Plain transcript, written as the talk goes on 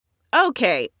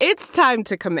Okay, it's time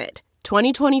to commit.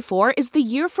 2024 is the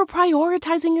year for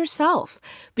prioritizing yourself.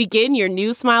 Begin your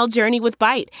new smile journey with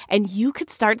Byte, and you could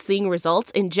start seeing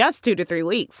results in just 2 to 3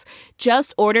 weeks.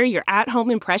 Just order your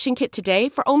at-home impression kit today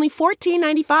for only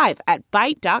 $14.95 at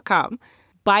Byte.com.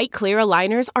 Byte Clear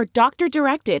aligners are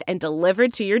doctor-directed and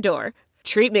delivered to your door.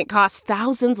 Treatment costs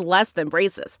thousands less than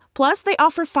braces. Plus, they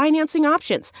offer financing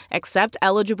options, accept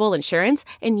eligible insurance,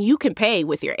 and you can pay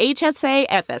with your HSA,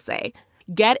 FSA.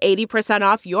 Get 80%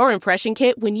 off your impression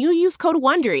kit when you use code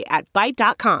WONDERY at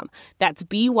Byte.com. That's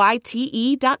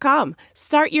BYTE.com.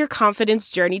 Start your confidence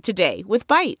journey today with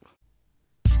Byte.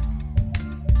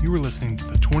 You are listening to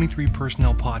the 23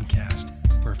 Personnel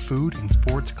Podcast, where food and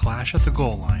sports clash at the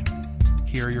goal line.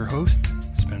 Here are your hosts,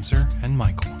 Spencer and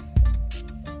Michael. All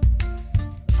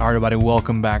right, everybody,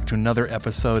 welcome back to another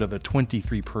episode of the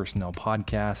 23 Personnel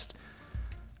Podcast.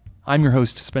 I'm your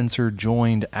host, Spencer,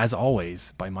 joined, as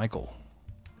always, by Michael.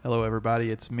 Hello,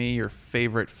 everybody. It's me, your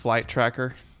favorite flight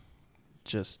tracker.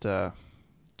 Just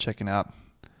checking out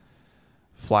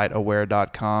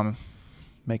flightaware.com,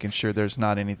 making sure there's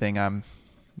not anything I'm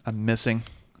missing.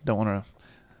 Don't want to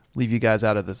leave you guys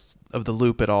out of the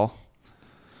loop at all.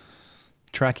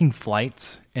 Tracking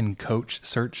flights and coach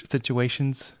search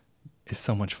situations is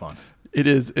so much fun. It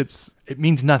is. It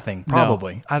means nothing,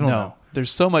 probably. No, I don't know.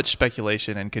 There's so much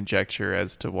speculation and conjecture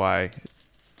as to why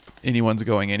anyone's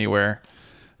going anywhere.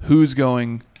 Who's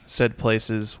going said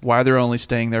places, why they're only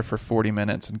staying there for 40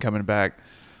 minutes and coming back,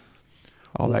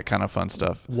 all that kind of fun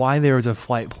stuff. Why there is a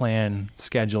flight plan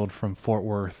scheduled from Fort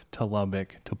Worth to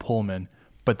Lubbock to Pullman,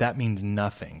 but that means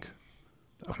nothing.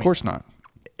 Of course not.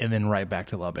 And then right back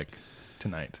to Lubbock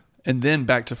tonight. And then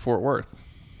back to Fort Worth.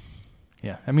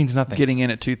 Yeah, that means nothing. Getting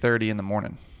in at 2:30 in the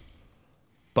morning.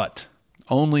 But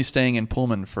only staying in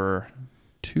Pullman for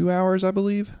 2 hours, I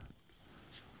believe.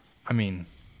 I mean,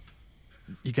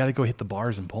 you got to go hit the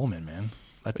bars in Pullman, man.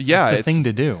 That's the thing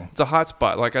to do. It's a hot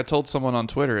spot. Like I told someone on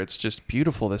Twitter, it's just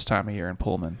beautiful this time of year in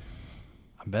Pullman.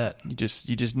 I bet. You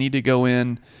just need to go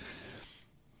in,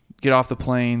 get off the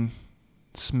plane,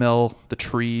 smell the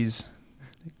trees,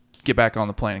 get back on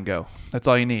the plane and go. That's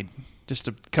all you need. Just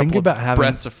a couple of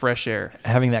breaths of fresh air.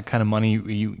 Having that kind of money,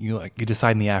 you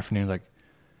decide in the afternoon, like,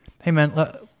 hey man,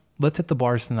 let's hit the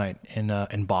bars tonight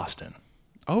in Boston.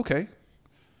 Okay.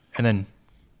 And then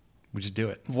we just do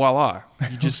it. Voila!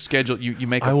 You just schedule. You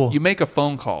make a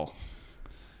phone call.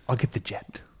 I'll get the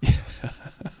jet.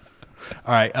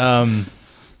 All right.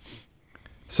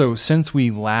 So since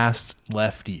we last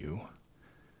left you,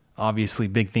 obviously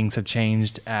big things have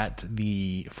changed at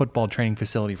the football training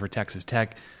facility for Texas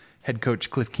Tech. Head coach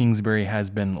Kliff Kingsbury has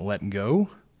been let go.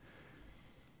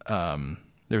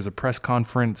 There's a press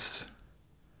conference.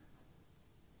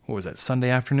 What was that, Sunday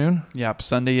afternoon? Yep,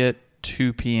 Sunday at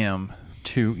 2 p.m.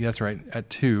 2, that's right,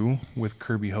 at 2 with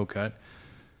Kirby Hokut.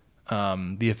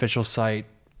 The official site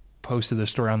posted the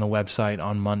story on the website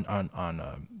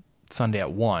on Sunday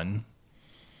at 1.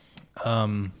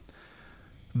 The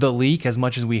leak, as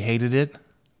much as we hated it,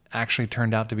 actually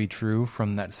turned out to be true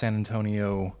from that San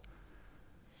Antonio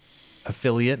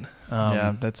affiliate.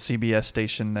 That CBS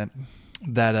station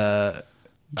that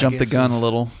jumped the gun a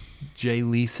little. Jay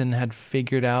Leeson had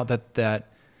figured out that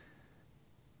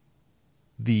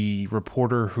the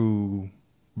reporter who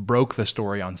broke the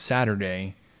story on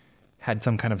Saturday had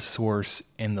some kind of source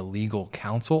in the legal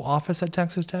counsel office at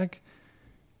Texas Tech,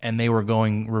 and they were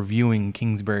reviewing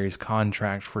Kingsbury's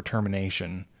contract for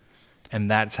termination,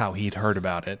 and that's how he'd heard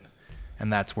about it,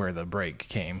 and that's where the break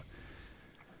came.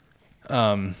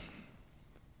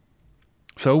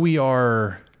 So we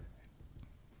are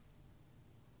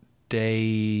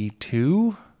day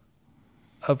 2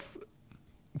 of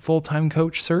full-time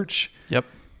coach search. Yep.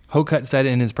 Hokut said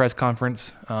in his press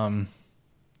conference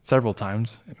several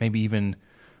times, maybe even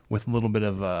with a little bit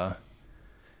of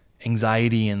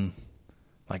anxiety and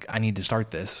like, I need to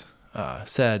start this,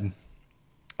 said,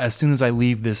 as soon as I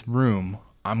leave this room,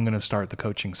 I'm going to start the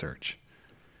coaching search.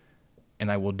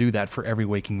 And I will do that for every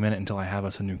waking minute until I have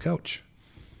us a new coach.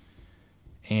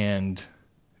 And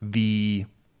the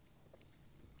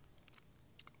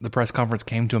press conference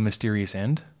came to a mysterious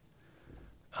end.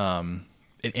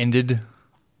 It ended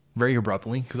very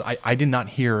abruptly because I did not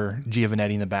hear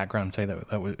Giovanetti in the background say that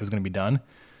it was going to be done.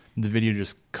 The video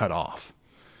just cut off.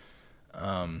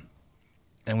 And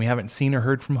we haven't seen or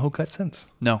heard from Hokut since.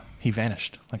 No. He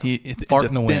vanished. Like he fart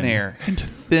in the wind. Into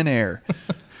thin air.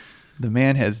 The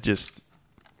man has just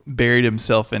buried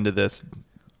himself into this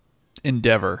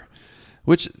endeavor,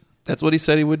 which that's what he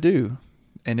said he would do.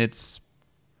 And it's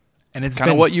kind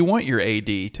of what you want your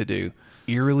AD to do.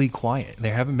 Eerily quiet.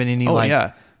 There haven't been any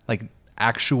like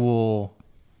actual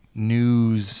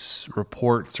news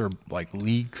reports or like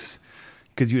leaks,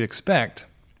 because you'd expect,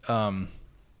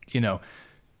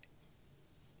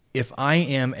 if I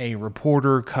am a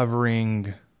reporter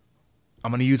covering,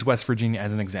 I'm going to use West Virginia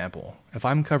as an example. If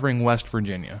I'm covering West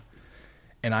Virginia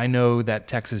and I know that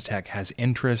Texas Tech has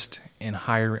interest in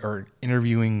hiring or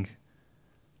interviewing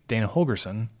Dana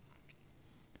Holgorsen,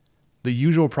 the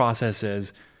usual process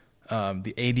is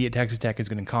the AD at Texas Tech is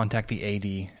going to contact the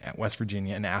AD at West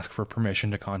Virginia and ask for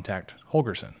permission to contact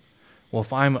Holgorsen. Well,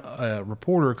 if I'm a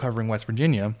reporter covering West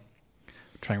Virginia, I'm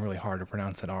trying really hard to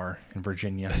pronounce that R in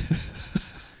Virginia,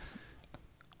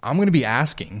 I'm going to be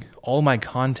asking all my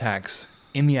contacts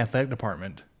in the athletic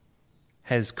department,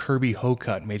 has Kirby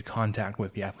Hocutt made contact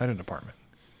with the athletic department?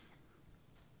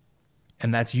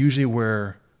 And that's usually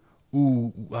where,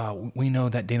 we know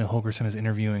that Dana Holgorsen is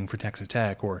interviewing for Texas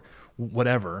Tech or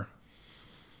whatever.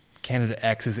 Candidate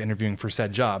X is interviewing for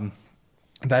said job.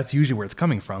 That's usually where it's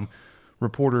coming from.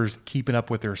 Reporters keeping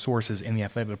up with their sources in the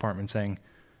athletic department saying,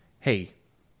 hey,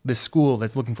 this school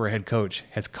that's looking for a head coach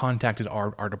has contacted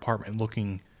our department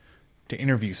looking to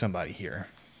interview somebody here.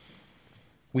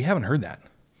 We haven't heard that.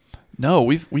 No,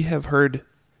 we have heard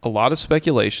a lot of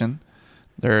speculation.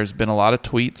 There's been a lot of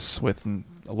tweets with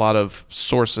a lot of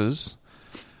sources.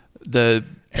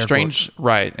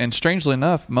 Right, and strangely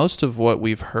enough, most of what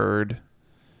we've heard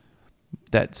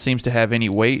that seems to have any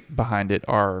weight behind it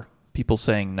are people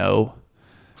saying no,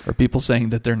 or people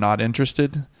saying that they're not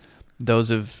interested. Those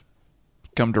have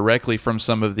come directly from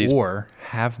some of these. Or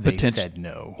have they said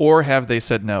no? Or have they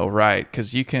said no, right?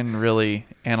 Because you can really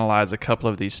analyze a couple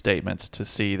of these statements to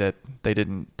see that they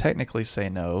didn't technically say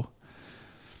no.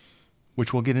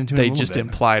 Which we'll get into in a little bit. They just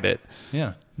implied it.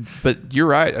 Yeah. But you're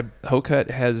right.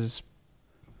 Hocutt has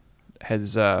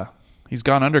he's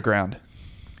gone underground.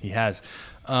 He has.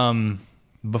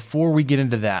 Before we get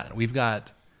into that, we've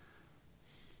got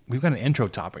an intro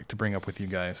topic to bring up with you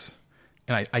guys.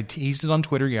 And I teased it on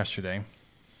Twitter yesterday.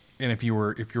 And if you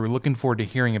were looking forward to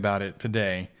hearing about it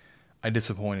today, I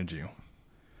disappointed you.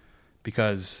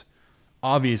 Because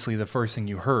obviously the first thing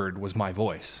you heard was my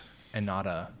voice and not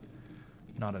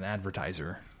an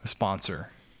advertiser, a sponsor.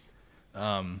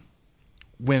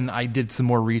 When I did some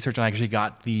more research and I actually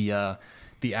got the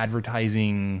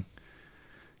advertising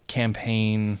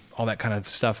campaign, all that kind of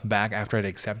stuff back after I'd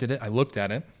accepted it, I looked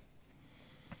at it,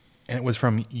 and it was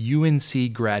from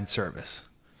UNC Grad Service.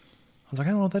 I was like,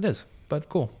 I don't know what that is, but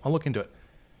cool, I'll look into it.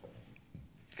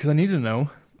 Because I needed to know,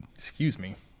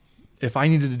 if I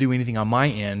needed to do anything on my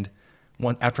end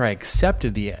after I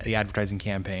accepted the advertising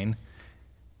campaign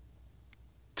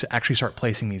to actually start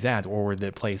placing these ads, or would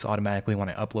it place automatically when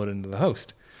I upload it into the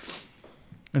host?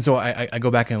 And so I go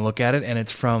back and look at it, and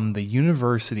it's from the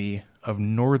University of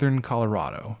Northern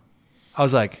Colorado. I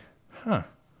was like, huh.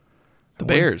 The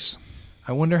Bears.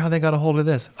 I wonder how they got a hold of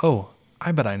this. Oh,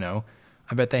 I bet I know.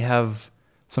 I bet they have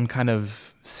some kind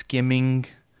of skimming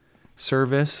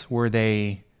service where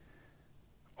they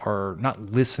are not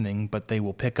listening, but they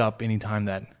will pick up anytime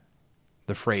that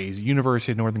the phrase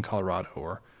University of Northern Colorado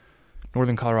or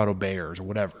Northern Colorado Bears or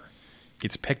whatever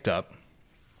gets picked up.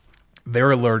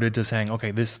 They're alerted to saying,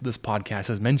 okay, this podcast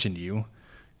has mentioned you.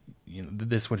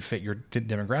 This would fit your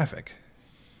demographic.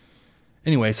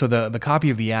 Anyway, so the copy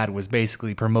of the ad was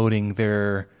basically promoting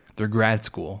their grad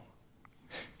school,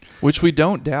 which we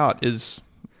don't doubt is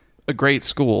a great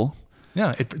school.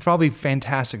 Yeah, it's probably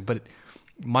fantastic. But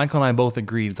Michael and I both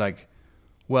agreed. It's like,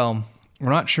 well, we're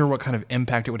not sure what kind of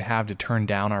impact it would have to turn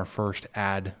down our first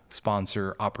ad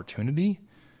sponsor opportunity,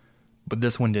 but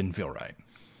this one didn't feel right.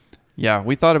 Yeah,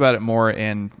 we thought about it more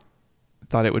and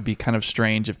thought it would be kind of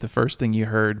strange if the first thing you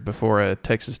heard before a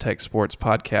Texas Tech sports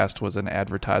podcast was an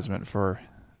advertisement for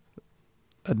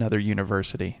another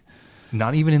university.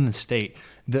 Not even in the state.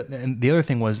 And the other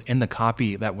thing was in the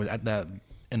copy that was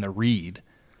in the read,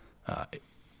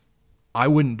 I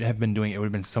wouldn't have been doing it. It would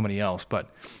have been somebody else,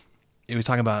 but it was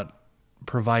talking about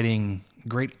providing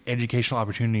great educational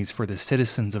opportunities for the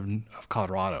citizens of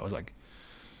Colorado. I was like,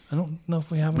 I don't know if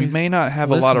we have. We may not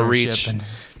have a lot of reach in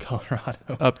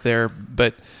Colorado up there,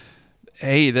 but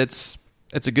hey, that's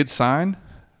a good sign.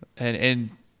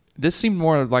 And this seemed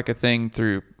more like a thing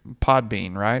through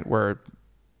Podbean, right? Where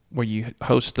you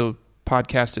host the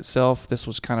podcast itself. This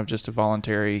was kind of just a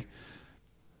voluntary.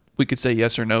 We could say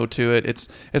yes or no to it.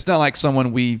 It's not like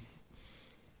someone we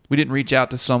didn't reach out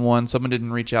to someone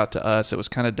didn't reach out to us. It was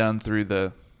kind of done through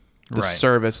the right.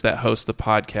 service that hosts the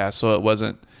podcast, so it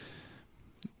wasn't.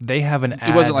 They have an ad.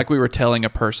 It wasn't like we were telling a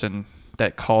person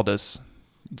that called us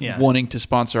wanting to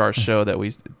sponsor our show that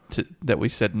we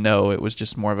said no. It was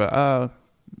just more of a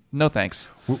no thanks.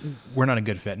 We're not a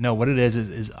good fit. No, what it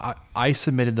is I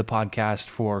submitted the podcast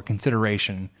for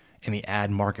consideration in the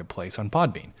ad marketplace on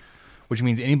Podbean, which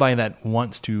means anybody that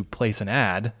wants to place an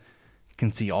ad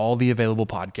can see all the available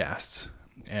podcasts.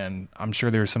 And I'm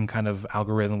sure there's some kind of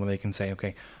algorithm where they can say,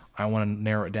 okay, I want to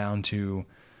narrow it down to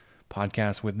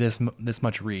podcasts with this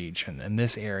much reach and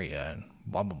this area and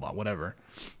blah, blah, blah, whatever.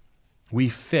 We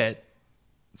fit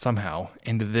somehow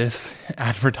into this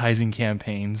advertising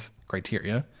campaign's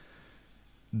criteria.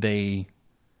 They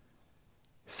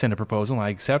sent a proposal, I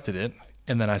accepted it,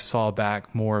 and then I saw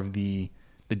back more of the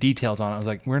details on it. I was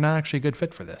like, we're not actually a good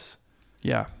fit for this.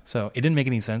 Yeah. So it didn't make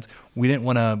any sense. We didn't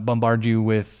want to bombard you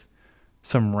with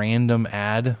some random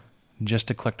ad just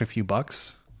to collect a few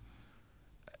bucks.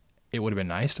 It would have been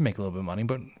nice to make a little bit of money,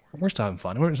 but we're still having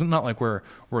fun. It's not like we're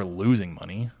losing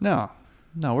money. No,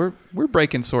 we're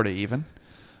breaking sort of even.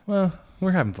 Well,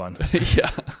 we're having fun. Yeah.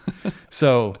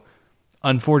 So,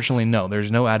 unfortunately, no,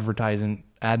 there's no advertiser,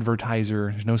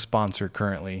 there's no sponsor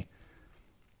currently.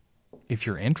 If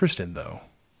you're interested, though,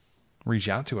 reach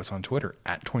out to us on Twitter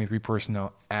at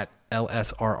 23personnel, at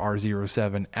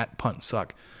LSRR07, at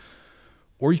PuntSuck.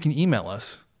 Or you can email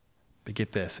us, but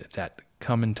get this, it's at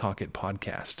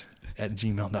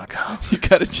comeandtalkitpodcast@gmail.com. You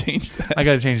got to change that. I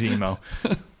got to change the email.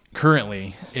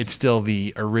 Currently, it's still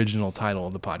the original title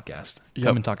of the podcast, Yep.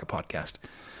 Come and Talk It Podcast.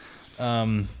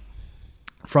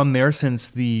 From there, since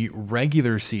the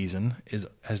regular season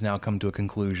has now come to a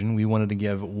conclusion, we wanted to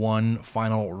give one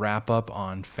final wrap-up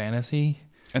on fantasy.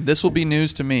 And this will be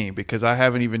news to me because I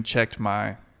haven't even checked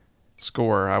my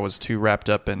score. I was too wrapped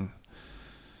up in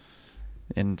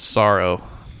sorrow.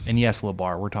 And yes,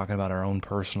 LeBar, we're talking about our own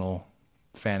personal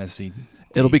fantasy.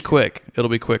 It'll be quick. It'll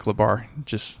be quick, LeBar.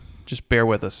 Just bear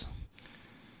with us.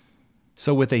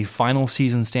 So with a final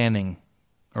season standing,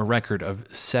 a record of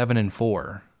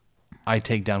 7-4, I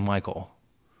take down Michael.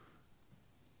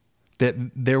 That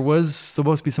there was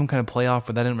supposed to be some kind of playoff,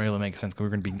 but that didn't really make sense because we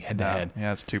were going to be head to head.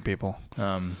 Yeah, it's two people.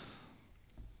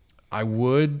 I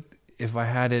would, if I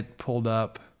had it pulled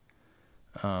up,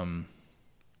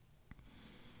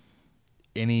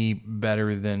 any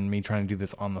better than me trying to do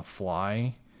this on the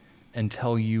fly and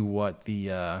tell you what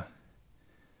the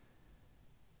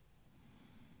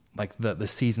the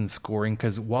season scoring,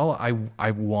 because while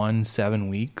I've won 7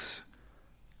 weeks,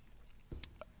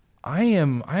 I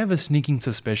have a sneaking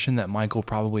suspicion that Michael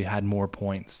probably had more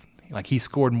points. Like he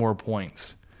scored more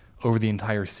points over the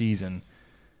entire season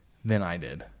than I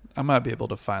did. I might be able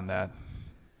to find that.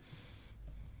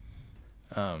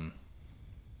 So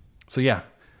yeah,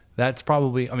 that's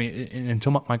probably, I mean,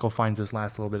 until Michael finds this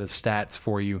last little bit of stats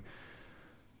for you,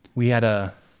 we had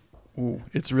a... Ooh,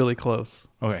 it's really close.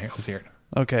 Okay, let's hear it.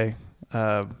 Okay.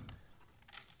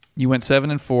 You went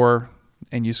 7-4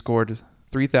 and you scored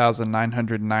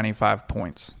 3,995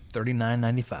 points.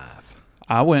 39.95.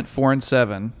 I went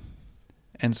 4-7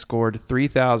 and scored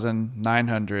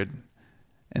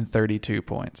 3,932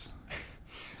 points.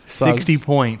 So 60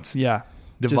 points. Yeah.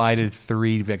 Divided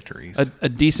 3 victories. A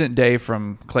decent day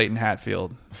from Clayton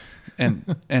Hatfield.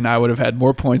 And I would have had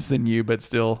more points than you, but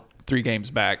still 3 games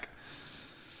back.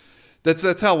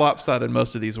 That's how lopsided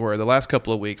most of these were. The last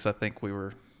couple of weeks, I think we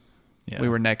were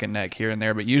neck and neck here and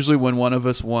there. But usually when one of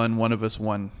us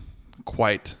won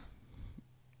quite.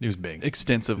 It was big.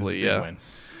 Extensively, it was a big win.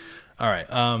 All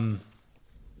right.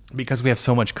 Because we have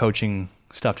so much coaching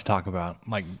stuff to talk about,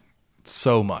 like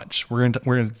so much. We're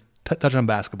gonna touch on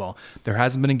basketball. There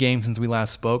hasn't been a game since we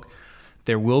last spoke.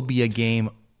 There will be a game.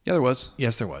 Yeah, there was.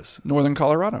 Yes, there was. Northern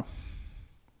Colorado.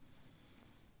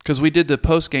 Because we did the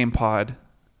post-game pod,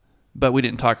 but we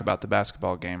didn't talk about the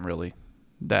basketball game really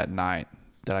that night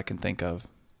that I can think of.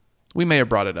 We may have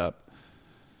brought it up.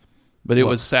 But it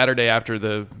was Saturday after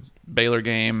the Baylor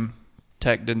game.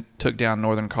 Tech took down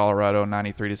Northern Colorado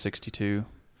 93-62.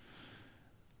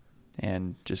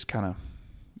 And just kind of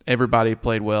everybody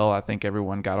played well. I think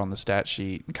everyone got on the stat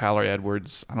sheet. Kyler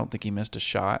Edwards, I don't think he missed a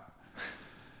shot.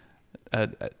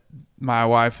 My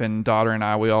wife and daughter and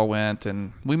I, we all went,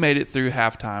 and we made it through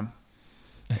halftime.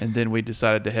 And then we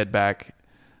decided to head back.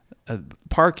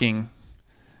 Parking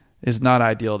is not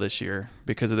ideal this year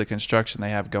because of the construction they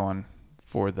have going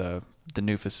for the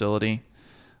new facility.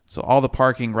 So all the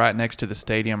parking right next to the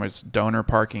stadium is donor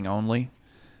parking only.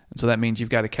 And so that means you've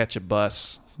got to catch a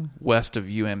bus west of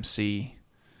UMC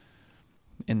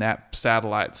in that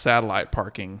satellite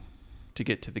parking to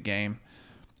get to the game.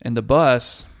 And the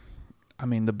bus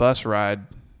ride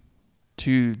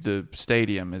to the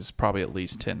stadium is probably at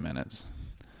least 10 minutes.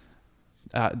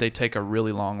 They take a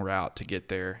really long route to get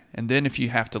there. And then if you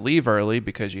have to leave early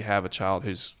because you have a child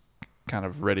who's kind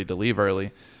of ready to leave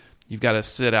early, you've got to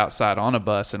sit outside on a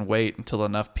bus and wait until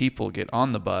enough people get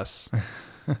on the bus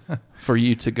for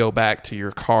you to go back to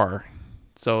your car.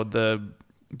 So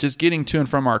just getting to and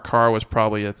from our car was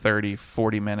probably a 30,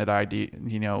 40-minute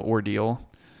ordeal.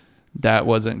 That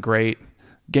wasn't great.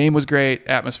 Game was great.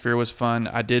 Atmosphere was fun.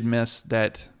 I did miss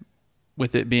that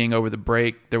with it being over the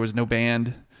break. There was no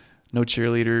band, no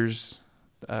cheerleaders.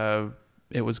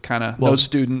 It was kind of no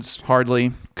students,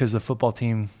 hardly. Because the football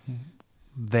team,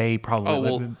 they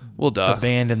probably... duh. The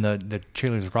band and the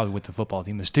cheerleaders were probably with the football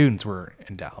team. The students were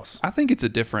in Dallas. I think it's a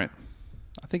different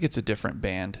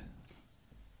band,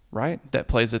 right? That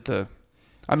plays at the...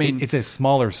 I mean... It's a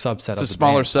smaller subset of the It's a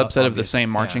smaller band, subset of the same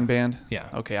marching band? Yeah.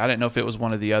 Okay, I didn't know if it was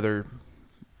one of the other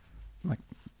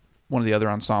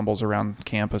ensembles around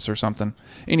campus or something.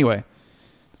 Anyway,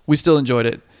 we still enjoyed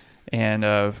it. And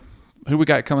who we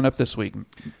got coming up this week?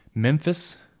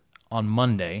 Memphis on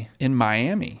Monday. In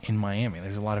Miami.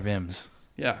 There's a lot of M's.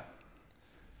 Yeah.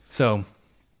 So,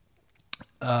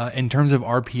 in terms of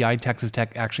RPI, Texas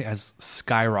Tech actually has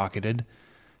skyrocketed.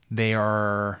 They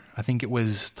are, I think it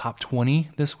was top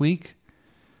 20 this week.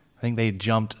 I think they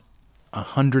jumped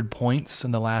 100 points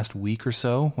in the last week or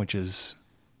so, which is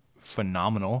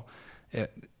phenomenal. I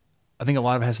think a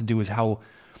lot of it has to do with how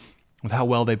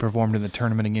well they performed in the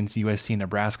tournament against USC and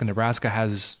Nebraska. Nebraska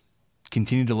has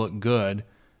continued to look good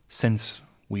since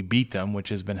we beat them, which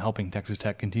has been helping Texas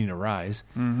Tech continue to rise.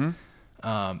 Mm-hmm.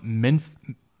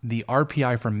 The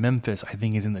RPI for Memphis, I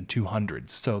think, is in the 200s.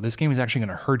 So this game is actually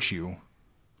going to hurt you,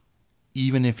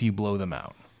 even if you blow them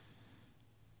out.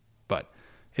 But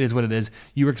it is what it is.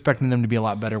 You were expecting them to be a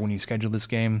lot better when you scheduled this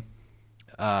game.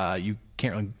 You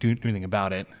can't really do anything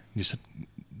about it. You just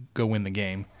go win the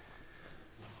game.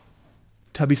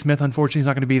 Tubby Smith, unfortunately, is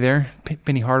not going to be there.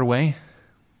 Penny Hardaway,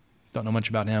 don't know much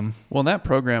about him. Well, in that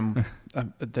program,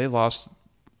 they lost.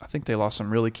 I think they lost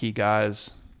some really key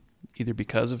guys, either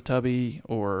because of Tubby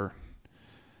or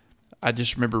I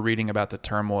just remember reading about the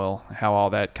turmoil, how all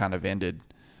that kind of ended.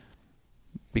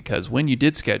 Because when you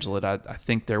did schedule it, I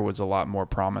think there was a lot more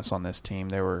promise on this team.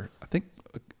 There were, I think,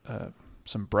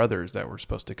 some brothers that were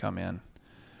supposed to come in,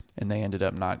 and they ended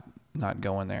up not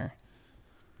going there.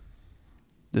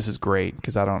 This is great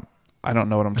because I don't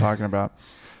know what I'm talking about,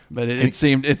 but it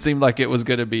seemed like it was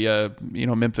going to be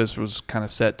Memphis was kind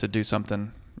of set to do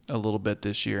something a little bit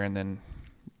this year, and then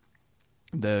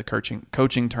the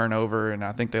coaching turnover, and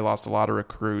I think they lost a lot of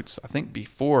recruits. I think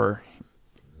before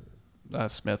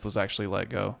Smith was actually let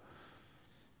go.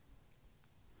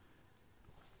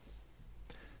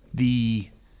 The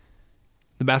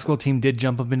basketball team did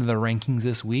jump up into the rankings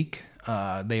this week.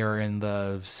 They are in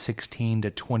the 16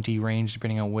 to 20 range,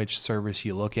 depending on which service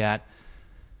you look at.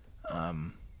 I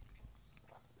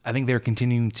think they're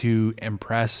continuing to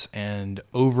impress and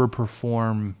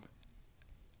overperform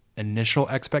initial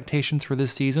expectations for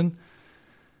this season,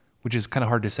 which is kind of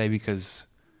hard to say because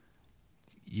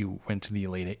you went to the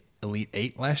Elite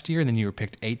Eight last year, and then you were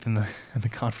picked 8th in the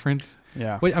conference.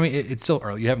 Yeah. Wait, I mean, it's still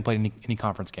early. You haven't played any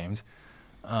conference games.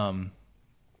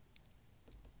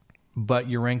 But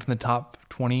you're ranked in the top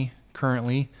 20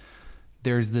 currently.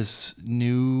 There's this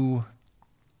new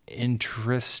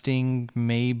interesting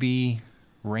maybe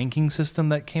ranking system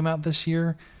that came out this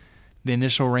year. The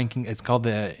initial ranking, it's called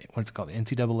the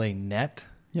NCAA Net.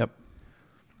 Yep.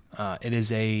 It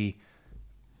is a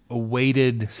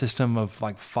weighted system of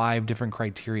like 5 different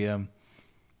criteria.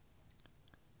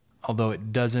 Although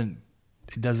it doesn't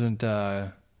take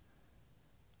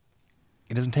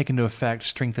into effect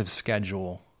strength of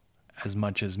schedule as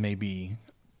much as maybe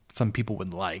some people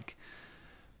would like.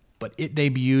 But it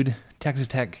debuted. Texas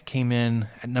Tech came in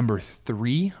at number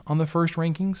 3 on the first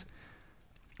rankings,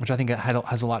 which I think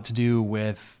has a lot to do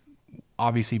with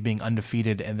obviously being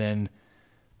undefeated and then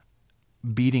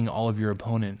beating all of your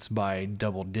opponents by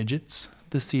double digits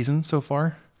this season so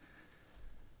far.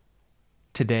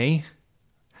 Today,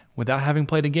 without having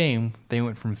played a game, they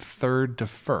went from 3rd to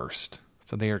 1st.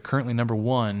 So they are currently number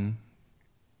 1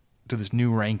 to this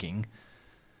new ranking.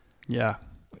 Yeah.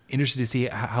 Interested to see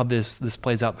how this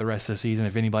plays out the rest of the season,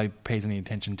 if anybody pays any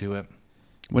attention to it.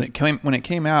 When it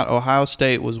came out, Ohio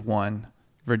State was 1,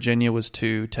 Virginia was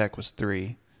 2, Tech was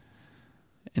 3.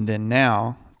 And then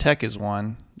now Tech is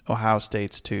 1, Ohio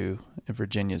State's 2, and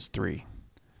Virginia's 3.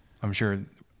 I'm sure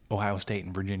Ohio State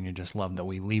and Virginia just love that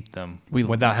we leaped them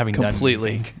without having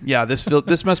completely. done anything. Yeah,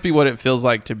 this must be what it feels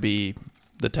like to be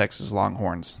the Texas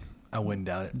Longhorns. I wouldn't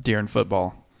doubt it. During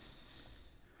football.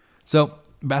 So,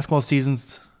 basketball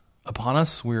season's upon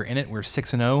us. We're in it. We're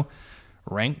 6-0,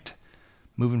 ranked.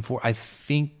 Moving forward, I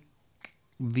think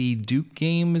the Duke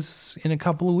game is in a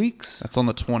couple of weeks. That's on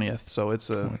the 20th, so it's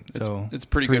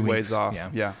pretty good ways off.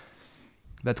 Yeah.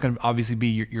 That's going to obviously be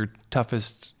your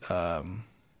toughest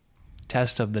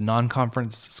test of the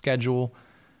non-conference schedule.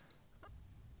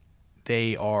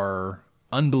 They are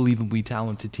unbelievably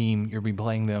talented team. You'll be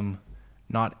playing them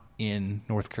not in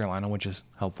North Carolina, which is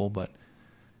helpful, but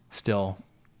still,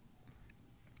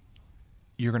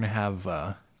 you're going to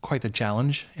have quite the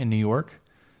challenge in New York.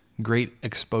 Great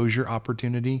exposure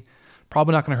opportunity.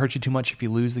 Probably not going to hurt you too much if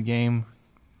you lose the game,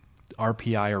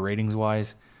 RPI or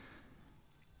ratings-wise.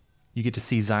 You get to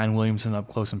see Zion Williamson up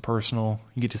close and personal.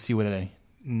 You get to see what a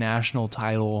national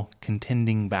title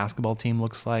contending basketball team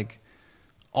looks like.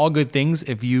 All good things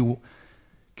if you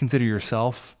consider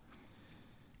yourself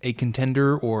a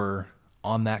contender or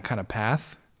on that kind of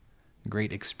path.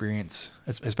 Great experience,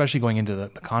 especially going into the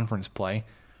conference play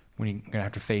when you're going to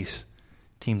have to face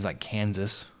teams like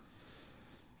Kansas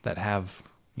that have,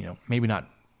 maybe not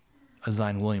a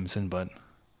Zion Williamson, but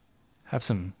have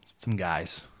some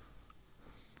guys.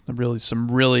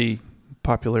 Some really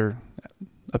popular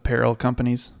apparel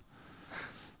companies.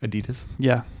 Adidas.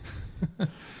 Yeah.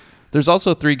 There's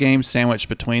also 3 games sandwiched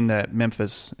between that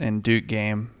Memphis and Duke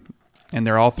game, and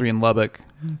they're all 3 in Lubbock.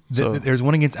 So there's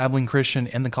one against Abilene Christian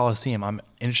in the Coliseum. I'm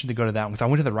interested to go to that one because I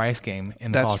went to the Rice game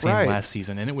in the Coliseum last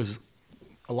season, and it was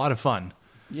a lot of fun.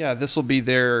 Yeah, this will be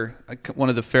one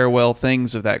of the farewell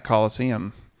things of that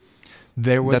Coliseum.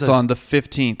 That's on the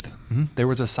 15th. Mm-hmm. There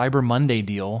was a Cyber Monday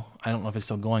deal. I don't know if it's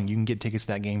still going. You can get tickets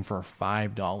to that game for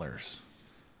 $5.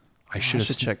 I should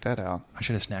check that out. I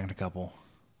should have snagged a couple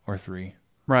or 3.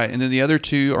 Right, and then the other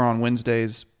 2 are on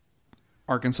Wednesdays,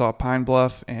 Arkansas Pine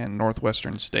Bluff and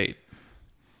Northwestern State.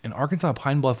 And Arkansas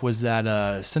Pine Bluff was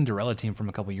that Cinderella team from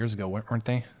a couple years ago, weren't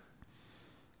they?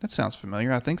 That sounds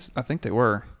familiar. I think they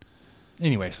were.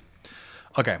 Anyways,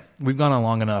 okay, we've gone on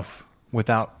long enough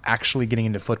without actually getting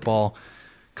into football.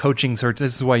 Coaching search,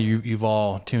 this is why you've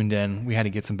all tuned in. We had to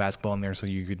get some basketball in there so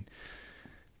you could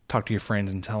talk to your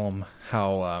friends and tell them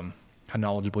how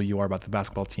knowledgeable you are about the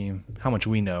basketball team, how much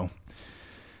we know.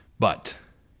 But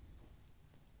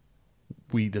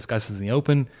we discussed this in the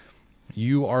open.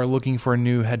 You are looking for a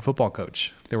new head football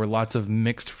coach. There were lots of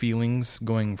mixed feelings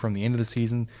going from the end of the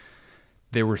season.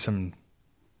 There were some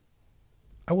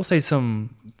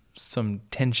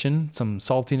tension, some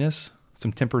saltiness,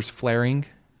 some tempers flaring,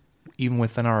 even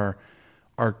within our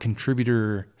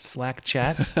contributor Slack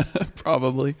chat.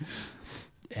 Probably.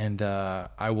 And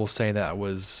I will say that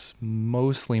was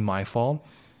mostly my fault.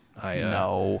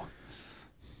 I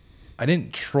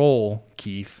didn't troll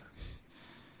Keith.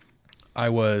 I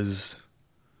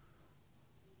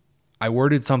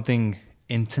worded something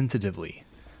insensitively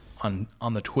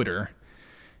on the Twitter,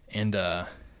 and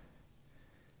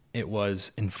it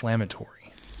was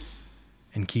inflammatory,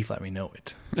 and Keith let me know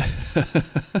it,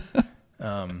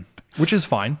 which is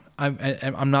fine.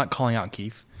 I'm not calling out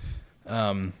Keith.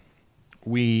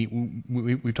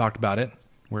 We've talked about it.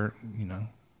 We're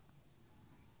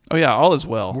Oh yeah, all is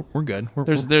well. We're good.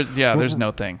 There's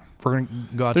no thing. We're gonna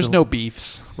go out. There's no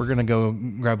beefs. We're gonna go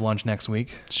grab lunch next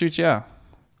week. Shoot, yeah.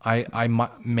 I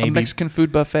maybe a Mexican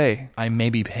food buffet. I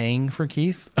may be paying for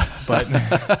Keith, but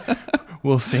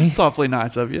we'll see. It's awfully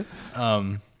nice of you.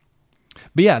 But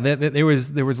yeah, there was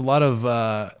a lot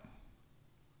of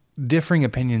differing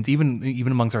opinions, even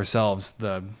amongst ourselves,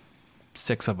 the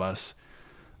 6 of us,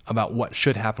 about what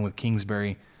should happen with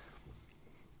Kingsbury.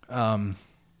 And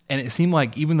it seemed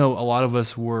like even though a lot of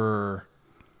us were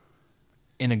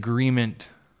in agreement,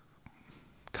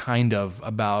 kind of,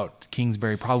 about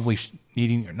Kingsbury probably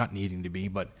not needing to be,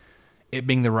 but it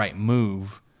being the right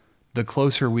move, the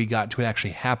closer we got to it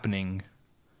actually happening,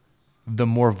 the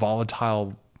more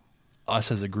volatile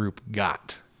us as a group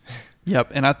got.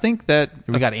 Yep, and I think that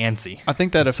we got antsy. I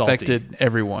think that affected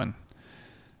everyone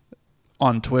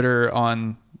on Twitter,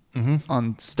 on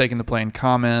Staking the Plane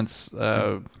comments.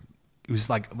 It was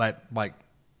like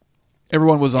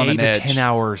everyone was on an edge. 8 to 10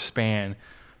 hour span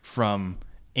from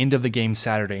end of the game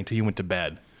Saturday until you went to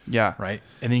bed. Yeah, right.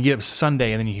 And then you get up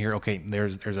Sunday, and then you hear, okay,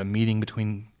 there's a meeting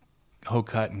between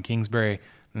Hokut and Kingsbury,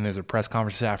 and there's a press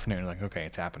conference this afternoon. You're like, okay,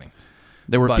 it's happening.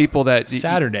 There were people that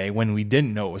Saturday when we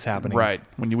didn't know what was happening. Right,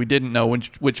 when we didn't know,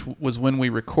 which was when we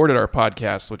recorded our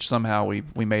podcast, which somehow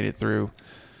we made it through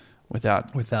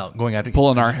without going out to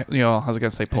pulling our. I was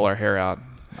gonna say pull our hair out.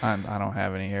 I don't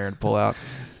have any hair to pull out,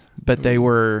 but they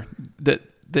were the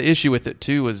issue with it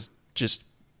too was just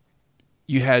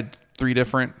you had 3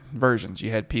 different versions.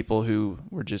 You had people who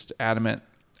were just adamant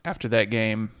after that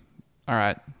game. All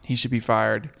right, he should be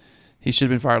fired. He should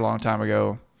have been fired a long time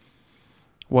ago.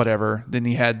 Whatever. Then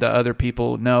you had the other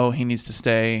people. No, he needs to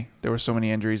stay. There were so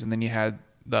many injuries, and then you had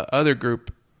the other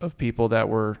group of people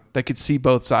that could see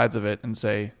both sides of it and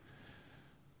say,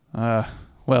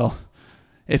 well.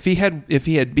 If he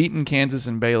had beaten Kansas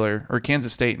and Baylor, or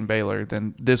Kansas State and Baylor,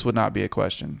 then this would not be a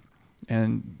question.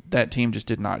 And that team just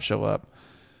did not show up.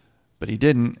 but he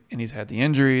didn't, and he's had the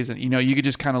injuries, and you could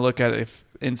just kind of look at it.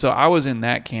 And so I was in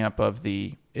that camp of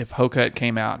if Hokut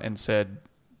came out and said,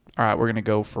 "All right, we're going to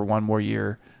go for one more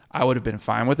year," I would have been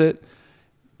fine with it.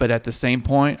 But at the same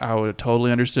point, I would have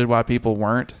totally understood why people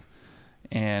weren't,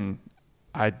 and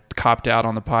I copped out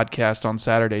on the podcast on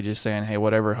Saturday, just saying, "Hey,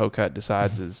 whatever Hokut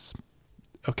decides is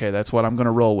okay. That's what I'm going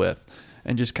to roll with,"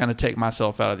 and just kind of take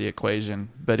myself out of the equation.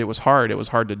 But it was hard. It was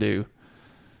hard to do.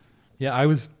 Yeah,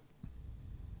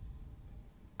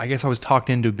 I guess I was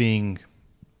talked into being,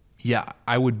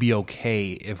 I would be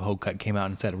okay if Hokut came out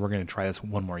and said, we're going to try this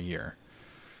one more year.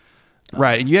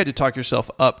 Right, and you had to talk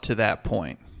yourself up to that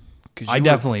point. I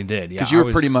definitely did, yeah. Because you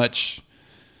were pretty much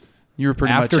out on him.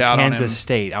 After Kansas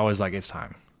State, I was like, it's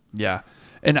time. Yeah,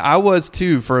 and I was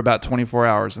too for about 24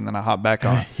 hours, and then I hopped back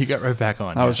on. You got right back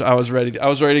on. I was ready to go.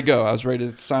 I was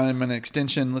ready to sign him an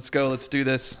extension. Let's go. Let's do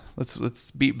this. Let's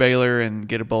beat Baylor and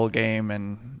get a bowl game,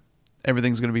 and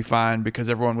everything's going to be fine because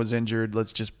everyone was injured.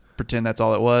 Let's just pretend that's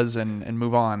all it was and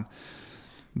move on.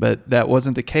 But that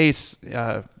wasn't the case.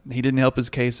 He didn't help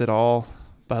his case at all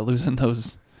by losing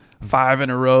those 5 in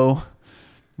a row,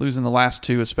 losing the last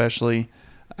 2 especially.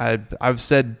 I've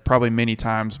said probably many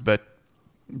times, but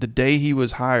the day he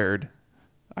was hired,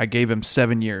 I gave him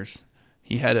 7 years.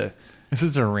 He had This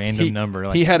is a random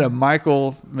number. He had a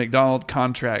Michael McDonald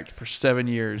contract for 7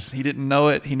 years. He didn't know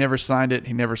it. He never signed it.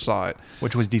 He never saw it.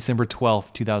 Which was December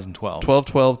 12th, 2012.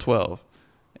 12-12-12.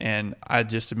 And I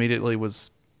just immediately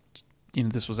was,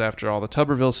 this was after all the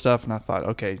Tuberville stuff, and I thought,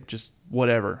 okay, just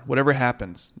whatever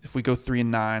happens. If we go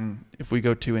 3-9, if we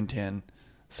go 2-10,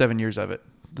 7 years of it,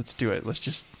 let's do it. Let's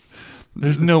just.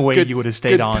 There's no way you would have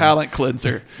stayed on palate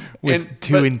cleanser with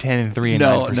 2-10 and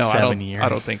 3-9 for 7 years. I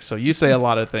don't think so. You say a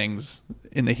lot of things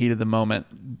in the heat of the moment,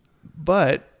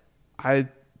 but I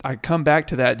come back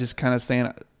to that just kind of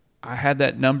saying I had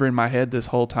that number in my head this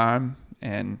whole time,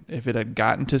 and if it had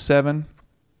gotten to 7,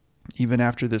 even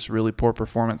after this really poor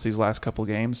performance these last couple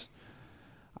games,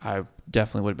 I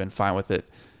definitely would have been fine with it,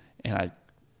 and I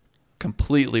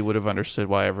completely would have understood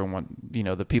why everyone,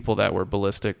 the people that were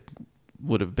ballistic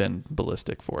would have been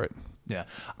ballistic for it. Yeah.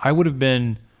 I would have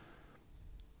been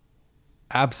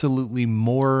absolutely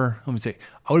I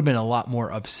would have been a lot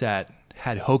more upset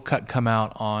had Hokut come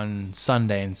out on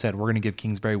Sunday and said, we're going to give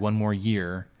Kingsbury one more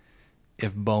year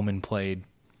if Bowman played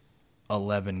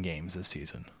 11 games this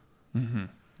season. Mm-hmm.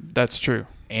 That's true.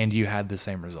 And you had the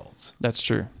same results. That's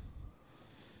true.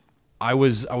 I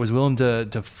was willing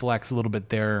to flex a little bit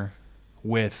there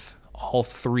with all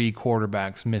 3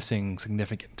 quarterbacks missing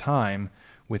significant time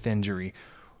with injury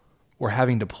or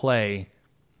having to play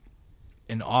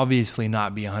and obviously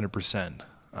not be 100%.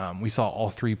 We saw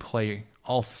all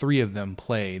three of them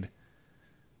played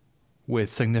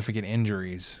with significant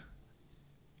injuries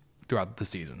throughout the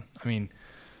season. I mean,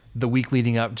 the week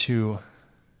leading up to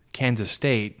Kansas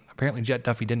State, apparently Jet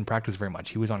Duffy didn't practice very much.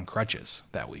 He was on crutches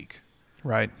that week.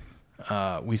 Right.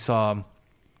 We saw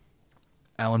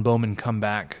Alan Bowman come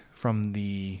back from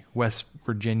the West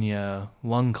Virginia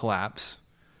lung collapse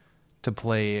to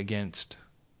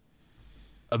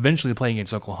eventually play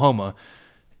against Oklahoma,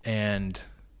 and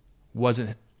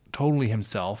wasn't totally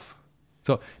himself.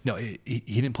 So no, he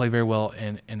didn't play very well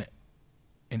in Ames.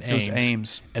 It was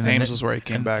Ames. And Ames was where he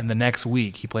came back. And the next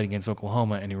week he played against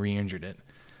Oklahoma and he re-injured it.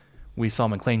 We saw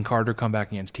McLean Carter come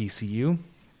back against TCU.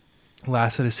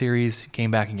 Last of the series,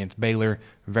 came back against Baylor.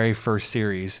 Very first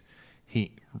series,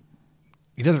 he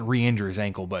doesn't re-injure his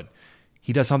ankle, but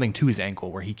he does something to his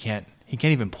ankle where he can't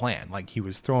even plan. Like he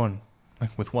was throwing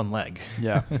with one leg.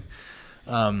 Yeah.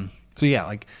 So yeah,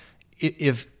 like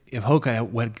if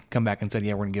Hokut had come back and said,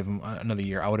 yeah, we're gonna give him another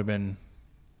year, I would have been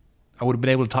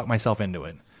able to talk myself into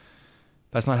it.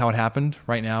 That's not how it happened.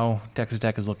 Right now, Texas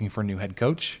Tech is looking for a new head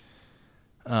coach.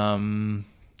 Do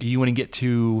you want to get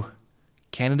to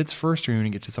candidates first, or you want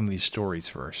to get to some of these stories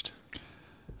first?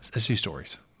 Let's do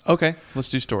stories. Okay, let's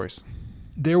do stories.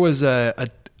 There was a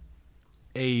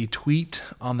tweet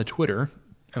on the Twitter,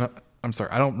 and I'm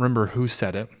sorry, I don't remember who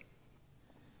said it.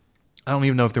 I don't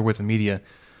even know if they're with the media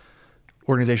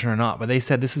organization or not, but they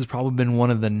said this has probably been one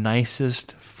of the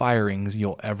nicest firings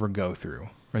you'll ever go through,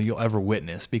 or you'll ever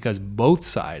witness, because both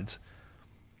sides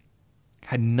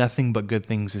had nothing but good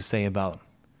things to say about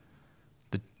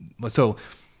so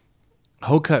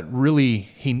Hokut really,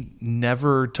 he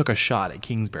never took a shot at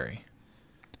Kingsbury.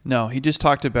 No, he just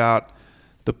talked about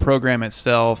the program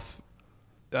itself,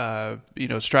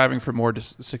 striving for more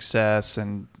success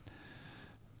and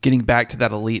getting back to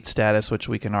that elite status, which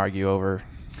we can argue over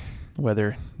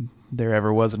whether there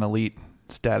ever was an elite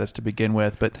status to begin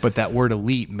with. But that word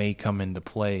elite may come into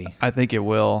play. I think it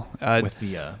will. With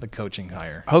the coaching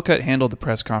hire. Hokut handled the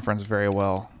press conference very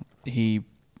well.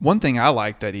 one thing I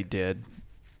liked that he did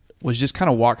was just kind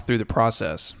of walk through the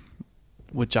process,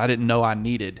 which I didn't know I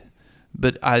needed.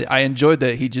 But I enjoyed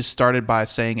that he just started by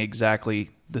saying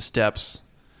exactly the steps,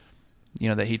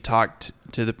 that he talked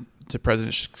to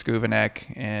President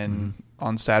Skuvenek and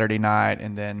on Saturday night,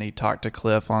 and then he talked to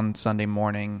Kliff on Sunday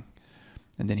morning,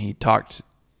 and then he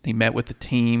met with the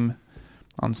team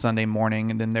on Sunday morning,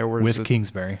 and then there was with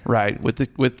Kingsbury. Right,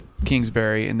 with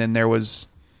Kingsbury, and then there was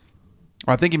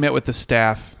I think he met with the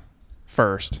staff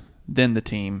first, then the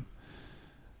team,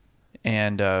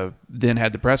 and then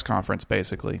had the press conference,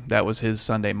 basically. That was his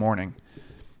Sunday morning.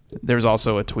 There's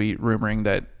also a tweet rumoring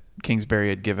that Kingsbury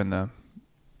had given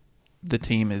the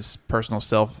team his personal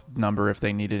cell number if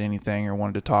they needed anything or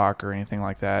wanted to talk or anything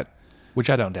like that. Which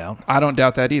I don't doubt. I don't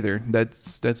doubt that either. That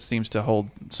seems to hold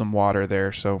some water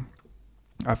there. So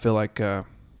I feel like,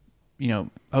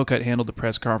 Hokut handled the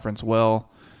press conference well.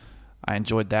 I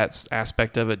enjoyed that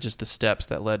aspect of it, just the steps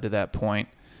that led to that point.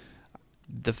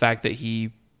 The fact that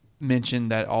he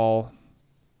mentioned that all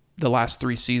the last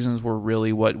 3 seasons were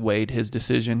really what weighed his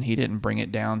decision. He didn't bring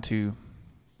it down to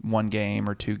 1 game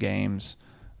or 2 games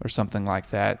or something like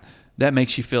that. That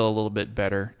makes you feel a little bit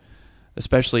better,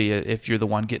 especially if you're the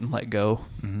one getting let go,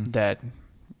 that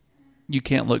you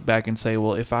can't look back and say,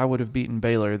 well, if I would have beaten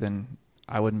Baylor, then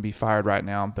I wouldn't be fired right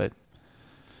now. But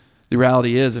the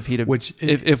reality is, if we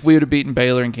would have beaten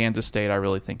Baylor and Kansas State, I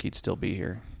really think he'd still be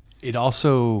here. It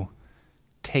also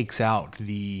takes out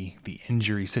the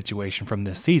injury situation from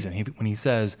this season. When he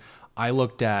says, I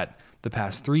looked at the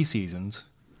past 3 seasons.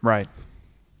 Right.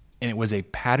 And it was a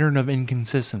pattern of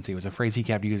inconsistency. It was a phrase he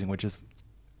kept using, which is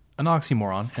an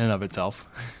oxymoron in and of itself.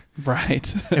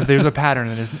 Right. If there's a pattern,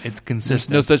 then it's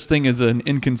consistent. There's no such thing as an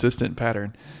inconsistent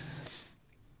pattern.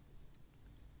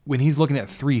 When he's looking at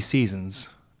 3 seasons,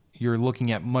 you're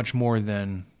looking at much more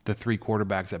than the 3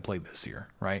 quarterbacks that played this year,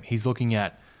 right? He's looking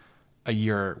at a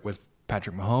year with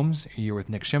Patrick Mahomes, a year with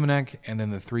Nick Shymanek, and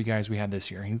then the 3 guys we had this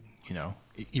year.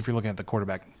 If you're looking at the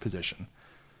quarterback position.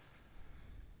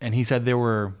 And he said there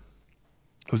were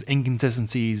those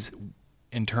inconsistencies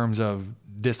in terms of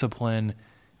discipline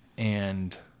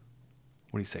and,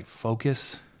 what do you say,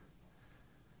 focus?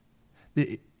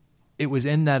 It was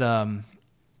in that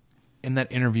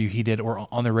interview he did, or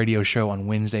on the radio show on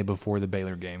Wednesday before the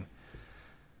Baylor game.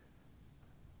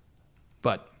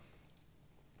 But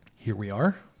here we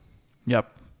are.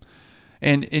 Yep.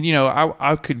 And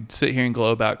I could sit here and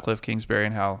glow about Kliff Kingsbury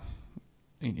and how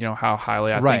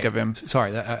highly I think of him.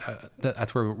 Sorry,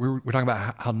 that's where we're talking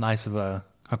about how nice of a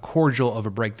cordial of a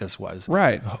break this was.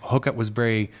 Right. Hokut was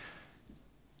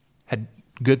had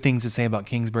good things to say about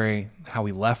Kingsbury, how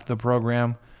he left the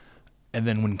program, and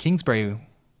then when Kingsbury,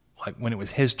 when it was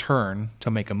his turn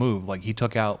to make a move, he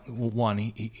took out one.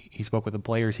 He spoke with the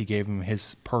players. He gave them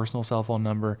his personal cell phone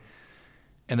number,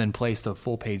 and then placed a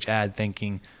full page ad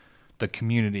thanking the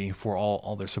community for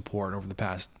all their support over the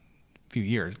past few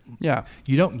years. Yeah.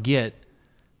 You don't get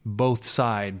both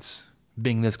sides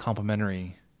being this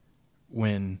complimentary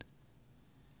when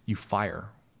you fire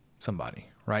somebody,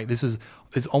 right? This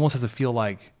almost has to feel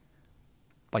like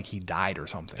he died or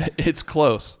something. It's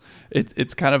close.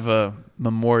 It's kind of a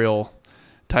memorial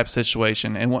type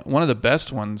situation. And one of the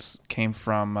best ones came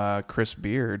from Chris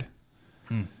Beard,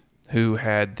 who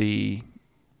had a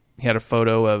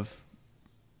photo of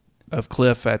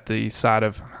Kliff at the side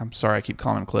of, I'm sorry, I keep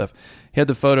calling him Kliff. He had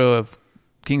the photo of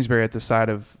Kingsbury at the side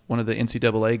of one of the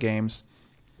NCAA games,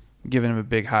 giving him a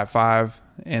big high five.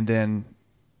 And then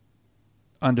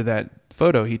under that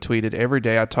photo, he tweeted, "Every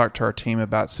day I talk to our team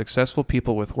about successful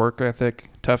people with work ethic,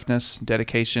 toughness,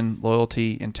 dedication,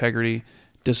 loyalty, integrity,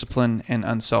 discipline, and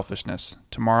unselfishness.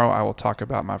 Tomorrow I will talk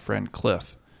about my friend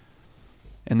Kliff."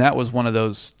 And that was one of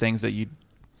those things that you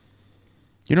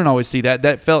don't always see.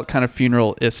 That felt kind of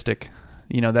funeralistic.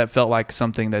 That felt like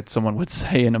something that someone would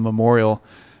say in a memorial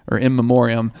or in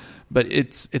memoriam. But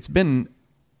it's been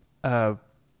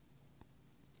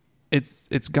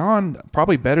it's gone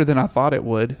probably better than I thought it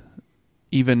would,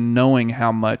 even knowing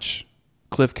how much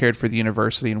Kliff cared for the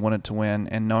university and wanted to win,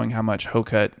 and knowing how much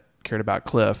Hokut cared about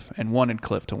Kliff and wanted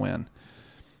Kliff to win.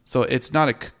 So it's not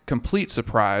a complete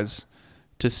surprise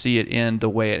to see it end the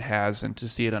way it has and to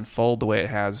see it unfold the way it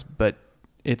has, but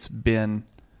it's been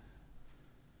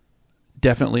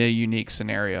definitely a unique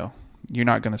scenario. You're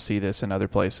not going to see this in other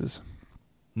places.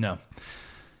 No.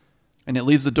 And it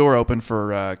leaves the door open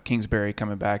for Kingsbury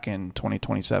coming back in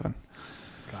 2027.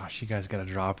 Gosh, you guys got to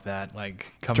drop that. Coming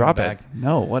drop back. It.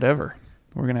 No, whatever.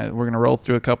 We're gonna roll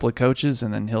through a couple of coaches,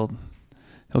 and then he'll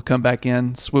come back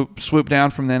in, swoop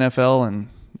down from the NFL,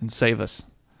 and save us.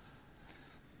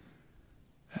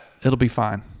 It'll be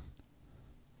fine.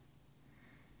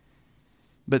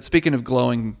 But speaking of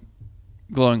glowing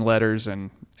letters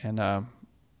and a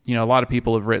lot of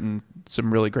people have written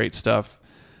some really great stuff.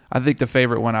 I think the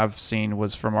favorite one I've seen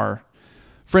was from our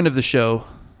friend of the show,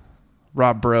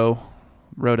 Rob Bro,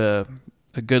 wrote a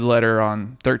good letter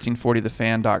on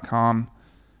 1340thefan.com.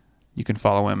 You can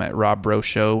follow him at Rob Bro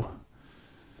Show.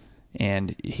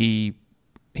 And he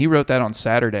wrote that on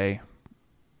Saturday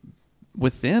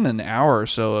within an hour or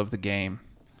so of the game.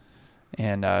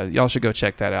 And y'all should go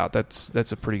check that out.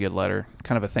 That's a pretty good letter.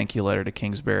 Kind of a thank you letter to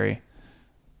Kingsbury.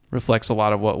 Reflects a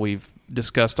lot of what we've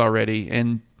discussed already,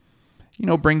 and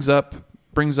brings up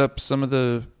some of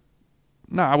the,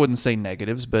 no, I wouldn't say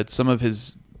negatives, but some of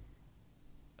his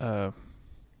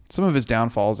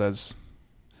downfalls as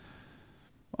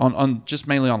on just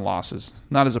mainly on losses,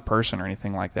 not as a person or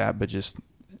anything like that, but just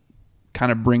kind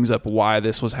of brings up why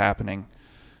this was happening.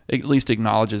 At least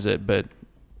acknowledges it, but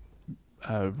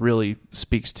really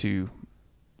speaks to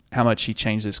how much he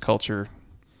changed this culture.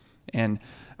 And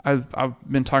I've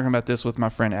been talking about this with my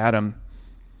friend Adam.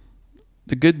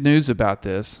 The good news about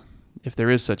this, if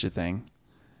there is such a thing,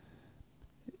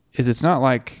 is it's not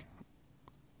like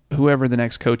whoever the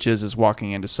next coach is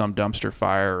walking into some dumpster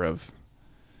fire of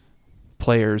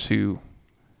players who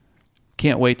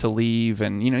can't wait to leave.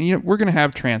 And we're going to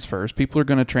have transfers. People are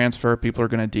going to transfer. People are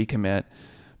going to decommit.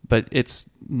 But it's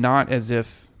not as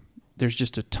if there's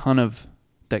just a ton of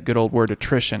that good old word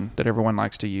attrition that everyone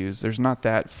likes to use. There's not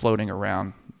that floating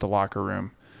around the locker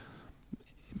room.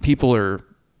 People are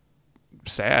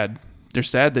sad. They're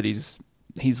sad that he's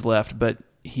left, but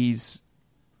he's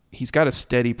got a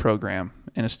steady program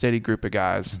and a steady group of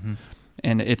guys. Mm-hmm.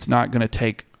 And it's not going to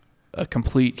take a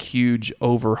complete huge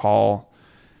overhaul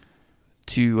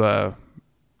to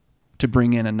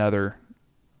bring in another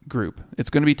group.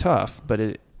 It's going to be tough, but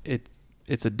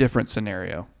it's a different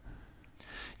scenario.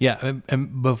 Yeah,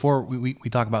 and before we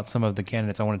talk about some of the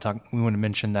candidates, we want to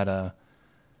mention that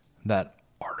that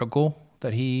article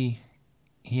that he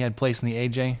had placed in the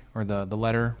AJ, or the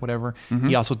letter, whatever. Mm-hmm.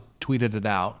 He also tweeted it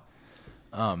out.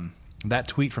 That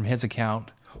tweet from his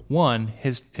account,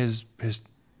 his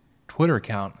Twitter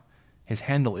account, his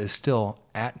handle is still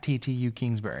at TTU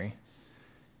Kingsbury.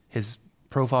 His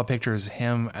profile picture is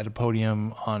him at a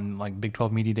podium on like Big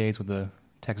 12 Media Days with the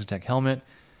Texas Tech helmet.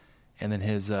 And then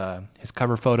his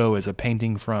cover photo is a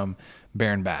painting from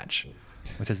Baron Batch,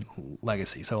 which is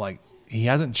legacy. So like he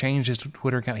hasn't changed his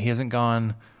Twitter account. He hasn't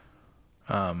gone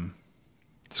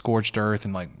scorched earth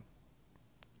and like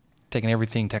taken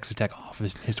everything Texas Tech off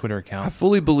his Twitter account. I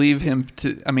fully believe him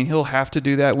he'll have to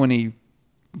do that when he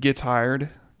gets hired.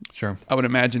 Sure. I would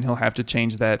imagine he'll have to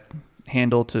change that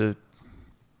handle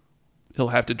he'll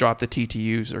have to drop the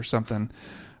TTUs or something.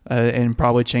 And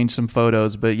probably change some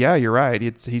photos, but yeah, you're right.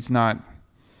 It's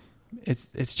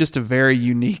just a very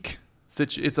unique.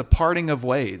 It's a parting of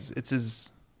ways. It's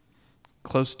as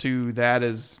close to that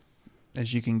as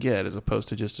you can get, as opposed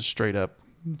to just a straight up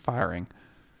firing.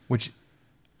 Which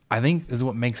I think is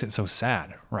what makes it so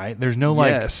sad, right? There's no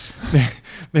like, yes.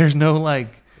 There's no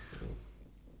like,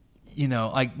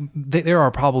 there are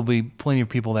probably plenty of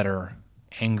people that are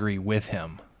angry with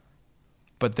him,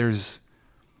 but there's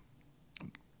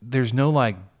no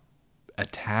like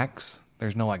attacks.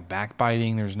 There's no like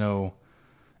backbiting. There's no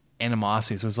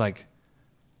animosity. So it's like,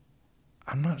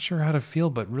 I'm not sure how to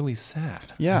feel, but really sad.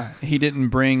 Yeah. He didn't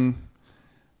bring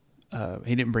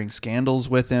scandals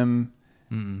with him.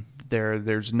 Mm-mm.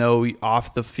 There's no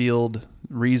off the field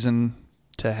reason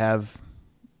to have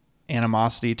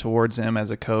animosity towards him as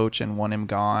a coach and want him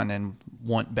gone and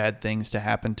want bad things to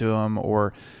happen to him,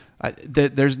 or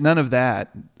there's none of that.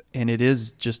 And it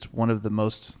is just one of the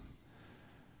most.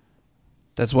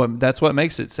 That's what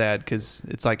makes it sad, because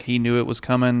it's like he knew it was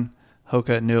coming.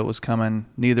 Hoka knew it was coming.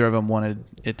 Neither of them wanted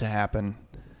it to happen.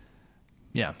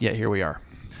 Yeah. Yet here we are.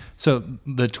 So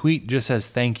the tweet just says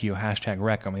 "thank you"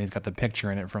 #rec. He's got the picture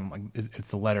in it from it's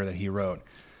the letter that he wrote.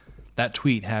 That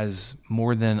tweet has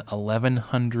more than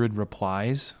 1,100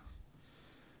 replies,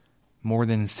 more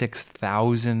than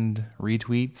 6,000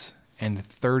 retweets, and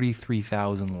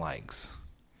 33,000 likes.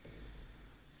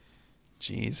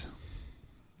 Jeez.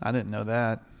 I didn't know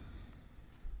that.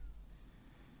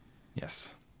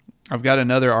 Yes. I've got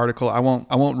another article. I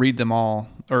won't read them all,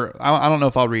 or I don't know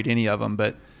if I'll read any of them,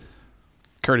 but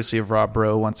courtesy of Rob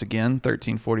Bro, once again,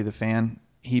 1340 The Fan,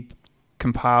 he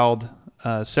compiled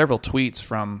several tweets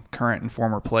from current and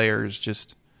former players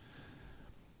just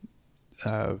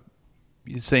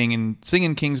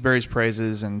singing Kingsbury's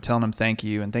praises and telling him thank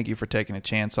you, and thank you for taking a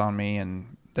chance on me,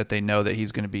 and that they know that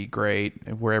he's going to be great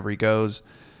wherever he goes.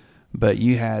 But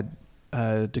you had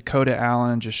Dakota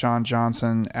Allen, Jashawn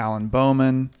Johnson, Alan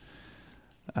Bowman,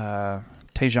 Taylor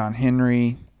Tajon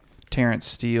Henry, Terrence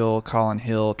Steele, Colin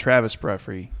Hill, Travis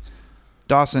Breffrey,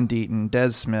 Dawson Deaton,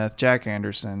 Des Smith, Jack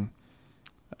Anderson,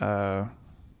 Gio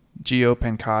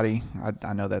Pancotti.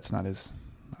 I know that's not his.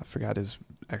 I forgot his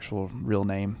actual real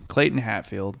name. Clayton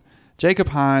Hatfield, Jacob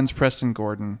Hines, Preston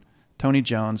Gordon, Tony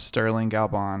Jones, Sterling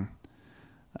Galban,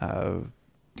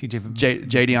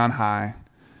 Jadion High.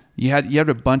 You had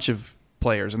a bunch of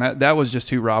players, and that was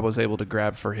just who Rob was able to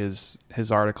grab for his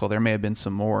article. There may have been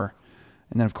some more.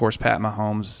 And then, of course, Pat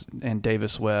Mahomes and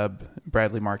Davis Webb,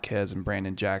 Bradley Marquez, and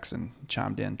Brandon Jackson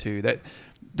chimed in, too.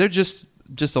 They're just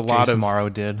a lot of...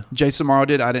 Jason Morrow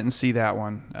did. I didn't see that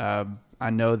one.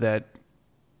 I know that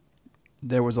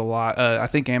there was a lot... I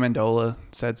think Amendola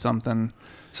said something.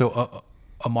 So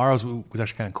Amaro's was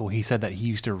actually kind of cool. He said that he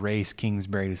used to race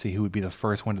Kingsbury to see who would be the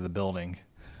first one to the building. And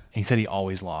he said he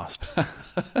always lost.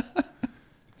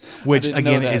 Which,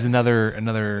 again, is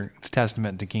another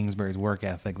testament to Kingsbury's work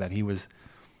ethic, that he was...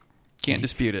 Can't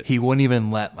dispute it. He wouldn't even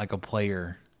let a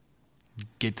player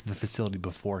get to the facility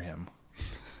before him.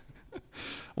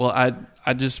 Well,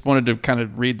 I just wanted to kind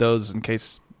of read those in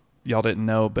case y'all didn't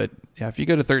know. But yeah, if you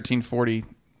go to 1340,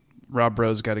 Rob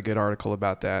Rowe's got a good article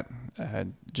about that.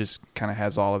 Just kind of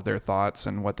has all of their thoughts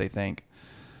and what they think.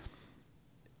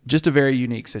 Just a very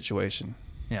unique situation.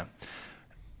 Yeah.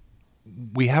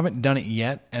 We haven't done it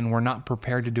yet, and we're not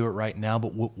prepared to do it right now,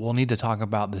 but we'll need to talk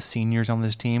about the seniors on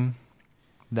this team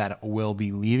that will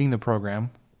be leaving the program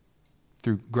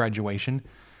through graduation.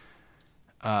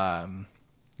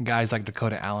 Guys like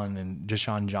Dakota Allen and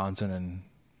Deshaun Johnson and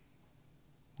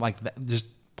like that, just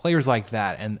players like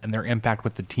that, and their impact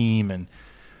with the team and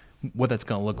what that's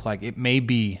going to look like. It may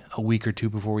be a week or two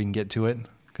before we can get to it,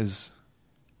 because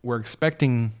we're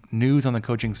expecting news on the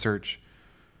coaching search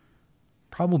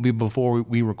probably before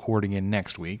we record again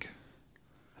next week.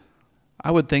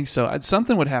 I would think so.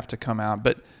 Something would have to come out,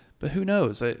 but who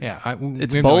knows?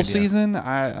 It's bowl season.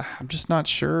 I'm just not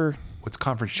sure. It's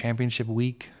conference championship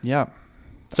week. Yeah.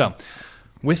 So,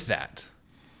 with that,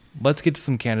 let's get to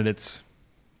some candidates.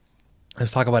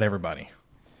 Let's talk about everybody.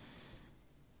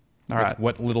 All right.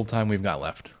 What little time we've got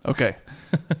left. Okay.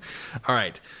 All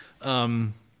right.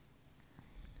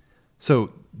 So,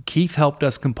 Keith helped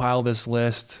us compile this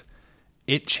list.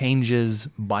 It changes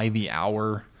by the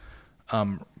hour.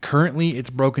 Currently,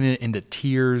 it's broken into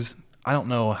tiers. I don't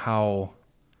know how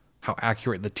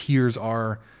accurate the tiers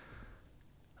are.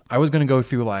 I was going to go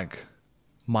through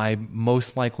my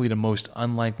most likely to most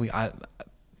unlikely.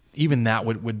 Even that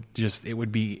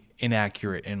would be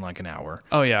inaccurate in an hour.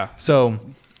 Oh yeah. So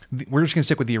we're just going to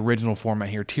stick with the original format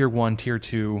here. Tier 1, Tier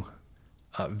 2,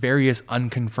 various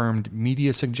unconfirmed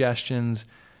media suggestions,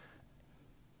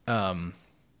 other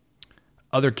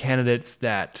candidates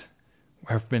that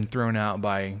have been thrown out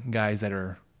by guys that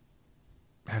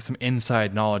have some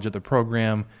inside knowledge of the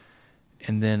program,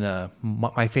 and then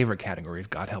my favorite category is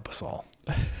God help us all.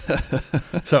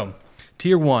 So,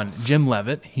 Tier 1, Jim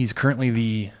Leavitt. He's currently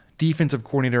the defensive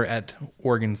coordinator at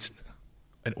Oregon.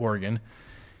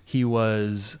 He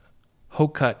was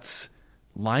Hokut's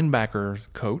linebacker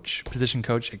coach, position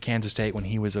coach at Kansas State when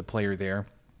he was a player there.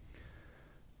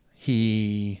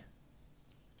 He,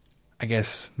 I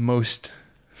guess, most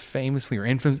famously or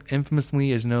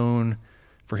infamously is known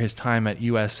for his time at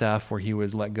USF, where he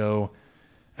was let go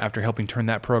after helping turn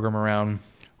that program around.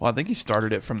 Well, I think he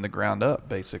started it from the ground up,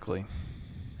 basically.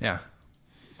 Yeah.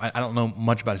 I don't know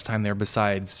much about his time there,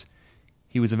 besides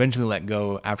he was eventually let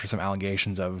go after some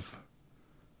allegations of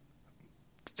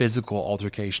physical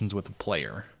altercations with a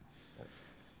player.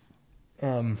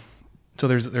 So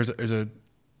there's a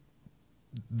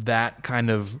that kind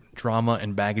of drama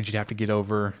and baggage you'd have to get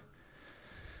over.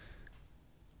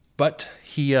 But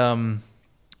he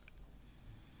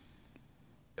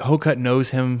Hokut knows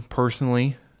him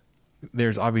personally.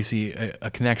 There's obviously a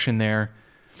connection there.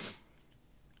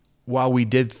 While we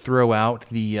did throw out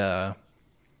the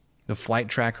flight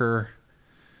tracker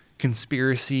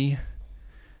conspiracy,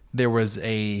 there was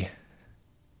a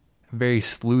very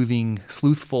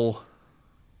sleuthful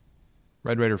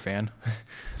Red Raider fan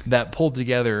that pulled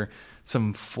together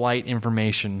some flight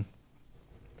information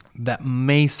that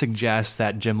may suggest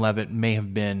that Jim Leavitt may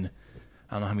have been,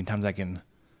 I don't know how many times I can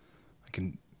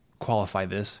qualify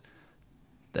this,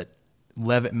 that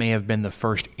Leavitt may have been the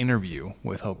first interview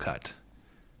with Hokut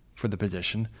for the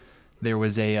position. There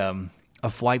was a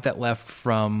flight that left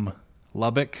from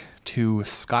Lubbock to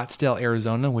Scottsdale,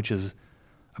 Arizona, which is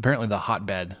apparently the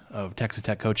hotbed of Texas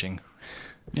Tech coaching.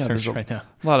 Yeah, there's right now.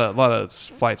 A lot of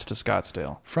flights to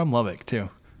Scottsdale. From Lubbock, too.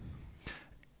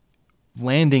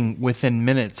 Landing within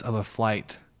minutes of a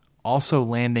flight, also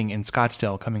landing in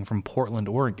Scottsdale coming from Portland,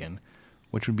 Oregon,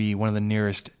 which would be one of the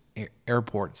nearest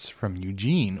airports from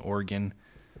Eugene, Oregon,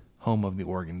 home of the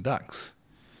Oregon Ducks.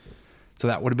 So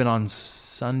that would have been on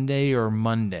Sunday or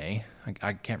Monday.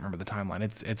 I can't remember the timeline.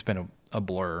 It's been a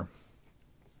blur.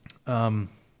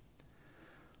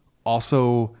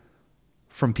 Also,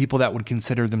 from people that would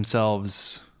consider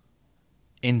themselves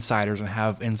insiders and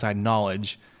have inside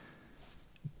knowledge,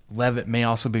 Leavitt may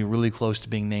also be really close to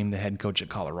being named the head coach at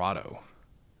Colorado.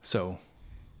 So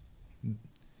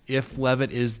if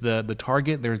Leavitt is the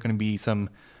target, there's going to be some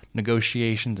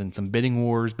negotiations and some bidding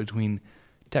wars between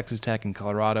Texas Tech and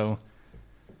Colorado.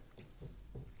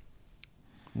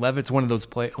 Leavitt's one of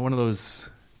those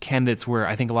candidates where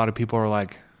I think a lot of people are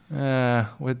like,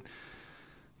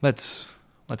 let's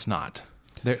not.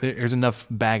 There's enough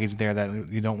baggage there that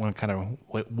you don't want to kind of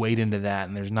wade into that,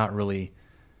 and there's not really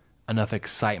enough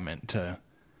excitement to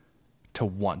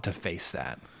want to face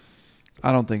that.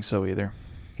 I don't think so either.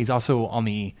 He's also on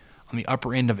the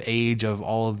upper end of age of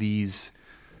all of these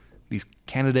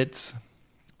candidates.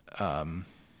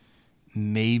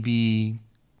 Maybe,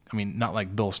 I mean, not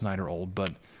like Bill Snyder old,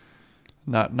 but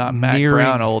not Mac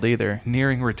Brown old either.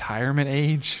 Nearing retirement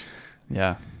age.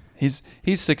 Yeah, he's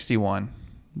 61,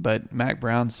 but Mac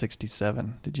Brown's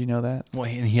 67. Did you know that? Well,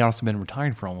 and he also been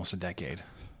retired for almost a decade.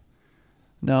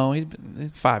 No, he's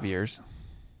 5 years.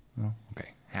 Oh, okay,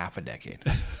 half a decade.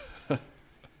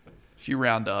 If you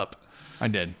round up. I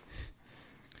did.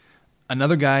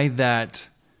 Another guy that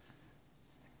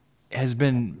has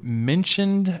been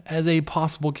mentioned as a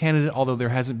possible candidate, although there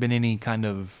hasn't been any kind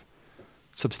of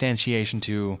substantiation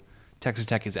to Texas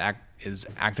Tech is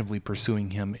actively pursuing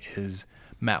him, is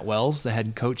Matt Wells, the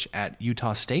head coach at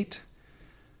Utah State.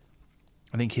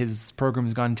 I think his program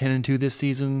has gone 10-2 this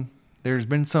season. There's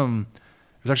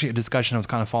actually a discussion I was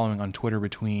kind of following on Twitter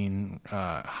between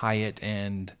Hyatt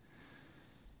and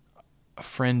a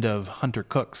friend of Hunter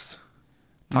Cook's,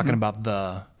 talking about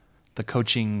the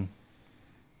coaching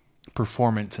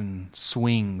performance and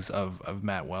swings of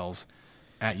Matt Wells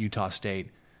at Utah State.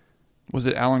 Was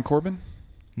it Alan Corbin?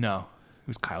 No, it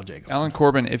was Kyle Jacobs. Alan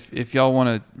Corbin, if y'all want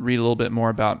to read a little bit more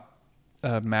about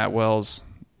Matt Wells,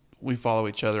 we follow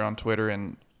each other on Twitter,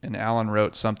 and Alan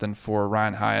wrote something for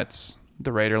Ryan Hyatt's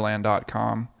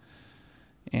TheRaiderland.com,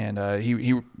 and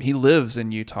he lives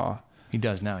in Utah. He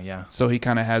does now, yeah. So he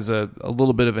kind of has a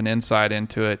little bit of an insight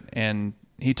into it, and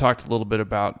he talked a little bit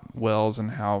about Wells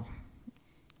and how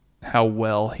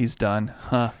well he's done.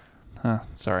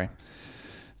 Sorry.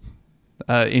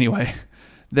 Anyway,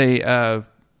 they're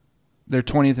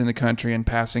 20th in the country in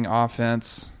passing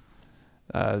offense,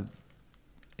 and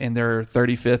they're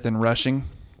 35th in rushing.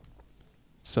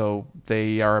 So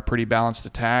they are a pretty balanced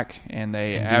attack, and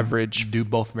they do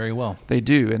both very well. They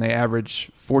do, and they average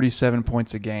 47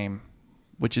 points a game,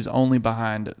 which is only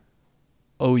behind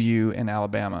OU and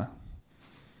Alabama,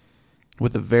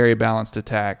 with a very balanced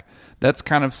attack. That's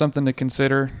kind of something to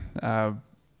consider.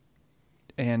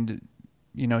 And,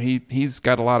 you know, he's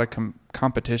got a lot of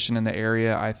competition in the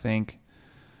area, I think.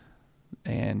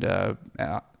 And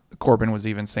Corbin was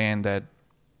even saying that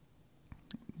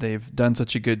they've done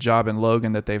such a good job in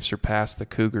Logan that they've surpassed the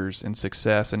Cougars in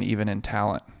success and even in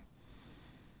talent.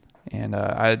 And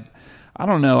I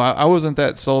don't know. I wasn't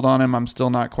that sold on him. I'm still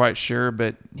not quite sure,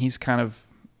 but he's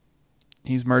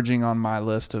merging on my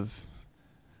list of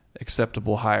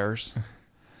acceptable hires.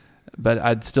 But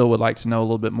I'd still would like to know a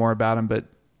little bit more about him. But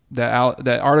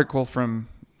that article from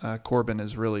Corbin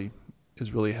is really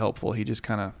helpful. He just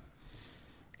kind of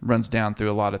runs down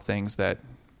through a lot of things that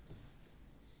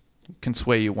can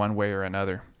sway you one way or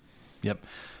another. Yep.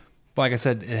 But like I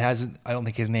said, it hasn't. I don't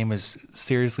think his name has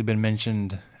seriously been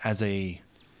mentioned as a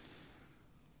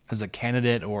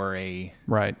candidate or a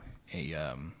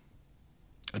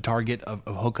target of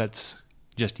Hokut's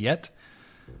just yet.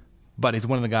 But he's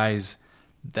one of the guys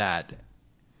that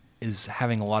is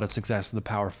having a lot of success at the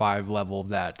Power 5 level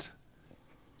that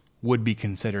would be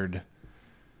considered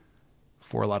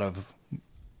for a lot of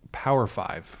Power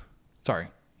 5. Sorry.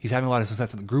 He's having a lot of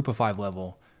success at the Group of 5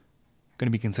 level, going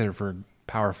to be considered for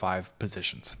Power 5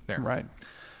 positions there. Right.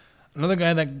 Another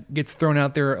guy that gets thrown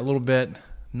out there a little bit,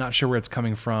 not sure where it's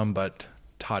coming from, but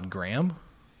Todd Graham.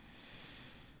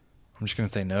 I'm just going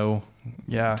to say no.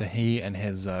 Yeah. To he and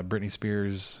his Britney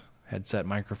Spears headset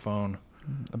microphone.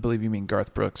 I believe you mean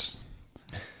Garth Brooks.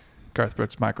 Garth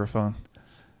Brooks microphone.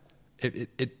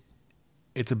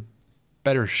 It's a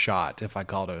better shot if I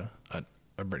called a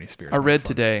Britney Spears. I read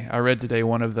today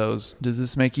one of those, does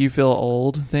this make you feel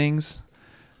old things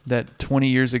that 20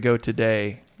 years ago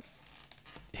today,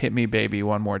 Hit Me Baby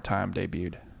One More Time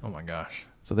debuted. Oh my gosh.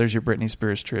 So there's your Britney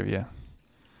Spears trivia.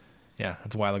 Yeah,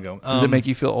 that's a while ago. Does it make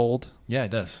you feel old? Yeah,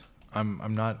 it does.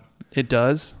 I'm not. It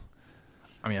does?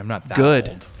 I mean, I'm not that good.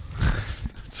 old.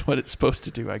 That's what it's supposed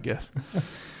to do, I guess.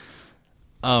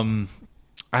 I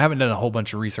haven't done a whole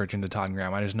bunch of research into Todd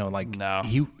Graham. I just know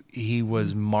he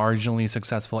was marginally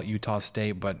successful at Utah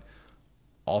State, but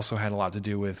also had a lot to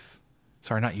do with,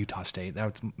 sorry, not Utah State. That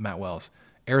was Matt Wells.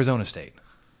 Arizona State.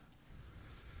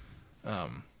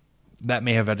 That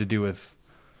may have had to do with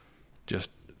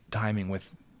just timing with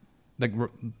like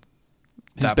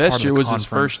his best year was his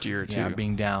first year too. Yeah,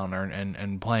 being down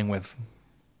and playing with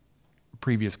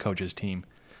previous coach's team.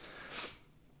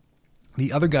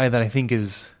 The other guy that I think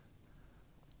is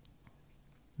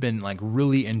been like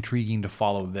really intriguing to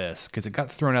follow this, because it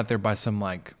got thrown out there by some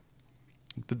like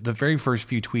the very first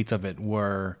few tweets of it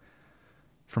were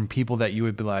from people that you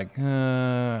would be like,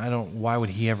 why would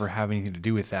he ever have anything to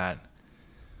do with that?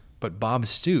 But Bob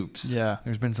Stoops,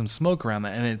 there's been some smoke around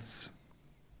that, and it's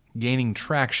gaining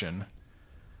traction.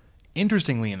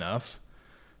 Interestingly enough,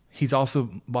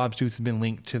 Bob Stoops has been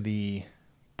linked to the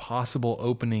possible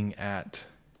opening at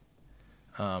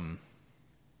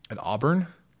Auburn,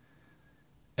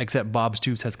 except Bob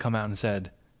Stoops has come out and said,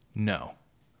 no,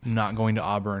 not going to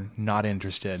Auburn, not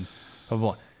interested. Blah,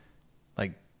 blah, blah.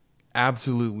 Like,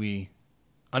 absolutely,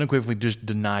 unequivocally just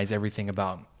denies everything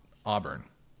about Auburn.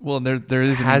 Well, there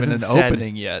isn't even an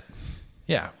opening yet.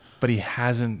 Yeah, but he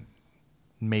hasn't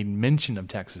made mention of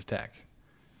Texas Tech.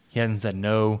 He hasn't said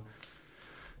no.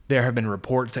 There have been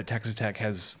reports that Texas Tech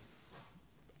has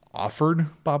offered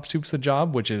Bob Stoops the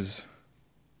job, which is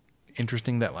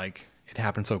interesting that like it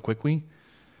happened so quickly.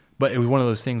 But it was one of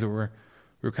those things that we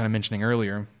were kind of mentioning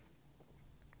earlier.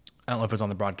 I don't know if it's on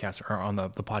the broadcast or on the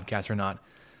podcast or not.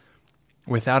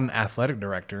 Without an athletic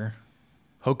director,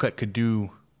 Hokut could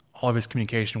do all of his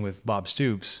communication with Bob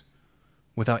Stoops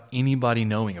without anybody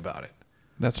knowing about it.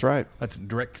 That's right. That's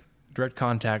direct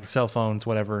contact, cell phones,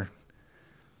 whatever.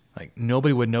 Like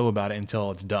nobody would know about it until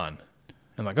it's done.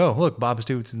 And like, oh, look, Bob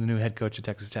Stoops is the new head coach at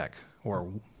Texas Tech, or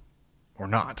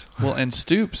not. Well, and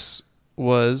Stoops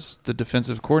was the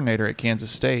defensive coordinator at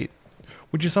Kansas State,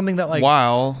 which is something that like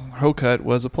while Hokut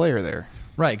was a player there.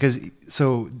 Right, because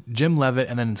so Jim Leavitt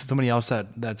and then somebody else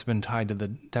that's been tied to the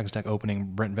Texas Tech opening,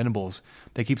 Brent Venables,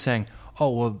 they keep saying, oh,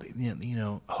 well, you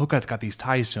know, Hokut's got these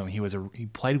ties to him. He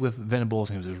played with Venables,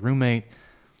 and he was his roommate,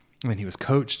 and then he was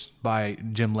coached by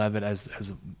Jim Leavitt as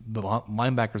the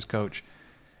linebackers coach.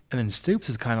 And then Stoops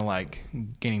is kind of like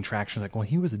gaining traction. It's like, well,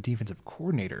 he was the defensive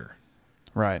coordinator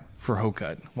right for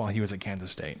Hokut while he was at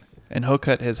Kansas State. And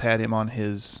Hokut has had him on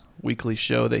his weekly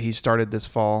show that he started this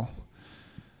fall,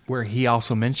 where he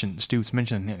also Stoops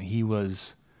mentioned that he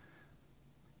was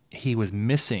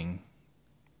missing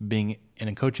being in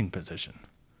a coaching position.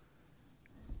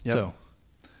 Yep. So,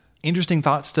 interesting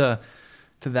thoughts to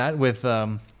that with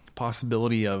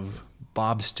possibility of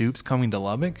Bob Stoops coming to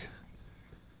Lubbock.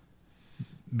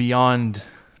 Beyond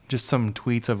just some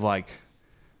tweets of like,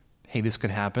 hey, this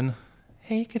could happen.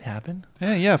 Hey, it could happen.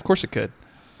 Yeah, of course it could.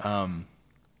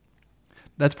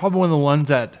 That's probably one of the ones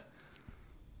that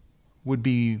would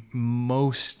be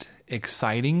most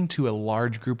exciting to a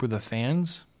large group of the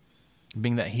fans,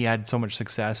 being that he had so much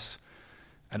success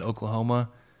at Oklahoma.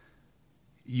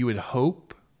 You would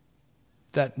hope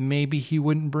that maybe he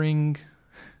wouldn't bring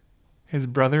his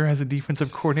brother as a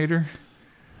defensive coordinator.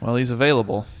 Well, he's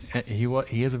available.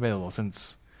 He is available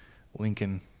since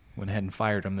Lincoln went ahead and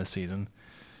fired him this season.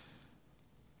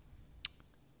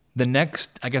 The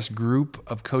next, I guess, group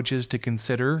of coaches to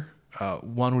consider,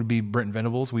 one would be Brent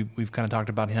Venables. We've kind of talked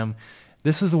about him.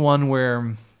 This is the one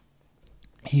where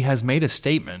he has made a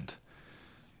statement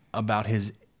about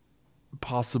his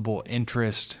possible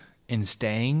interest in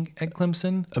staying at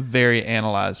Clemson. A very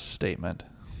analyzed statement.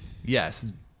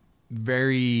 Yes,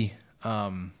 very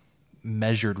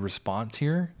measured response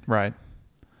here. Right.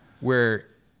 Where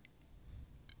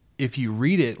if you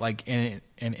read it like and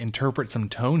interpret some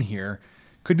tone here,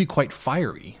 could be quite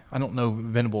fiery. I don't know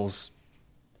Venables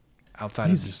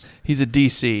outside of just... He's a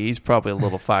DC. He's probably a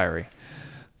little fiery.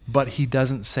 But he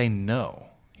doesn't say no.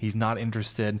 He's not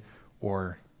interested,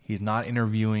 or he's not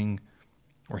interviewing,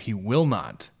 or he will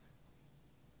not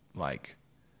like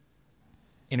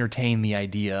entertain the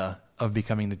idea of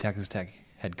becoming the Texas Tech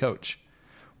head coach.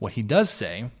 What he does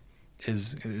say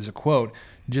is a quote,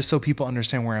 "Just so people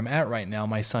understand where I'm at right now,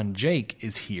 my son Jake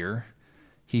is here.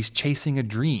 He's chasing a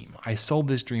dream. I sold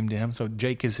this dream to him." So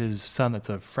Jake is his son that's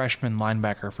a freshman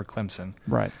linebacker for Clemson.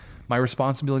 Right. "My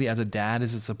responsibility as a dad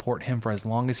is to support him for as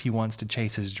long as he wants to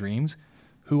chase his dreams.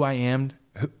 Who am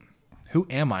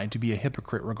I to be a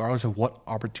hypocrite regardless of what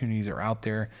opportunities are out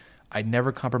there? I'd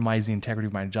never compromise the integrity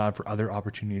of my job for other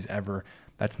opportunities ever.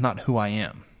 That's not who I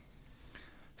am."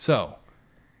 So,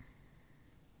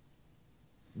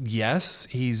 yes,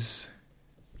 he's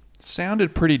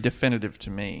sounded pretty definitive to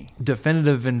me.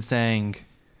 Definitive in saying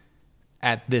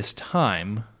at this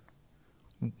time,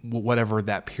 whatever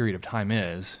that period of time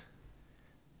is,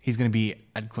 he's going to be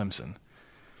at Clemson.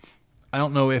 I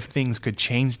don't know if things could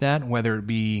change that, whether it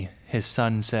be his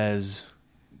son says,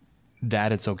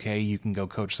 Dad, it's okay, you can go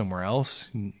coach somewhere else,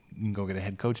 you can go get a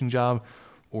head coaching job,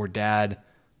 or Dad,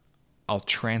 I'll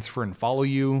transfer and follow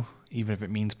you, even if it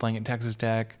means playing at Texas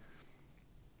Tech.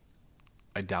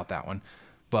 I doubt that one.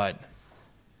 But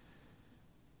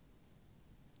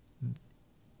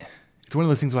it's one of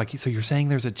those things like, so you're saying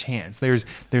there's a chance. There's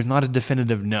not a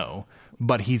definitive no,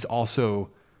 but he's also,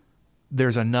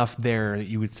 there's enough there that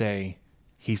you would say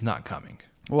he's not coming.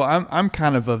 Well, I'm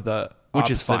kind of the which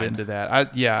is opposite fine. into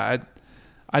that.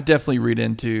 I definitely read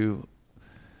into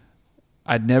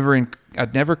I'd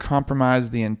never compromise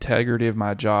the integrity of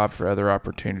my job for other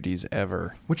opportunities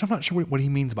ever. Which I'm not sure what he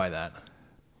means by that.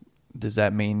 Does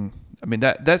that mean? I mean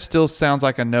that still sounds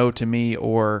like a no to me.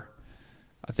 Or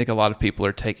I think a lot of people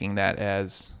are taking that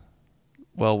as,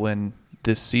 well, when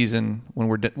this season,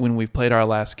 when we've played our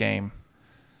last game,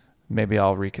 maybe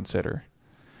I'll reconsider.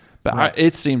 But right.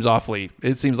 It seems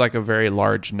like a very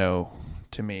large no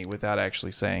to me without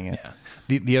actually saying it.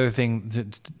 Yeah. The other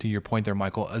thing to your point there,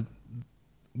 Michael,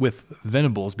 with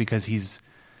Venables, because he's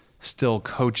still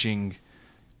coaching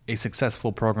a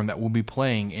successful program that will be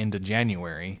playing into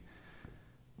January.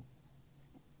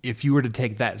 If you were to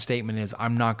take that statement as,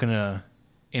 I'm not going to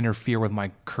interfere with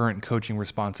my current coaching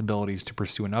responsibilities to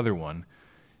pursue another one,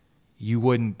 you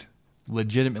wouldn't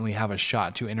legitimately have a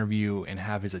shot to interview and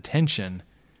have his attention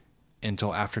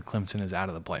until after Clemson is out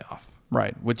of the playoff.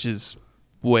 Right, which is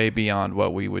way beyond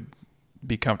what we would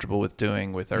be comfortable with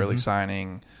doing with early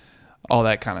signing, all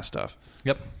that kind of stuff.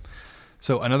 Yep.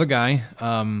 So another guy,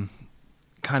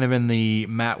 kind of in the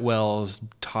Matt Wells,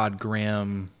 Todd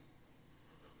Graham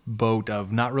boat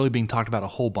of not really being talked about a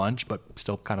whole bunch, but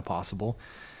still kind of possible,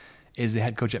 is the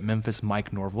head coach at Memphis,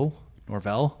 Mike Norvell.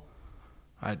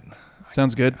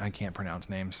 Sounds good. I can't pronounce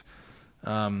names.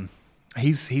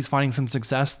 He's finding some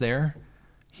success there.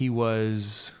 He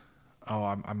was,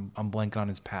 I'm blanking on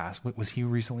his past. Was he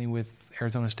recently with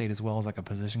Arizona State as well as like a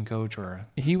position coach or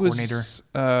coordinator?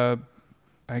 I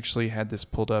actually had this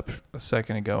pulled up a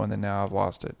second ago, and then now I've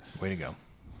lost it. Way to go.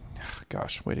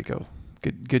 Gosh, way to go.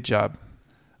 Good job.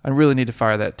 I really need to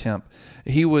fire that temp.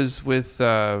 He was with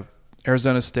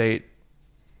Arizona State.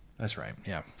 That's right,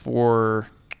 yeah. For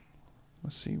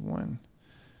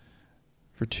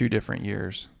 2 different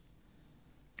years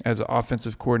as an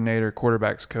offensive coordinator,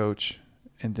 quarterbacks coach,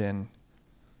 and then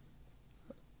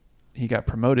he got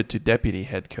promoted to deputy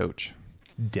head coach.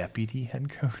 Deputy head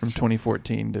coach? From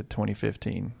 2014 to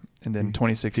 2015. And then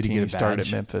 2016 Did he get a he started badge?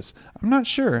 at Memphis. I'm not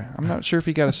sure if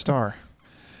he got a star.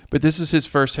 But this is his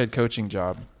first head coaching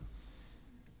job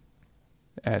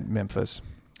at Memphis.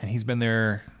 And he's been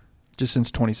there just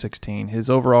since 2016. His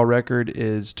overall record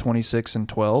is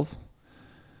 26-12.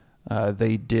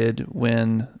 They did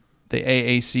win the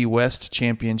AAC West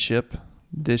championship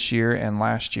this year and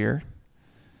last year.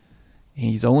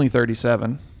 He's only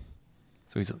 37.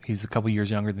 So he's a couple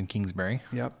years younger than Kingsbury.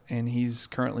 Yep, and he's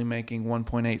currently making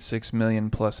 $1.86 million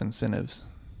plus incentives,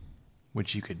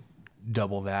 which you could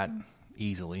double that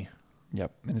easily.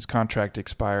 Yep, and his contract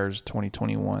expires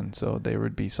 2021, so there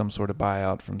would be some sort of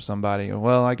buyout from somebody.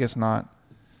 Well, I guess not.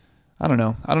 I don't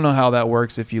know how that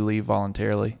works if you leave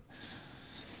voluntarily.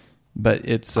 But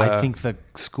it's I think the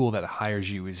school that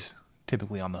hires you is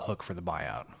typically on the hook for the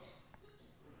buyout.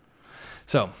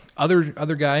 So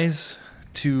other guys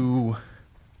to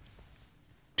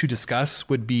discuss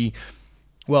would be,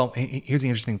 well, here's the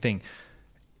interesting thing.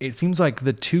 It seems like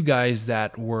the 2 guys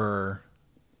that were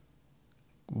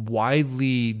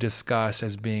widely discussed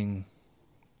as being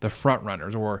the front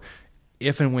runners, or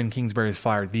if and when Kingsbury is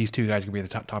fired, these 2 guys could be at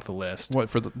the top of the list.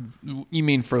 What you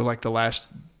mean for like the last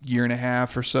year and a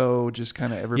half or so? Just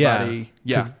kind of everybody.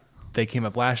 Yeah. They came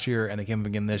up last year and they came up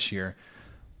again this year.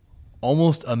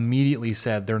 Almost immediately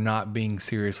said they're not being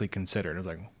seriously considered.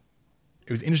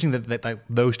 It was interesting that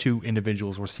those 2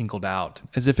 individuals were singled out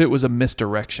as if it was a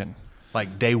misdirection.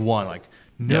 Like day one,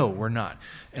 no, we're not.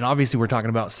 And obviously we're talking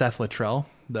about Seth Luttrell,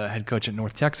 the head coach at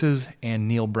North Texas, and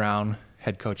Neil Brown,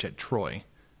 head coach at Troy,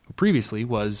 who previously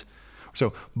was.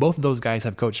 So both of those guys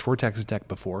have coached for Texas Tech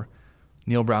before.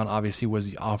 Neil Brown obviously was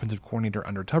the offensive coordinator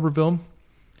under Tuberville.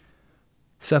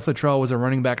 Seth Luttrell was a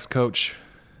running backs coach,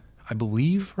 I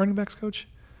believe,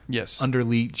 Yes. under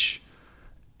Leach.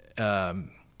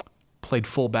 Played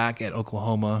fullback at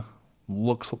Oklahoma.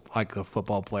 Looks like a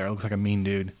football player. Looks like a mean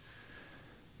dude.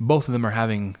 Both of them are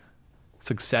having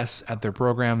success at their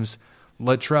programs.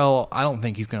 Latrell, I don't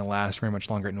think he's going to last very much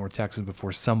longer at North Texas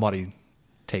before somebody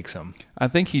takes him. I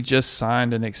think he just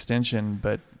signed an extension,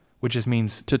 which just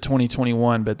means to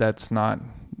 2021, but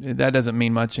that doesn't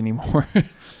mean much anymore.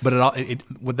 But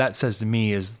what that says to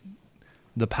me is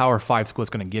the Power 5 school that's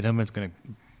going to get him is going to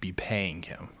be paying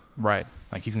him. Right.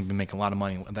 Like he's going to be making a lot of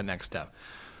money at that next step.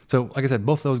 So, like I said,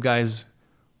 both those guys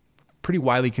pretty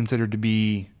widely considered to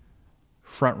be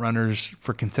front runners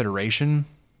for consideration.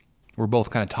 Were both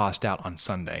kind of tossed out on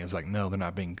Sunday. It's like, no, they're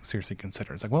not being seriously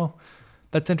considered. It's like, well,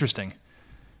 that's interesting.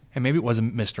 And maybe it was a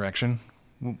misdirection.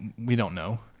 We don't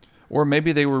know. Or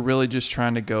maybe they were really just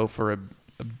trying to go for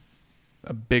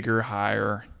a bigger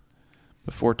hire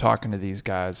before talking to these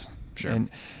guys. Sure.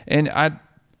 And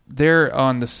they're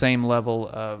on the same level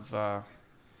of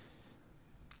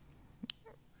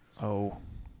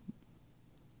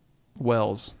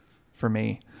Wells for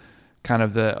me. Kind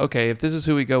of if this is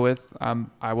who we go with,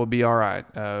 I will be all right.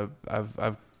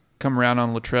 I've come around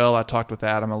on Latrell. I talked with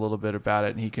Adam a little bit about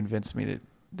it, and he convinced me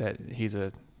that he's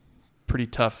a pretty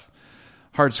tough,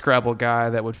 hard scrabble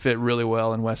guy that would fit really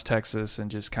well in West Texas,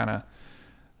 and just kind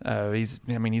of he's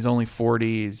only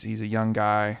 40. He's a young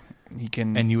guy. He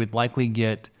can, and you would likely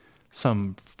get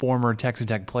some former Texas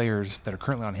Tech players that are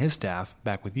currently on his staff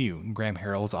back with you. Graham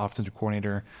Harrell's offensive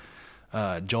coordinator.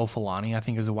 Joel Filani, I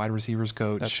think, is a wide receivers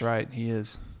coach. That's right, he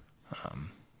is.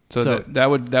 So that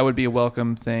would be a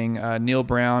welcome thing. Neil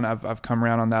Brown, I've come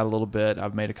around on that a little bit.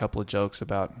 I've made a couple of jokes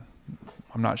about.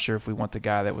 I'm not sure if we want the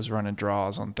guy that was running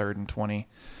draws on 3rd and 20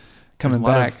 coming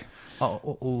back. A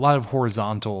lot of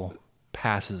horizontal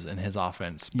passes in his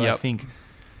offense, but yep. I think.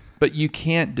 But you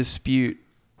can't dispute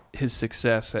his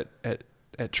success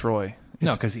at Troy.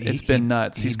 No, because it's been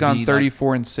nuts. He's gone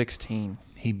 34 and 16.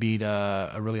 He beat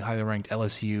a really highly ranked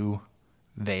LSU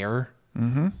there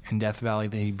in Death Valley.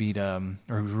 He beat, or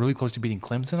he was really close to beating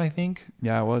Clemson, I think.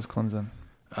 Yeah, it was Clemson.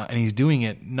 And he's doing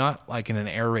it not like in an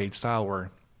air raid style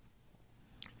where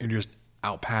you're just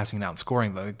out passing and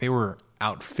outscoring. Like they were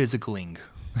out physicaling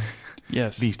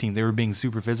yes. these teams. They were being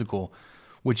super physical,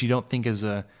 which you don't think is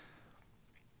an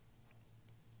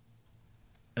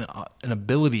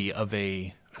ability of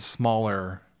a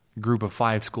smaller Group of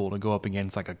 5 school to go up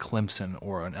against like a Clemson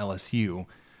or an LSU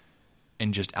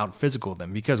and just out physical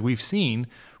them, because we've seen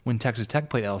when Texas Tech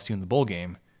played LSU in the bowl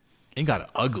game, it got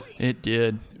ugly. It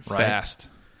did right? Fast.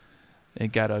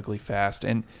 It got ugly fast.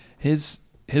 And his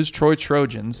Troy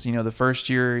Trojans, the first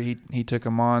year he took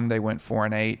them on, they went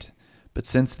 4-8, but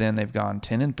since then they've gone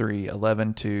 10-3,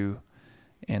 11-2,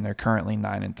 and they're currently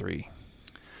 9-3.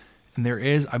 And there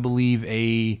is, I believe,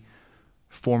 a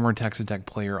former Texas Tech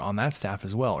player on that staff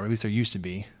as well, or at least there used to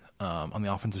be on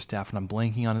the offensive staff, and I'm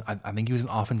blanking on it. I think he was an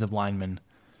offensive lineman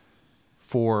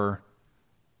for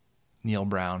Neil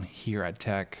Brown here at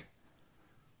Tech,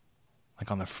 like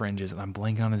on the fringes, and I'm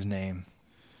blanking on his name.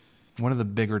 One of the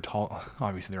bigger, tall,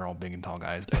 obviously they're all big and tall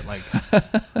guys, but like...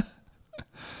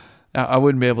 I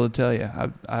wouldn't be able to tell you.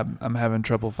 I'm having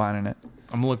trouble finding it.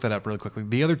 I'm going to look that up really quickly.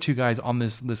 The other two guys on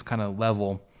this kind of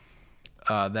level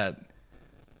that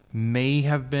may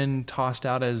have been tossed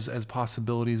out as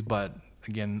possibilities, but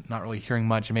again, not really hearing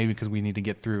much, and maybe because we need to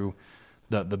get through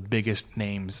the biggest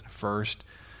names first,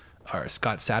 are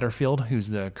Scott Satterfield, who's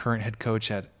the current head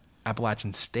coach at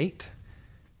Appalachian State.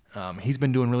 He's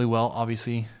been doing really well,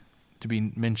 obviously, to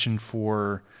be mentioned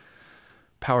for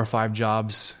Power 5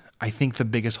 jobs. I think the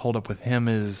biggest holdup with him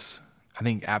is, I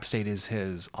think App State is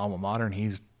his alma mater, and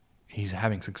he's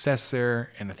having success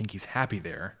there, and I think he's happy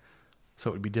there. So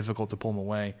it would be difficult to pull him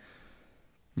away.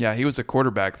 Yeah, he was a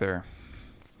quarterback there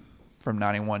from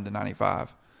 91 to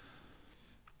 95.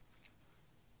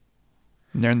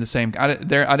 And they're in the same. I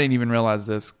didn't even realize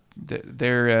this.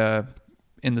 They're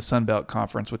in the Sun Belt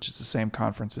Conference, which is the same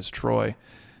conference as Troy.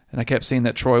 And I kept seeing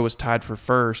that Troy was tied for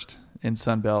first in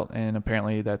Sun Belt, and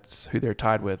apparently that's who they're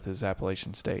tied with is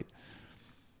Appalachian State.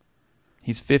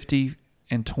 He's 50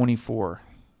 and 24.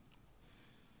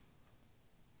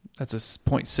 That's a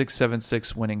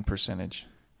 .676 winning percentage.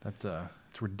 It's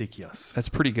ridiculous. That's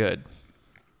pretty good.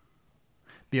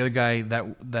 The other guy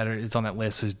that is on that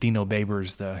list is Dino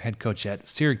Babers, the head coach at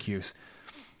Syracuse,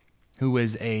 who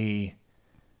is a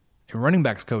running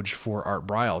backs coach for Art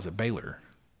Briles at Baylor.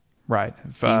 Right.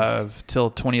 Till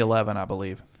 2011, I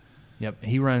believe. Yep.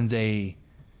 He runs a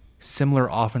similar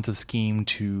offensive scheme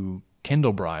to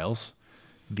Kendall Briles,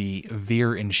 the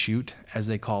veer and shoot, as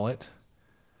they call it.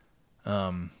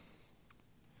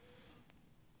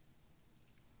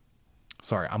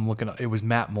 Sorry, I'm looking up. It was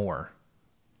Matt Moore.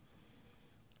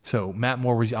 So Matt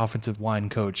Moore was the offensive line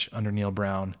coach under Neil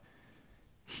Brown.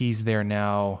 He's there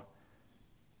now.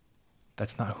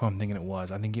 That's not who I'm thinking it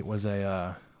was. I think it was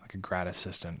a grad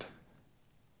assistant.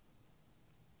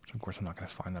 Which, of course, I'm not going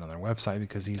to find that on their website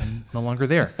because he's no longer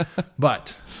there.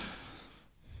 But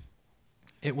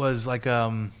it was like,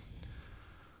 it's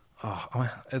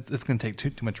going to take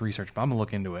too much research, but I'm going to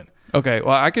look into it. Okay,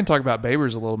 well, I can talk about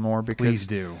Babers a little more because Please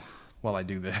do while I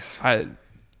do this.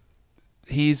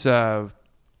 He's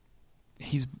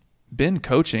been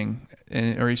coaching,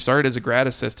 or he started as a grad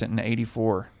assistant in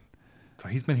 '84. So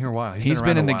he's been here a while. He's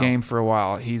been in the game for a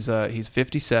while. He's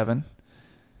 57.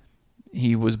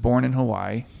 He was born in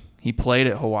Hawaii. He played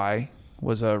at Hawaii,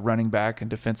 was a running back and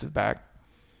defensive back,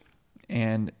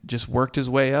 and just worked his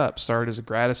way up. Started as a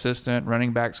grad assistant,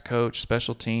 running backs coach,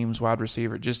 special teams, wide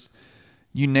receiver, just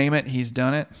you name it, he's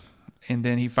done it. And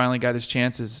then he finally got his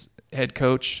chance as head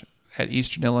coach at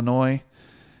Eastern Illinois.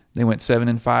 They went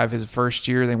 7-5 his first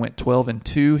year. They went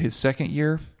 12-2 his second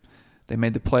year. They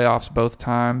made the playoffs both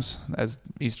times, as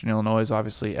Eastern Illinois is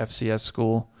obviously FCS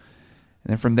school.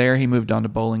 And then from there, he moved on to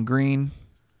Bowling Green,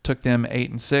 took them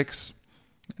 8-6,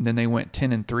 and then they went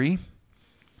 10-3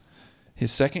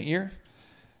 his second year.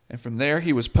 And from there,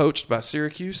 he was poached by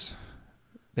Syracuse.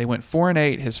 They went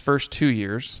 4-8 his first 2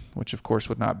 years, which of course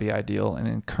would not be ideal. And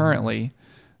then currently,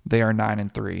 they are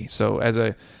 9-3. So as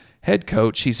a head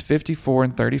coach, he's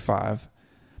 54-35.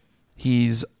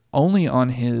 He's only on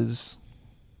his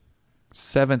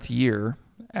 7th year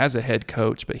as a head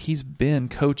coach, but he's been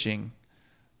coaching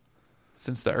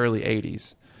since the early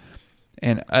 80s.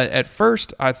 And at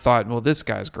first I thought, well, this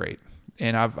guy's great.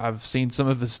 And I've seen some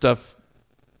of his stuff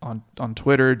on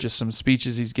Twitter, just some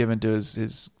speeches he's given to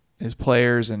his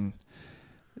players, and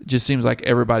it just seems like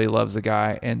everybody loves the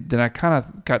guy. And then I kind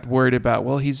of got worried about,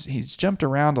 well, he's jumped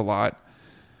around a lot.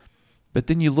 But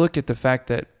then you look at the fact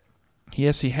that,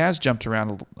 yes, he has jumped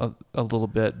around a little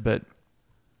bit, but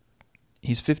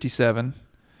he's 57.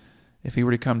 If he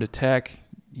were to come to Tech,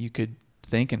 you could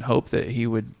think and hope that he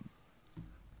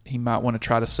might want to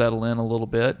try to settle in a little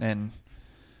bit and,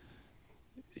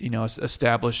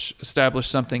 establish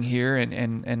something here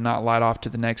and not light off to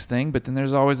the next thing. But then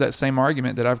there's always that same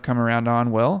argument that I've come around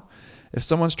on. Well, if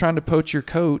someone's trying to poach your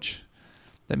coach,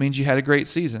 that means you had a great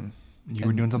season. You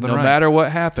were doing something right. No right. matter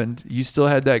what happened, you still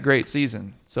had that great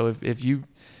season. So if you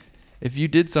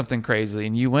did something crazy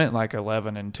and you went like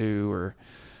 11-2 or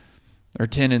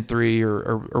 10-3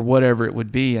 or whatever it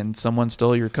would be, and someone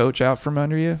stole your coach out from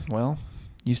under you, well,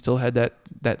 you still had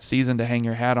that season to hang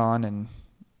your hat on, and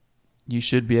you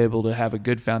should be able to have a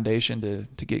good foundation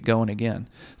to get going again.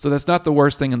 So that's not the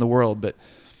worst thing in the world, but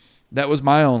that was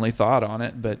my only thought on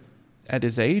it. But at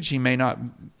his age, he may not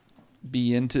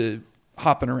be into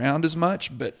hopping around as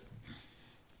much, but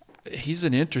he's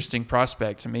an interesting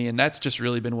prospect to me, and that's just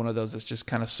really been one of those that's just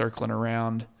kind of circling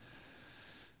around.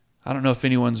 I don't know if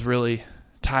anyone's really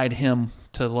tied him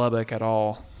to Lubbock at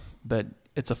all, but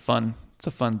it's a fun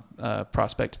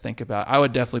prospect to think about. I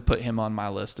would definitely put him on my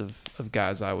list of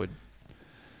guys I would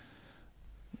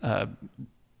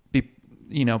be,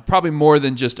 probably more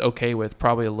than just okay with,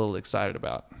 probably a little excited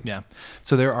about. Yeah.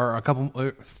 So there are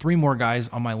three more guys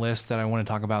on my list that I want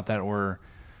to talk about that were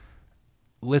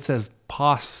listed as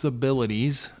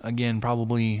possibilities. Again,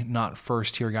 probably not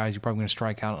first tier guys. You're probably going to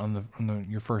strike out on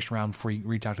your first round before you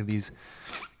reach out to these.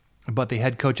 But the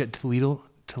head coach at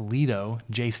Toledo,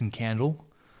 Jason Candle.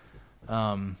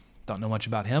 Don't know much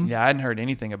about him. Yeah, I hadn't heard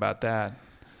anything about that.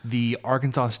 The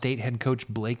Arkansas State head coach,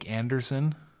 Blake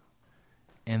Anderson.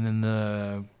 And then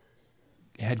the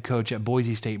head coach at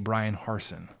Boise State, Brian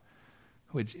Harsin.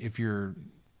 Which, if you've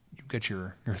got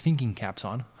your thinking caps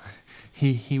on,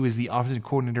 he was the offensive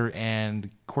coordinator and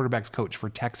quarterbacks coach for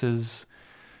Texas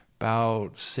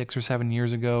about 6 or 7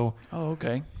 years ago. Oh,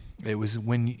 okay. It was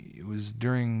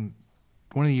during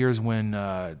one of the years when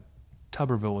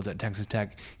Tuberville was at Texas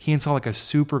Tech. He installed like a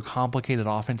super complicated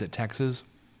offense at Texas.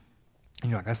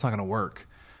 And you're like, that's not going to work.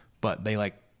 But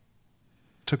they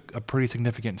took a pretty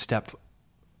significant step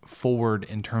forward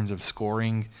in terms of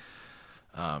scoring.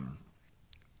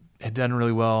 Had done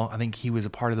really well. I think he was a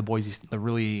part of he was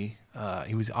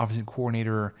the offensive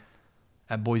coordinator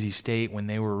at Boise State when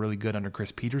they were really good under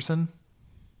Chris Peterson.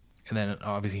 And then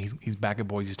obviously he's back at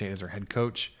Boise State as their head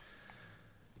coach.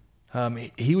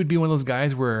 He would be one of those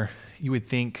guys where you would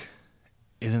think,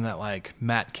 isn't that like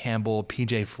Matt Campbell,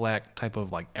 PJ Fleck type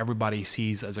of everybody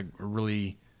sees as a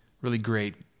really, really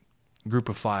great group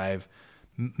of five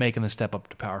making the step up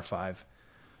to Power 5.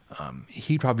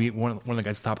 He'd probably be one of the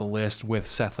guys at the top of the list with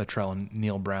Seth Luttrell and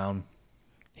Neil Brown.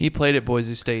 He played at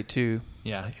Boise State too.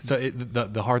 Yeah, so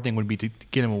the hard thing would be to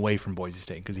get him away from Boise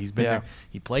State because he's been there.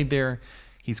 He played there.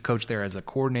 He's coached there as a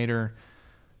coordinator.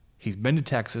 He's been to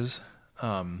Texas,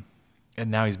 and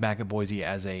now he's back at Boise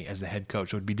as the head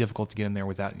coach. So it would be difficult to get him there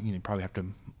without. You'd probably have to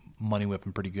money whip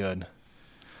him pretty good.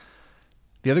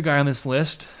 The other guy on this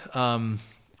list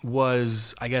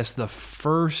was, I guess, the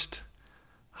first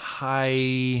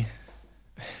high.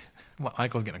 Well,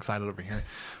 Michael's getting excited over here.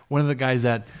 One of the guys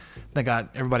that got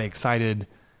everybody excited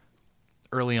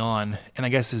early on, and I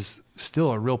guess is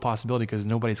still a real possibility because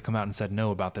nobody's come out and said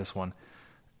no about this one,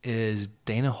 is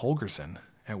Dana Holgorsen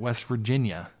at West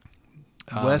Virginia.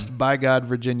 West by God,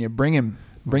 Virginia. Bring him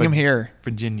here.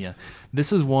 Virginia.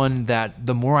 This is one that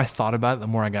the more I thought about it, the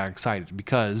more I got excited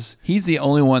because he's the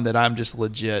only one that I'm just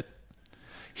legit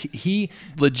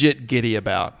giddy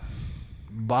about.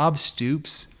 Bob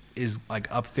Stoops is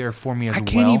like up there for me as well. I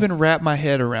can't even wrap my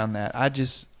head around that.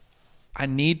 I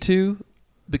need to,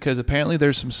 because apparently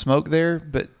there's some smoke there,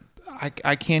 but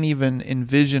I can't even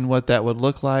envision what that would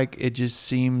look like. It just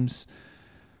seems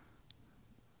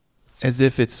as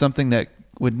if it's something that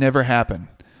would never happen.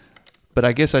 But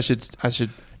I guess I should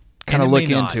kind of look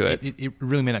into it. It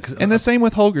really may not. And the same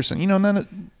with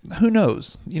Holgorsen. Who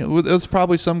knows? There's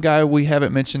probably some guy we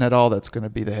haven't mentioned at all that's going to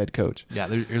be the head coach. Yeah,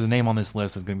 there's a name on this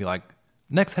list that's going to be like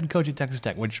next head coach at Texas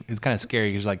Tech, which is kind of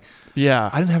scary. He's like, yeah,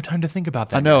 I didn't have time to think about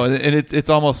that. I know, and it's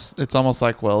almost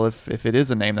like, well, if it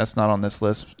is a name that's not on this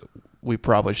list, we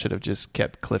probably should have just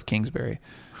kept Kliff Kingsbury.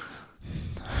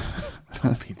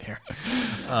 Don't be there.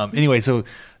 Anyway, so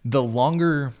the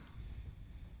longer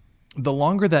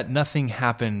that nothing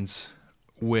happens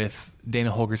with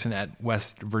Dana Holgorsen at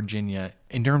West Virginia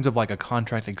in terms of like a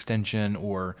contract extension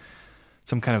or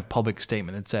some kind of public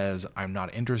statement that says I'm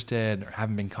not interested or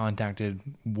haven't been contacted,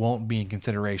 won't be in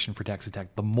consideration for Texas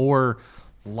Tech, the more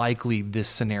likely this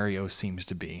scenario seems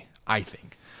to be, I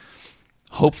think.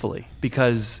 Hopefully.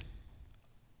 Because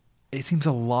it seems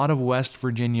a lot of West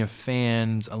Virginia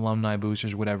fans, alumni,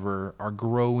 boosters, whatever, are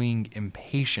growing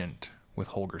impatient with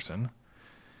Holgorsen.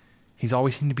 He's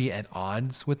always seemed to be at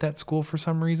odds with that school for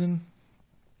some reason.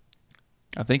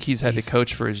 I think he's had to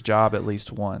coach for his job at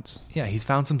least once. Yeah, he's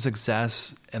found some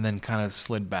success and then kind of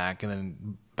slid back and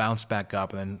then bounced back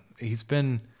up. And then he's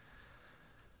been...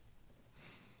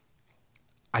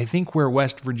 I think where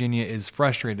West Virginia is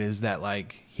frustrated is that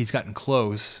like he's gotten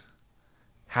close,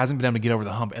 hasn't been able to get over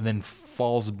the hump, and then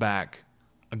falls back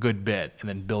a good bit and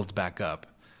then builds back up.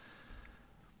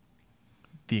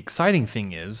 The exciting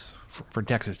thing is for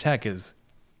Texas Tech is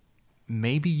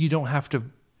maybe you don't have to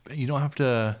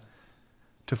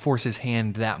force his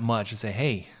hand that much and say,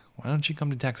 hey, why don't you come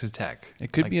to Texas Tech?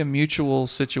 It could be a mutual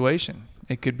situation.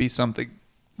 It could be something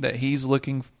that he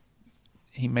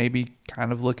may be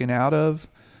kind of looking out of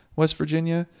West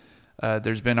Virginia.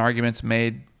 There's been arguments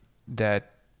made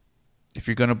that if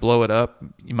you're going to blow it up,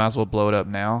 you might as well blow it up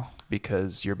now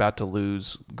because you're about to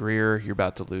lose Greer. You're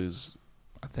about to lose,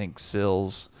 I think,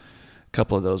 Sills, a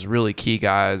couple of those really key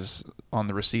guys on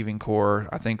the receiving core.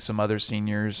 I think some other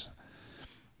seniors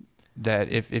that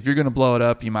if you're going to blow it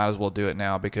up, you might as well do it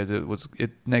now because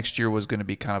next year was going to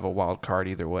be kind of a wild card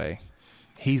either way.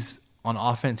 On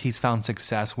offense, he's found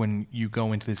success when you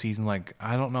go into the season like,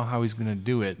 I don't know how he's going to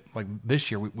do it. Like this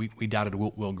year, we doubted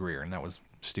Will Greer, and that was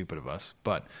stupid of us.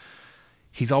 But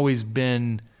he's always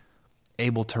been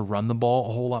able to run the ball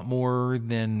a whole lot more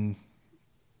than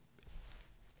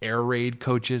air raid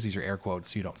coaches. These are air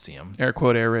quotes, so you don't see them. Air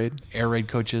quote, air raid. Air raid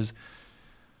coaches.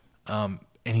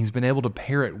 And he's been able to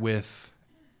pair it with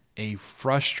a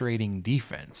frustrating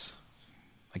defense.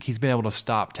 Like he's been able to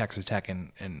stop Texas Tech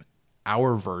in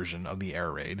our version of the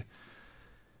air raid.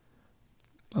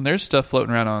 And there's stuff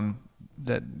floating around on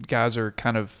that guys are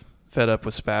kind of fed up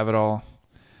with Spavital.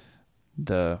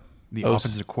 The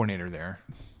offensive coordinator there.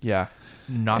 Yeah.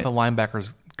 Not the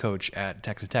linebackers coach at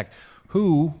Texas Tech,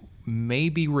 who may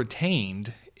be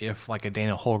retained if like a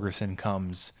Dana Holgorsen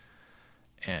comes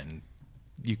and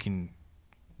you can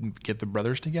get the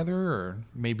brothers together, or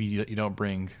maybe you don't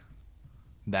bring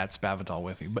that Spavital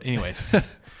with you. But anyways,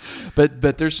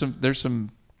 but there's some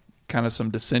kind of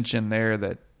some dissension there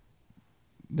that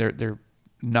they're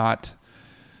not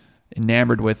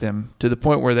enamored with him to the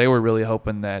point where they were really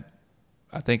hoping that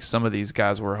I think some of these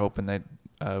guys were hoping that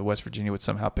West Virginia would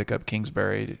somehow pick up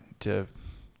Kingsbury to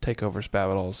take over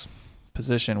Spavital's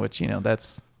position, which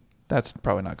that's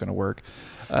probably not going to work.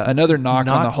 Another knock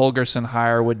on the Holgorsen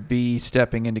hire would be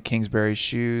stepping into Kingsbury's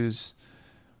shoes,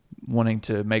 wanting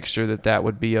to make sure that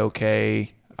would be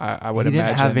okay. I would imagine. He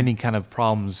didn't have any kind of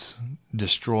problems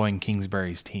destroying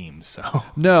Kingsbury's team, so.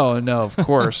 No, of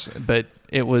course. But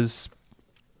that's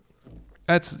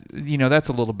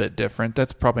a little bit different.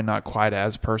 That's probably not quite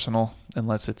as personal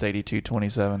unless it's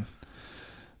 82-27.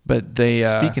 But they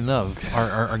speaking of,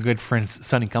 our good friend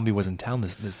Sonny Cumbie was in town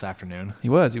this afternoon. He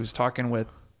was talking with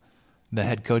the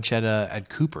head coach at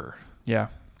Cooper. Yeah.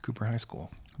 Cooper High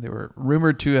School. They were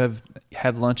rumored to have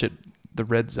had lunch at the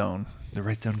Red Zone. The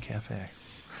Red Zone Cafe.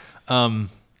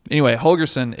 Anyway,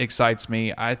 Holgerson excites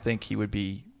me. I think he would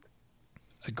be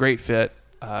a great fit.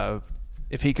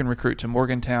 If he can recruit to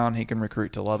Morgantown, he can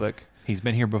recruit to Lubbock. He's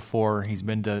been here before. He's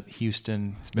been to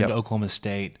Houston. He's been to Oklahoma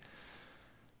State.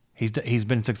 He's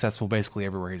been successful basically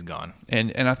everywhere he's gone.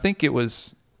 And I think it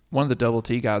was one of the Double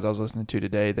T guys I was listening to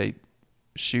today. They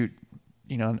shoot,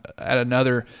 at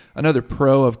another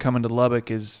pro of coming to Lubbock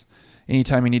is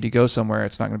anytime you need to go somewhere,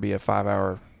 it's not going to be a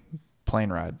 5-hour plane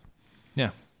ride.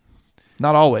 Yeah,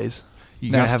 not always.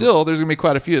 Now, still, there's going to be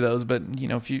quite a few of those. But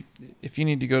if you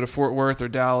need to go to Fort Worth or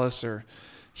Dallas or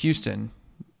Houston,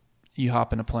 you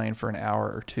hop in a plane for an hour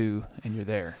or two and you're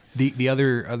there. The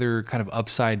other kind of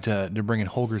upside to bringing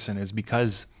Holgerson is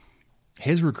because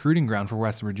his recruiting ground for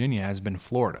West Virginia has been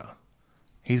Florida.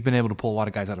 He's been able to pull a lot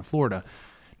of guys out of Florida.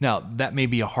 Now, that may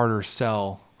be a harder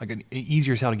sell, like an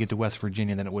easier sell to get to West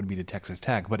Virginia than it would be to Texas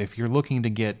Tech. But if you're looking to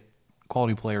get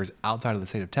quality players outside of the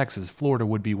state of Texas, Florida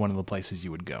would be one of the places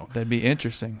you would go. That'd be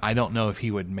interesting. I don't know if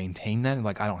he would maintain that.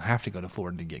 Like, I don't have to go to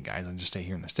Florida to get guys. I just stay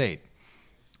here in the state.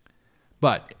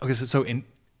 But okay, so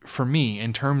for me,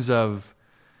 in terms of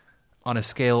on a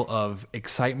scale of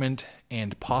excitement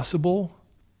and possible,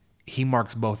 he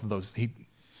marks both of those. He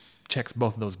checks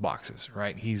both of those boxes,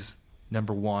 right? He's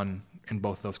number one in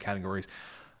both of those categories.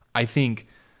 I think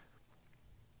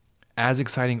as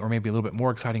exciting, or maybe a little bit more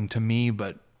exciting to me,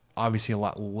 but obviously a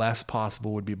lot less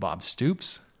possible, would be Bob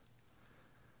Stoops.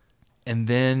 And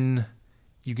then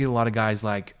you get a lot of guys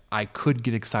like, I could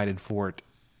get excited for it.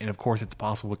 And of course it's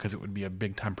possible because it would be a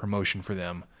big time promotion for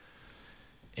them.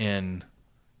 And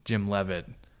Jim Levitt,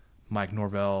 Mike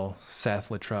Norvell, Seth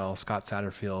Littrell, Scott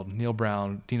Satterfield, Neil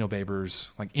Brown, Dino Babers,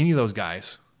 like any of those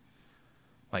guys,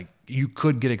 like you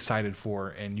could get excited for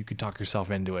and you could talk yourself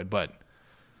into it. But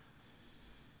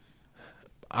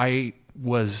I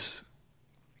was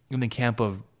in the camp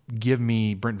of give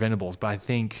me Brent Venables, but I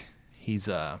think he's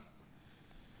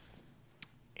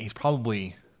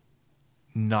probably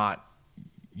not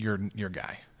your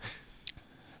guy.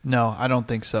 No, I don't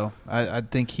think so. I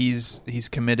think he's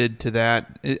committed to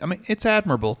that. It's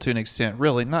admirable to an extent,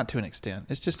 really, not to an extent.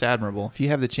 It's just admirable. If you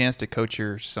have the chance to coach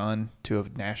your son to a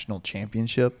national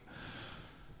championship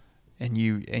and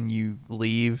you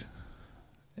leave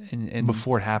and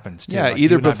before it happens, too. Yeah, like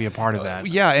either you would not be a part of that.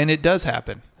 Yeah, and it does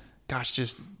happen. Gosh,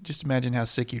 just imagine how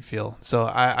sick you'd feel. So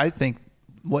I think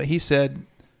what he said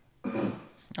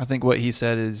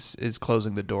is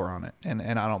closing the door on it, and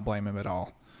I don't blame him at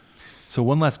all. So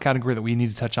one last category that we need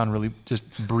to touch on really just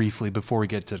briefly before we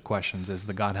get to questions is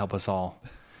the God Help Us All.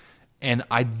 And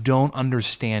I don't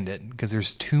understand it because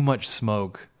there's too much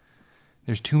smoke.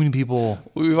 There's too many people.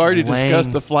 We've already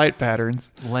discussed the flight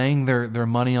patterns. Laying their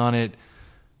money on it.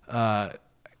 I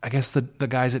guess the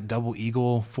guys at Double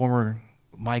Eagle, former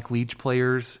Mike Leach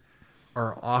players,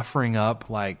 are offering up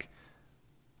like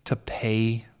to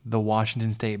pay the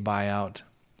Washington State buyout,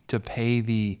 to pay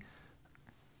the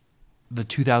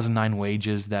 2009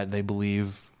 wages that they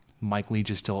believe Mike Leach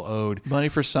is still owed. Money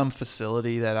for some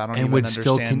facility that I don't and even would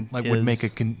understand. Still would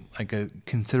make a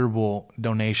considerable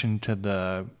donation to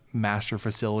the master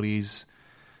facilities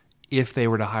if they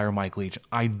were to hire Mike Leach.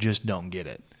 I just don't get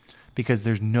it because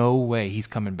there's no way he's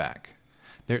coming back.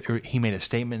 He made a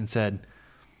statement and said,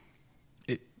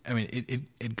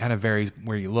 it kind of varies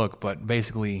where you look, but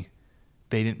basically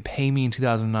they didn't pay me in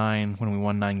 2009 when we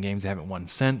won 9 games. They haven't won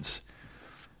since.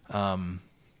 I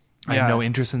have no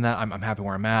interest in that. I'm happy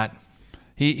where I'm at.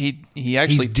 He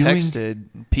actually texted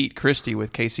Pete Christie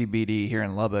with KCBD here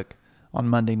in Lubbock on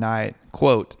Monday night,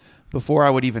 quote, "Before I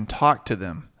would even talk to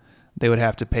them, they would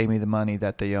have to pay me the money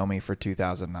that they owe me for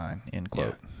 2009, end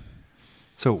quote. Yeah.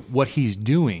 So what he's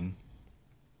doing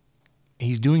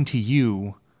to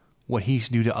you what he used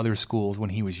to do to other schools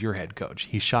when he was your head coach.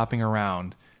 He's shopping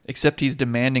around. Except he's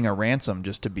demanding a ransom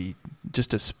just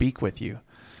to speak with you.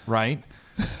 Right?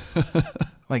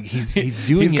 Like he's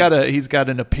doing he's got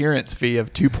an appearance fee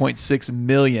of $2.6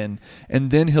 million,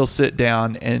 and then he'll sit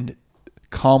down and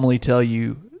calmly tell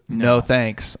you, no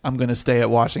thanks, I'm going to stay at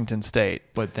Washington State.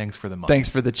 But thanks for the money. Thanks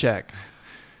for the check.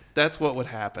 That's what would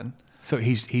happen. So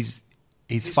he's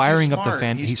firing up the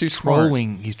fan. He's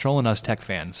trolling us Tech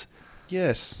fans.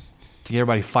 Yes. To get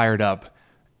everybody fired up,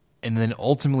 and then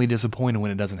ultimately disappointed when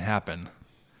it doesn't happen.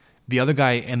 The other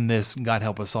guy in this God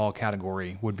Help Us All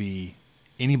category would be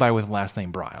anybody with the last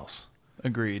name Briles.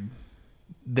 Agreed.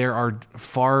 There are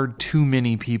far too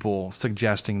many people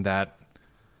suggesting that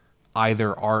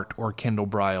either Art or Kendall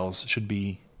Briles should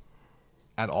be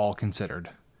at all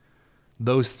considered.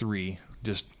 Those three,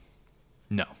 just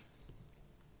no.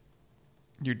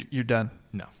 You're done.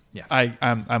 No. Yes.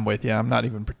 I'm with you. I'm not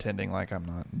even pretending like I'm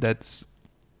not.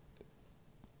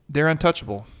 They're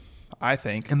untouchable, I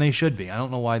think. And they should be. I don't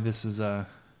know why this is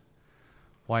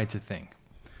why it's a thing.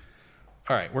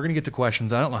 All right, we're going to get to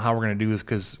questions. I don't know how we're going to do this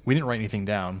because we didn't write anything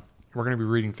down. We're going to be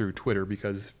reading through Twitter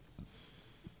because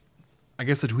I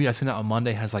guess the tweet I sent out on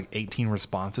Monday has like 18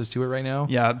 responses to it right now.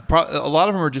 Yeah, a lot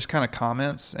of them are just kind of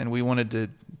comments, and we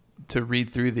wanted to read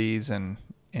through these, and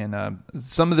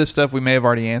some of this stuff we may have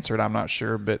already answered. I'm not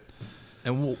sure, but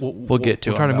and we'll get to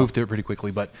it. We'll try to move through it pretty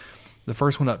quickly, but the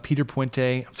first one up, Peter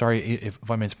Puente. I'm sorry if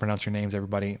I mispronounce your names,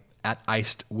 everybody. At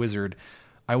Iced Wizard.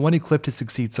 I wanted Kliff to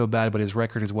succeed so bad, but his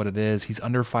record is what it is. He's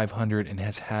under 500 and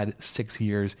has had 6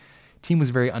 years. Team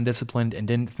was very undisciplined and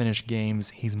didn't finish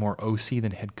games. He's more OC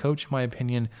than head coach, in my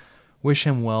opinion. Wish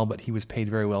him well, but he was paid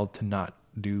very well to not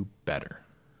do better.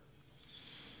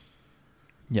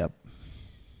 Yep.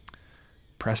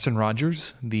 Preston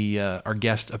Rogers, our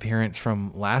guest appearance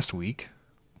from last week,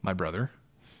 my brother.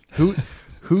 Who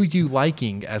you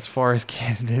liking as far as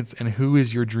candidates, and who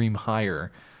is your dream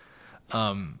hire?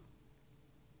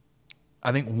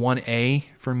 I think 1A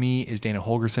for me is Dana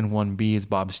Holgerson. 1B is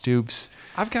Bob Stoops.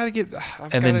 And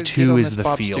then 2 is the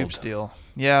Bob field. Stoops deal.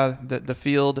 Yeah, the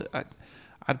field.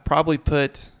 I'd probably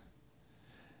put.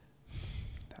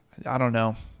 I don't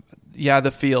know. Yeah, the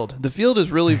field. The field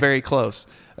is really very close.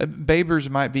 Babers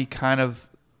might be kind of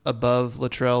above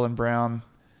Luttrell and Brown.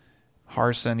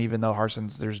 Harsin, even though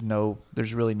Harsin's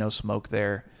there's really no smoke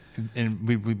there, and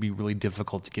it would be really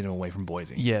difficult to get him away from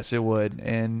Boise. Yes, it would,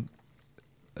 and.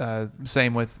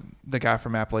 Same with the guy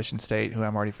from Appalachian State, who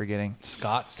I'm already forgetting.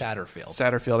 Scott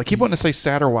Satterfield. I keep wanting to say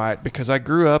Satterwhite because I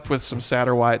grew up with some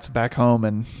Satterwhites back home,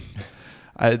 and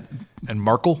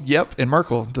Merkel. Yep, and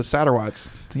Merkel, the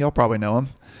Satterwhites. Y'all probably know them,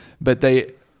 but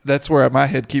that's where my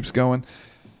head keeps going.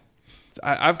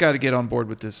 I've got to get on board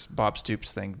with this Bob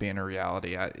Stoops thing being a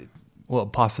reality.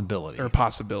 Possibility.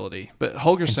 But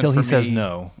Holgerson until he for says me,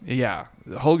 no. Yeah,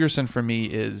 Holgerson for me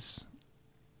is.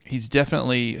 He's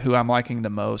definitely who I'm liking the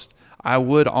most. I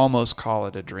would almost call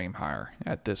it a dream hire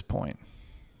at this point.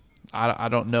 I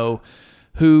don't know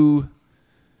who.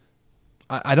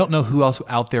 I don't know who else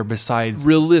out there besides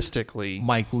realistically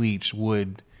Mike Leach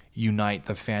would unite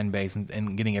the fan base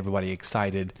and getting everybody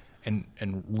excited and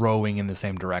rowing in the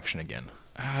same direction again.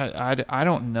 I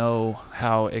don't know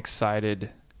how excited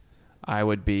I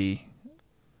would be.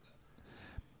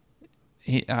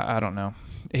 I don't know.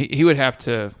 He would have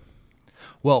to.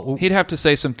 Well, he'd have to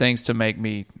say some things to make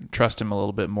me trust him a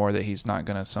little bit more that he's not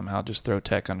going to somehow just throw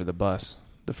Tech under the bus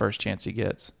the first chance he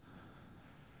gets.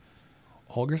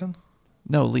 Holgerson?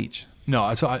 No, Leach.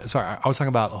 No, sorry. I was talking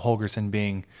about Holgerson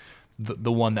being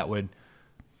the one that would.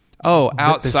 Oh,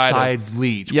 outside besides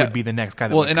Leach would be the next guy.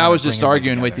 That well, and I was just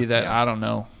arguing with you that yeah. I don't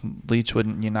know. Leach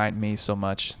wouldn't unite me so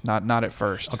much. Not at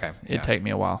first. Okay, it'd take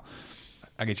me a while.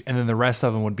 I get you. And then the rest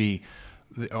of them would be.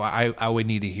 I would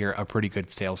need to hear a pretty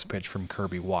good sales pitch from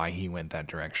Kirby why he went that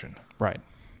direction. Right.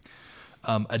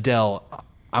 Adele,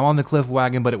 I'm on the Kliff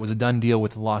wagon, but it was a done deal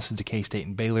with the losses to K-State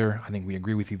and Baylor. I think we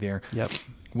agree with you there. Yep.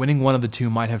 Winning one of the two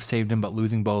might have saved him, but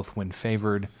losing both when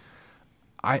favored.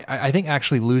 I think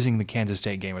actually losing the Kansas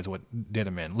State game is what did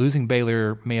him in. Losing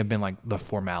Baylor may have been like the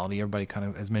formality everybody kind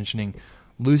of is mentioning.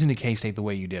 Losing to K-State the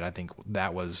way you did, I think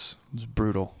that was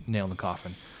brutal. Nail in the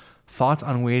coffin. Thoughts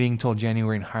on waiting till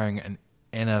January and hiring an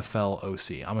NFL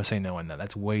OC? I'm going to say no on that.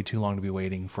 That's way too long to be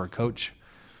waiting for a coach.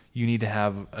 You need to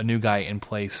have a new guy in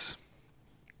place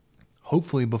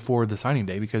hopefully before the signing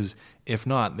day, because if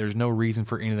not, there's no reason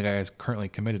for any of the guys currently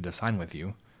committed to sign with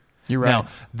you. You're right. Now,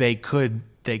 they could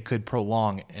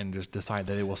prolong and just decide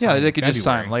that they will sign. Yeah, they could February. just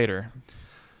sign later.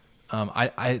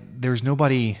 There's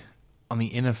nobody on the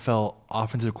NFL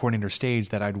offensive coordinator stage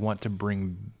that I'd want to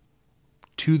bring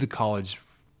to the college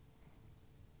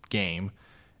game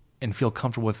and feel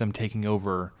comfortable with them taking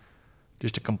over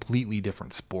just a completely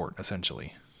different sport,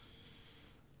 essentially.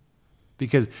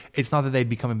 Because it's not that they'd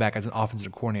be coming back as an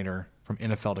offensive coordinator from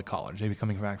NFL to college. They'd be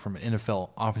coming back from an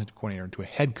NFL offensive coordinator to a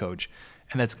head coach,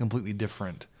 and that's completely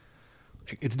different.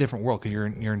 It's a different world because you're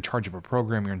in charge of a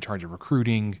program, you're in charge of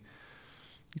recruiting.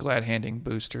 Glad handing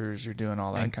boosters, you're doing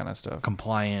all that kind of stuff.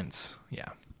 Compliance, yeah.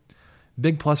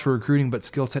 Big plus for recruiting, but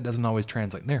skill set doesn't always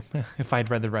translate. There, if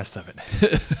I'd read the rest of it.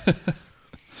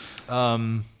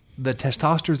 The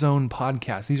Testosterone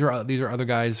podcast. These are other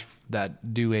guys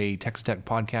that do a Texas Tech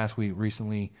podcast. We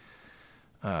recently,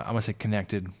 I'm gonna say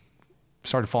connected,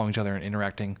 started following each other and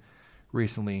interacting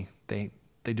recently. They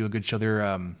do a good show.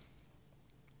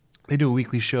 They do a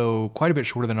weekly show, quite a bit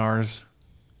shorter than ours,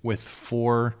 with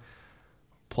 4+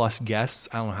 guests.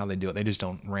 I don't know how they do it. They just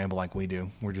don't ramble like we do.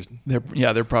 They're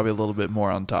probably a little bit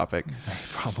more on topic. They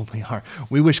probably are.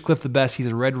 We wish Kliff the best. He's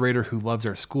a Red Raider who loves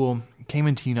our school. Came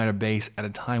into United Base at a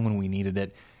time when we needed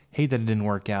it. Hate that it didn't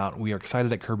work out. We are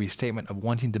excited at Kirby's statement of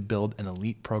wanting to build an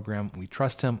elite program. We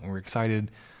trust him, and we're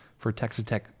excited for Texas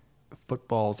Tech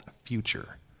football's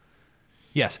future.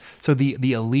 Yes, so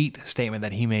the elite statement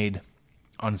that he made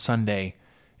on Sunday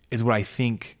is what I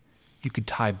think you could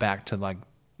tie back to like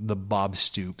the Bob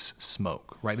Stoops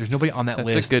smoke, right? There's nobody on that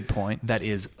list. That's a good point. That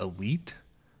is elite.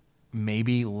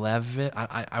 Maybe Levitt.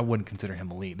 I wouldn't consider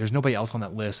him elite. There's nobody else on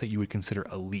that list that you would consider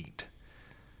elite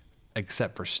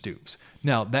except for Stoops.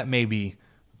 Now, that may be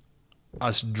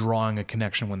us drawing a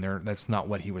connection when that's not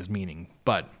what he was meaning.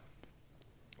 But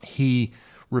he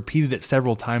repeated it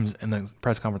several times in the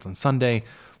press conference on Sunday.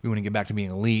 We want to get back to being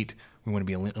elite. We want to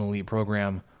be an elite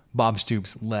program. Bob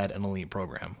Stoops led an elite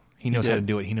program. He knows how to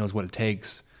do it. He knows what it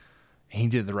takes. He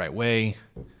did it the right way.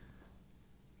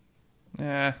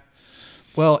 Yeah.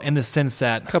 Well, in the sense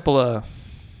that couple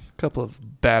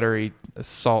of battery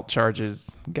assault charges,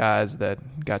 guys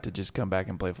that got to just come back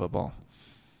and play football.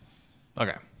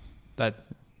 Okay.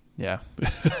 Yeah.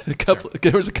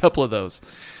 There was a couple of those.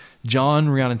 John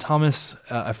Rihanna Thomas,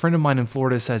 a friend of mine in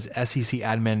Florida, says SEC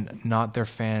admin, not their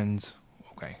fans.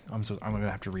 Okay, I'm going to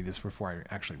have to read this before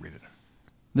I actually read it.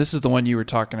 This is the one you were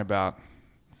talking about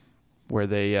where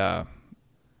they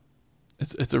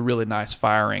it's a really nice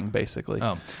firing, basically.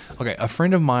 Oh, okay. A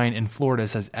friend of mine in Florida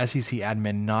says SEC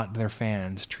admin, not their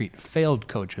fans, treat failed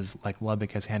coaches like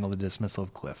Lubbock has handled the dismissal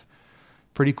of Kliff.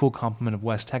 Pretty cool compliment of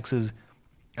West Texas.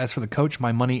 As for the coach,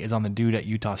 my money is on the dude at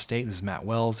Utah State. This is Matt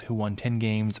Wells, who won 10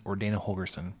 games, or Dana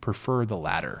Holgorsen. Prefer the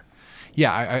latter.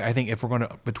 Yeah, I think if we're going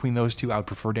to, between those two, I would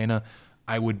prefer Dana.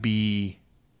 I would be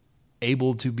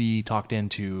able to be talked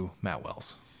into Matt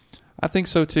Wells. I think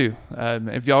so too.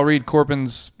 If y'all read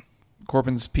Corbin's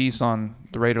piece on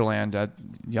the Raiderland,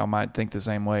 y'all might think the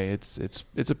same way. It's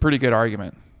a pretty good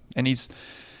argument, and he's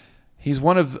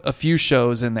one of a few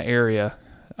shows in the area.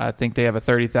 I think they have a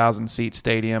 30,000 seat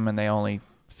stadium, and they only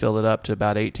fill it up to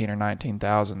about 18 or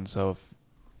 19,000. So if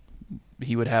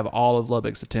he would have all of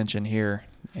Lubbock's attention here,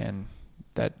 and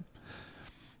that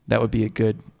would be a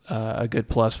good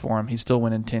plus for him. He's still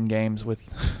winning 10 games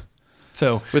with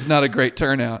not a great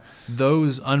turnout.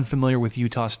 Those unfamiliar with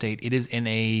Utah State, it is in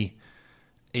a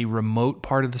remote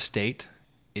part of the state.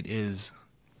 It's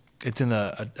in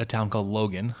a town called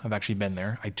Logan. I've actually been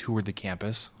there. I toured the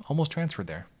campus. Almost transferred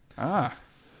there.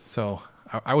 So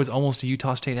I was almost a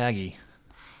Utah State Aggie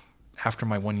after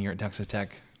my 1 year at Texas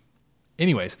Tech.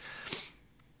 Anyways,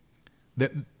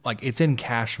 it's in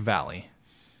Cache Valley,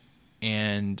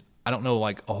 and I don't know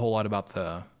like a whole lot about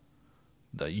the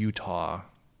Utah.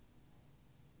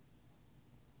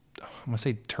 I'm gonna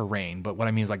say terrain, but what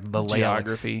I mean is like the layout,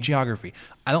 geography.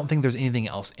 I don't think there's anything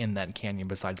else in that canyon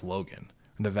besides Logan,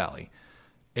 the valley.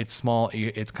 It's small.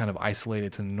 It's kind of isolated.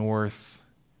 It's in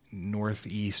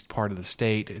northeast part of the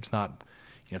state. It's not,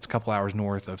 it's a couple hours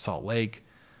north of Salt Lake.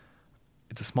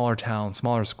 It's a smaller town,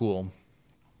 smaller school,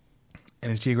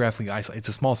 and it's geographically isolated.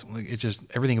 It's just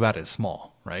everything about it is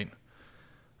small, right?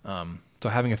 So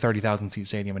having a 30,000 seat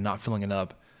stadium and not filling it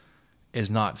up is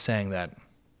not saying that,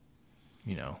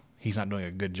 he's not doing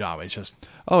a good job. It's just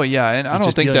and I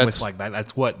don't think that's like that.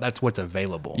 That's what's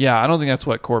available. Yeah, I don't think that's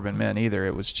what Corbin meant either.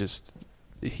 It was just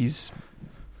it's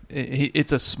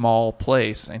a small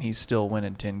place, and he's still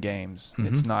winning 10 games. Mm-hmm.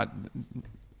 It's not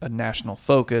a national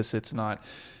focus. It's not.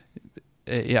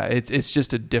 It's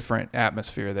just a different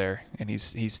atmosphere there, and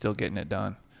he's still getting it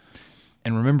done.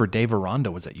 And remember, Dave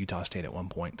Aranda was at Utah State at one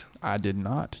point. I did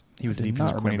not. He was the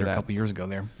defensive coordinator a couple years ago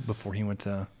there before he went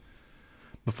to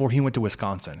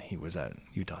Wisconsin. He was at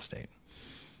Utah State.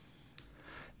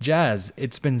 Jazz,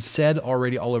 it's been said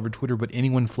already all over Twitter, but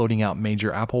anyone floating out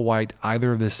Major Applewhite,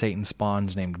 either of the Satan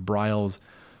spawns named Bryles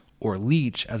or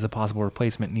Leach as a possible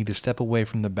replacement need to step away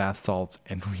from the bath salts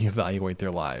and reevaluate their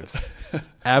lives.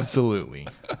 Absolutely.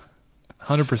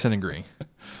 100% agree. I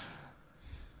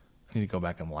need to go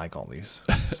back and like all these.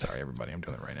 Sorry, everybody. I'm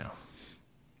doing it right now.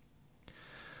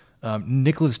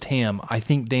 Nicholas Tam, I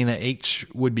think Dana H.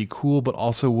 would be cool, but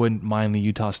also wouldn't mind the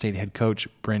Utah State head coach.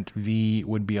 Brent V.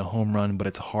 would be a home run, but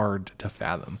it's hard to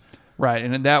fathom. Right,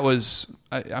 and that was,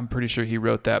 I'm pretty sure he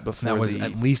wrote that before. That was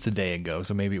at least a day ago,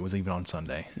 so maybe it was even on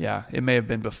Sunday. Yeah, it may have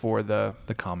been before the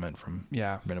comment from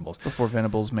Venables. Before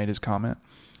Venables made his comment.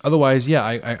 Otherwise, yeah,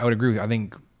 I would agree with you. I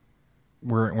think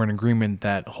we're in agreement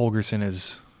that Holgorsen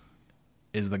is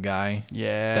the guy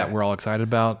that we're all excited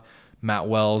about. Matt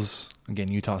Wells, again,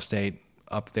 Utah State,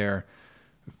 up there.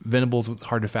 Venables,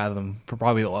 hard to fathom.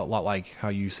 Probably a lot like how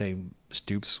you say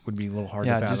Stoops would be a little hard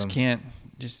to fathom.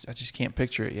 I just can't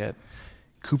picture it yet.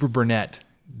 Cooper Burnett,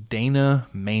 Dana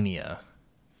Mania.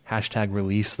 #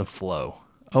 release the flow.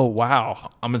 Oh, wow.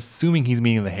 I'm assuming he's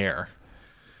meaning the hair.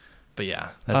 But yeah.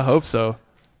 I hope so.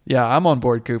 Yeah, I'm on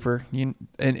board, Cooper.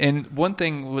 And one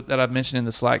thing that I've mentioned in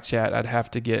the Slack chat, I'd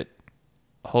have to get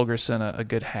Holgerson a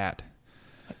good hat.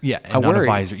 Yeah, and not a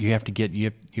visor. You have to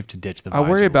ditch the visor. I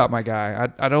worry about my guy.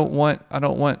 I don't want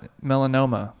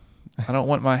melanoma. I don't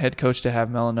want my head coach to have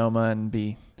melanoma and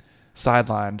be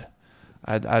sidelined.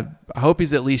 I hope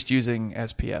he's at least using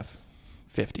SPF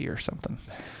 50 or something.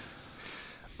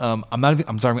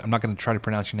 I'm sorry. I'm not going to try to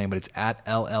pronounce your name, but it's at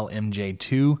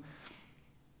LLMJ2.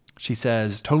 She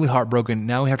says, totally heartbroken.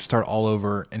 Now we have to start all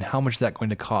over. And how much is that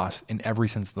going to cost in every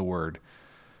sense of the word?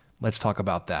 Let's talk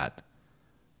about that.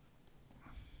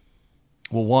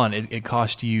 Well, one, it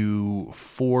cost you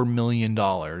 $4 million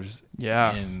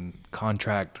in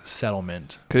contract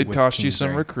settlement. Could cost you Kingsbury.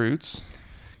 some recruits.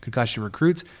 Could cost you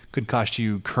recruits. Could cost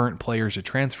you current players to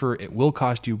transfer. It will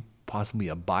cost you possibly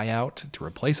a buyout to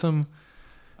replace them.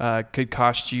 Could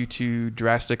cost you to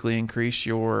drastically increase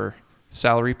your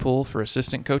salary pool for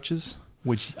assistant coaches,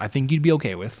 which I think you'd be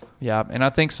okay with. Yeah, and I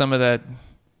think some of that,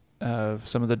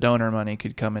 some of the donor money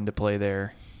could come into play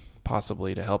there,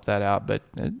 possibly to help that out. But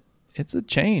it's a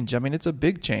change. I mean, it's a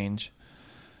big change.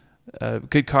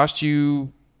 Could cost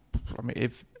you. I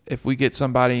mean, if we get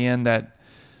somebody in that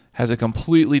has a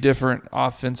completely different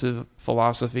offensive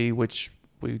philosophy, which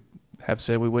we have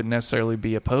said we wouldn't necessarily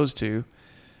be opposed to,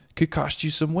 could cost you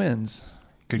some wins.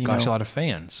 Could cost you a lot of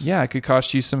fans. Yeah, it could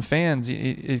cost you some fans.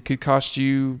 It could cost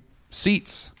you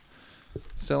seats.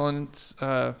 Selling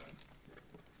Susan.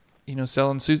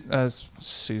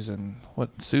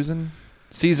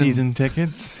 Season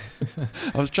tickets.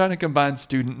 I was trying to combine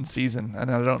student and season, and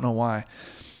I don't know why.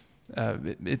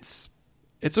 It's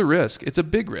a risk. It's a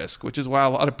big risk, which is why a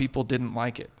lot of people didn't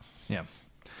like it. Yeah.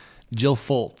 Jill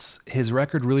Foltz, his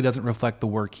record really doesn't reflect the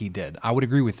work he did. I would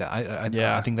agree with that.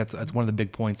 I think that's one of the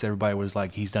big points. Everybody was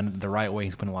like, he's done it the right way.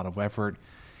 He's put in a lot of effort.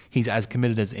 He's as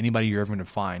committed as anybody you're ever going to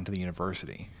find to the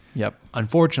university. Yep.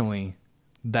 Unfortunately,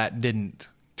 that didn't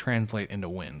translate into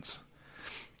wins.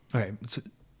 Okay, so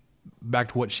back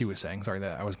to what she was saying. Sorry,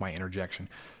 that was my interjection.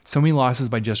 So many losses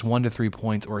by just 1 to 3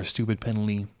 points or a stupid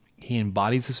penalty. He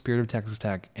embodies the spirit of Texas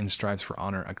Tech and strives for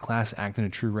honor, a class act and a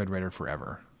true Red Raider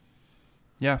forever.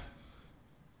 Yeah.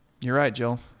 You're right,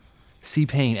 Jill. C.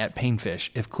 Payne at Painfish.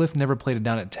 If Kliff never played it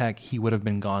down at Tech, he would have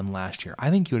been gone last year.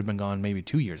 I think he would have been gone maybe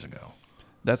 2 years ago.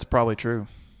 That's probably true.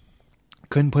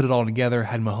 Couldn't put it all together,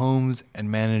 had Mahomes,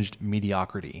 and managed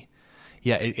mediocrity.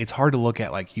 Yeah, it's hard to look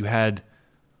at. Like, you had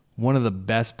one of the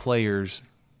best players,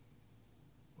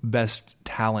 best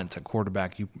talent at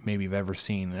quarterback you maybe have ever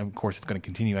seen. And of course, it's going to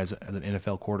continue as an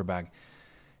NFL quarterback.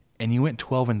 And you went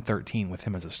 12-13 with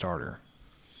him as a starter.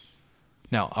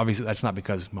 Now, obviously, that's not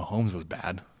because Mahomes was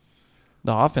bad.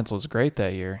 The offense was great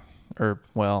that year.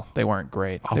 They weren't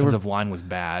great. Offensive line was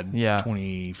bad. Yeah.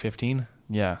 2015?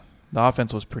 Yeah. The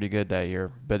offense was pretty good that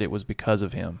year, but it was because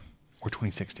of him. Or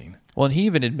 2016. Well, and he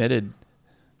even admitted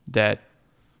that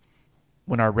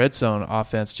when our red zone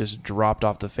offense just dropped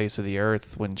off the face of the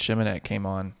earth when Shimonette came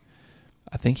on,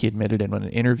 I think he admitted in an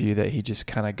interview that he just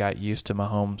kind of got used to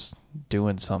Mahomes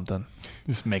doing something.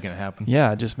 Just making it happen.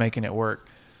 Yeah, just making it work.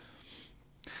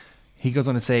 He goes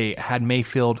on to say, had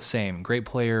Mayfield, same. Great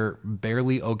player,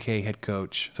 barely okay head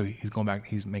coach. So he's going back,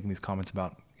 he's making these comments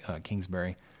about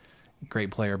Kingsbury.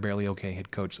 Great player, barely okay head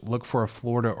coach. Look for a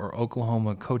Florida or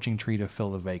Oklahoma coaching tree to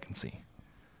fill the vacancy.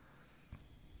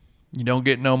 You don't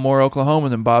get no more Oklahoma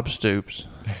than Bob Stoops.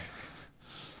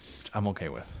 I'm okay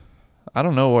with. I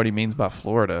don't know what he means by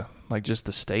Florida. Like just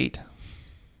the state?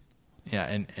 Yeah,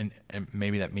 and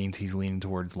maybe that means he's leaning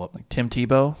towards like Tim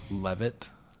Tebow? Levitt.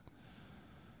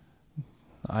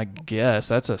 I guess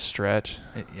that's a stretch.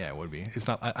 It would be. It's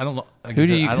not. I don't know. Like who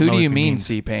do you mean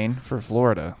C-Payne for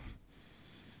Florida?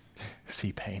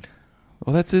 C-Payne.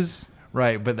 Well, that's his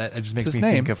right, but that just makes me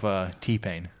think of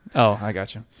T-Pain. Oh, I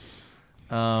got you.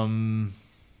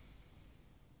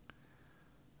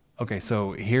 Okay,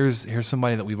 so here's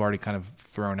somebody that we've already kind of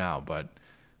thrown out, but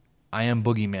I Am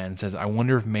Boogeyman says, I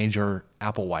wonder if Major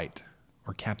Applewhite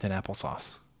or Captain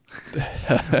Applesauce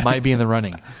might be in the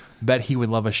running. Bet he would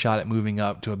love a shot at moving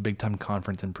up to a big-time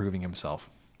conference and proving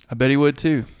himself. I bet he would,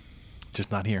 too.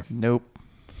 Just not here. Nope.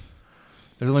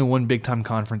 There's only one big-time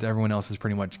conference. Everyone else is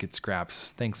pretty much get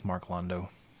scraps. Thanks, Mark Londo.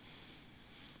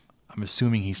 I'm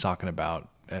assuming he's talking about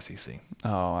SEC.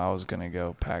 Oh, I was going to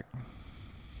go Pac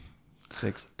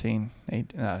 16,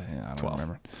 8, I don't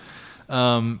 12.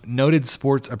 remember. Noted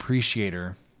sports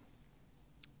appreciator.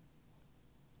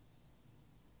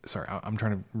 Sorry, I'm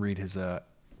trying to read his...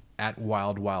 at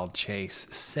Wild Chase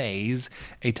says,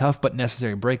 a tough but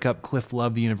necessary breakup. Kliff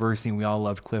loved the university, and we all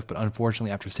loved Kliff, but unfortunately,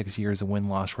 after 6 years, the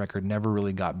win-loss record never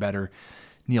really got better.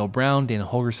 Neil Brown, Dana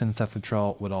Holgerson, Seth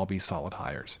Luttrell would all be solid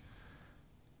hires.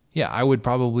 Yeah, I would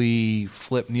probably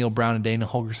flip Neil Brown and Dana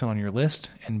Holgerson on your list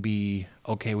and be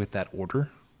okay with that order.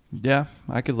 Yeah,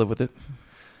 I could live with it.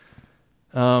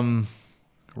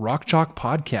 Rock Chalk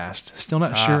Podcast. Still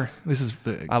not sure. This is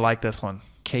the I like this one.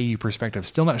 KU perspective.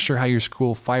 Still not sure how your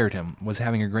school fired him. Was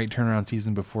having a great turnaround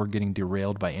season before getting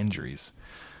derailed by injuries.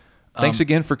 Thanks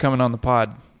again for coming on the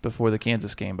pod before the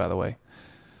Kansas game, by the way.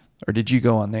 Or did you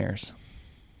go on theirs?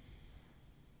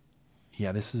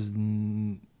 Yeah, this is...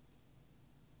 I'm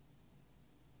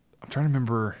trying to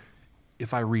remember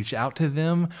if I reached out to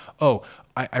them. Oh,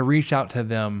 I reached out to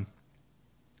them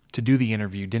to do the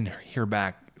interview. Didn't hear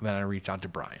back. Then I reached out to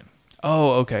Brian.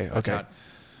 Oh, okay.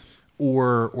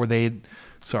 Or they...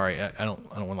 Sorry, I don't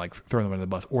want to like throw them under the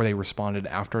bus. Or they responded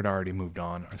after it already moved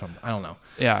on or something. I don't know.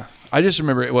 Yeah, I just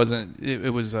remember it wasn't. It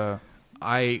was. I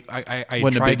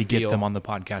wasn't a tried big to get deal. them on the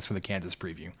podcast for the Kansas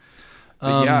preview.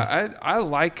 Yeah, I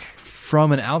like.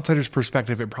 From an outsider's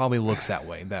perspective, it probably looks that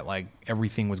way. That like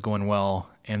everything was going well,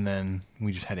 and then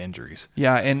we just had injuries.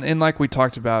 Yeah, and like we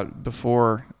talked about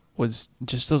before, was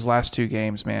just those last two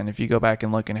games, man. If you go back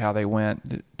and look at how they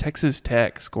went, Texas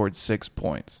Tech scored 6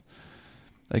 points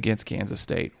against Kansas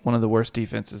State, one of the worst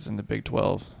defenses in the Big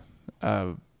 12.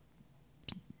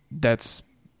 That's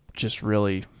just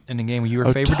really In the game, you were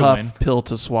a favored to tough win. pill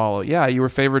to swallow. Yeah, you were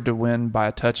favored to win by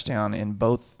a touchdown in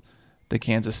both the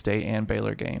Kansas State and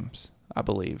Baylor games, I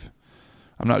believe.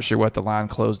 I'm not sure what the line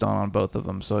closed on both of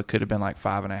them, so it could have been like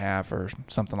 5.5 or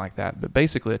something like that. But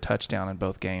basically a touchdown in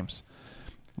both games.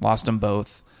 Lost them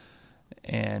both,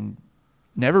 and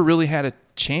never really had a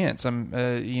chance.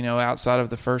 Outside of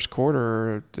the first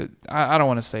quarter. I don't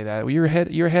want to say that. You're ahead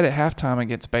at halftime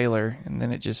against Baylor, and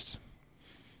then it just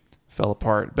fell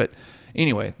apart. But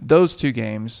anyway, those two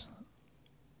games,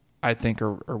 I think,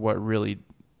 are what really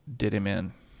did him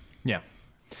in. Yeah.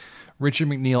 Richard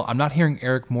McNeil, I'm not hearing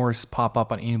Eric Morris pop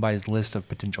up on anybody's list of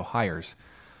potential hires.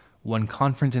 Won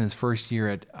conference in his first year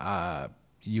at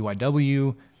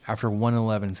UIW after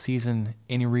 1-11 season.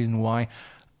 Any reason why?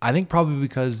 I think probably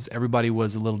because everybody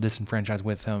was a little disenfranchised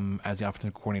with him as the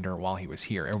offensive coordinator while he was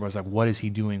here. Everybody was like, what is he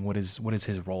doing? What is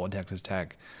his role at Texas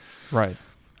Tech? Right.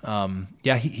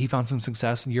 Yeah, he found some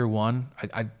success in year one.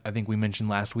 I think we mentioned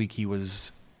last week he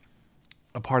was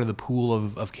a part of the pool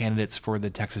of candidates for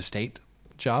the Texas State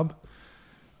job.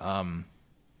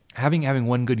 Having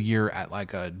one good year at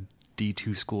like a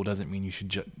D2 school doesn't mean you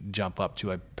should jump up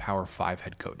to a Power 5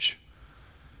 head coach.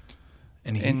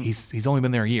 And he's only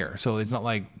been there a year, so it's not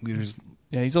like there's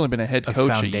he's only been a head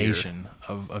coach foundation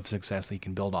of success that he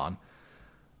can build on.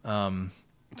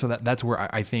 So that's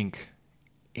where I think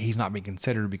he's not being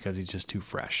considered because he's just too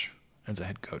fresh as a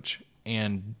head coach.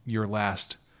 And your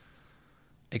last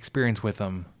experience with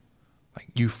him, like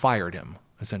you fired him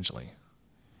essentially.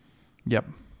 Yep.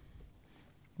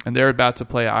 And they're about to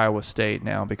play Iowa State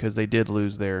now because they did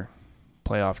lose their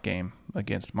playoff game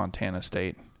against Montana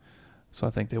State. So I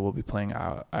think they will be playing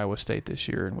Iowa State this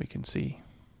year, and we can see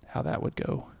how that would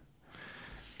go.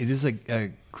 Is this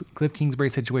a Kliff Kingsbury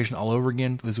situation all over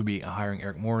again? This would be hiring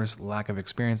Eric Morris, lack of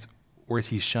experience, or is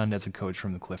he shunned as a coach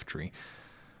from the Kliff tree?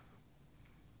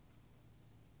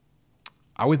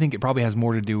 I would think it probably has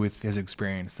more to do with his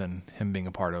experience than him being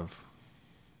a part of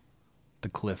the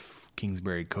Kliff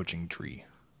Kingsbury coaching tree,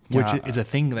 which is a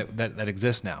thing that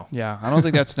exists now. Yeah, I don't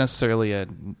think that's necessarily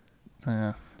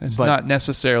not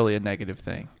necessarily a negative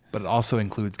thing. But it also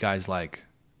includes guys like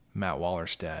Matt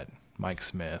Wallerstedt, Mike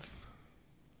Smith,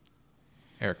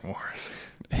 Eric Morris.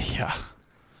 Yeah.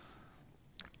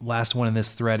 Last one in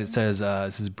this thread, it says,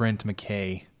 this is Brent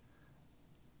McKay,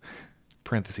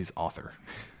 parentheses, author.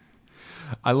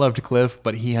 I loved Kliff,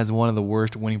 but he has one of the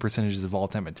worst winning percentages of all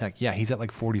time at Tech. Yeah, he's at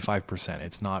like 45%.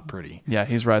 It's not pretty. Yeah,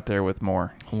 he's right there with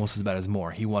Moore. Almost as bad as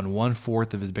Moore. He won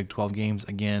 1/4 of his Big 12 games.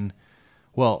 Again,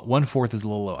 well, 1/4 is a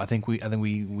little low. I think we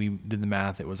did the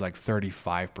math. It was like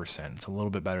 35%. It's a little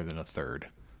bit better than a third.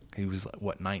 He was,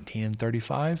 19 and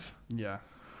 35? Yeah.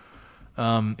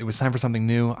 It was time for something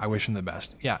new. I wish him the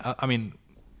best. Yeah, I mean,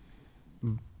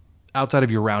 outside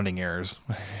of your rounding errors,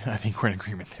 I think we're in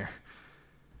agreement there.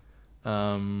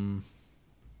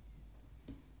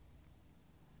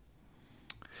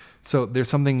 So there's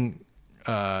something,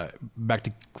 back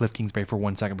to Kliff Kingsbury for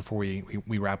 1 second before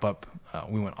we wrap up.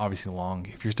 We went obviously long.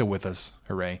 If you're still with us,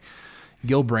 hooray.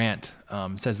 Gil Brandt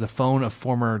says the phone of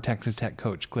former Texas Tech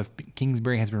coach Kliff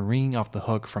Kingsbury has been ringing off the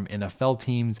hook from NFL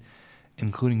teams,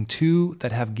 including 2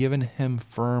 that have given him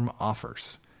firm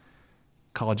offers.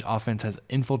 College offense has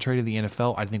infiltrated the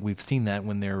NFL. I think we've seen that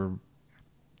when there are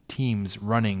teams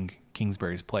running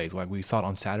Kingsbury's plays. Like we saw it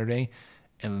on Saturday,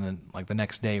 and then like the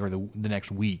next day or the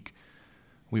next week,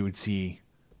 we would see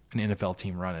an NFL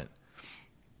team run it.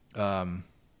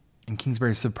 and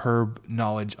Kingsbury's superb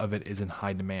knowledge of it is in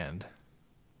high demand.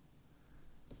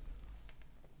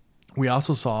 We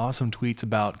also saw some tweets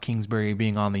about Kingsbury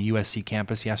being on the USC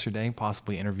campus yesterday,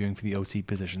 possibly interviewing for the OC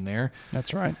position there.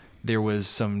 That's right. There was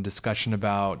some discussion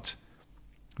about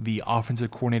the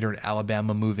offensive coordinator at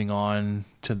Alabama moving on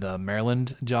to the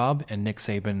Maryland job, and Nick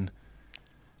Saban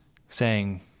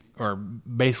saying, or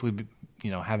basically,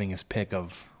 having his pick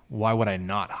of why would I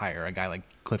not hire a guy like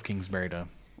Kliff Kingsbury to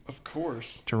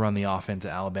run the offense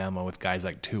at Alabama with guys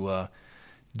like Tua,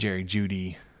 Jerry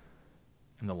Jeudy,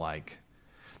 and the like.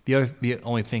 The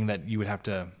only thing that he'd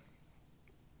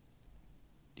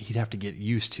have to get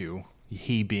used to,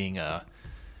 he being a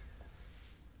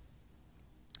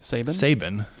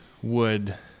Saban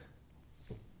would.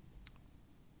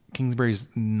 Kingsbury's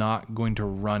not going to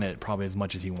run it probably as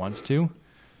much as he wants to.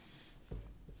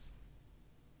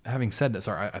 Having said that,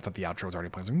 sorry, I thought the outro was already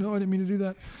playing. I was like, no, I didn't mean to do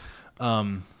that.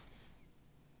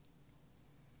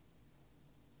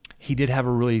 He did have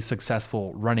a really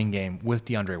successful running game with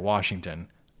DeAndre Washington.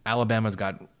 Alabama's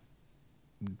got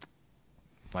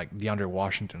like DeAndre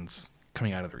Washington's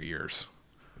coming out of their ears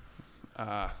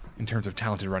in terms of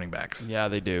talented running backs. Yeah,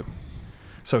 they do.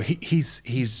 So he's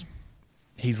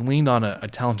leaned on a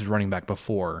talented running back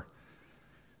before,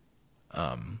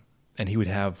 and he would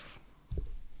have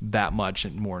that much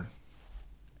and more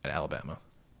at Alabama.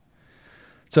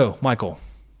 So, Michael,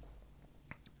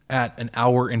 at an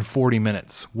hour and 40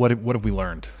 minutes, what have we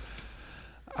learned?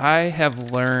 I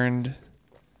have learned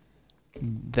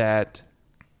that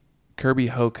Kirby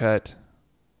Hocutt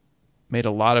made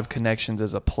a lot of connections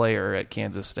as a player at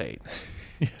Kansas State.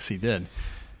 Yes, he did.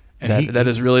 And that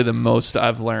is really the most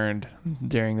I've learned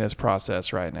during this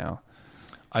process right now.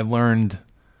 I've learned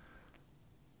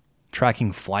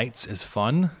tracking flights is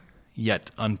fun,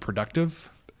 yet unproductive.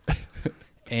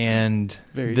 And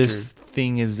this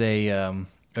thing is a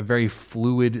very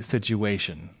fluid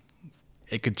situation.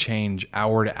 It could change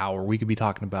hour to hour. We could be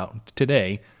talking about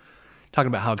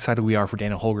how excited we are for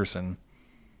Dana Holgorsen.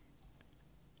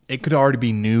 It could already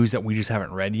be news that we just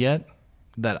haven't read yet,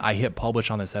 that I hit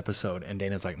publish on this episode, and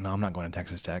Dana's like, no, I'm not going to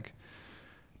Texas Tech.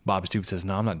 Bob Stoops says,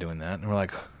 no, I'm not doing that. And we're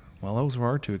like, well, those were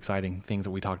our two exciting things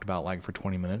that we talked about like for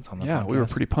 20 minutes on the podcast. Yeah, we were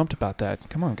pretty pumped about that.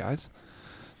 Come on, guys.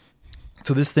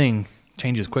 So this thing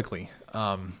changes quickly,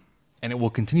 and it will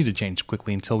continue to change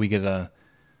quickly until we get a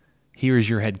here's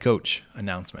your head coach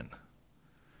announcement.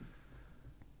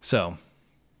 So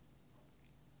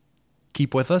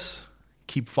keep with us.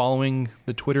 Keep following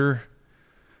the Twitter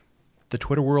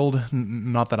world.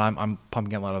 Not that I'm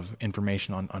pumping out a lot of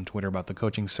information on Twitter about the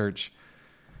coaching search.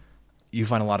 You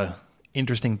find a lot of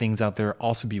interesting things out there.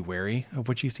 Also be wary of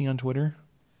what you see on Twitter.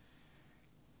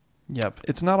 Yep.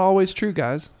 It's not always true,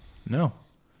 guys. No.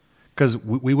 Because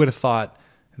we would have thought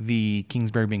the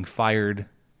Kingsbury being fired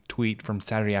tweet from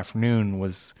Saturday afternoon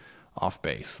was off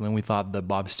base. And then we thought the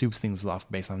Bob Stoops thing was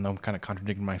off base. I'm kind of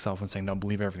contradicting myself and saying don't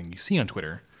believe everything you see on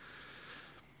Twitter.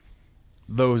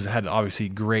 Those had obviously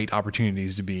great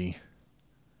opportunities to be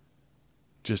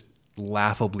just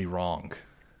laughably wrong.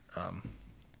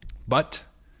 But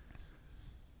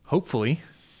hopefully,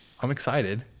 I'm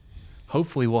excited.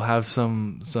 Hopefully we'll have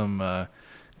some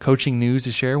coaching news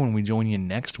to share when we join you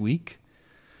next week.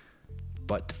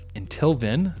 But until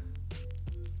then,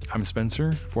 I'm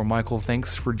Spencer. For Michael,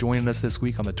 thanks for joining us this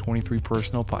week on the 23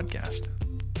 Personnel Podcast.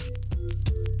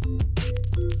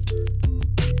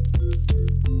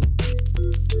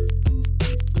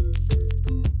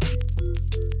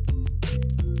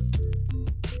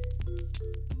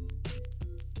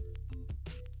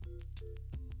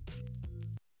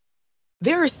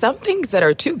 There are some things that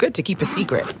are too good to keep a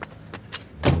secret.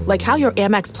 Like how your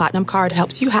Amex Platinum card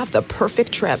helps you have the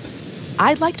perfect trip.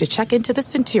 I'd like to check into the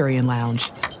Centurion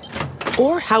Lounge.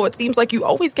 Or how it seems like you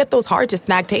always get those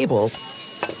hard-to-snag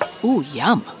tables. Ooh,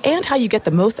 yum. And how you get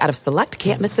the most out of select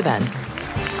can't-miss events.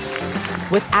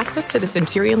 With access to the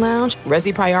Centurion Lounge,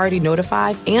 Resi Priority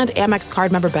Notified, and Amex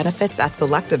card member benefits at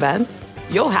select events,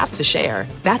 you'll have to share.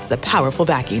 That's the powerful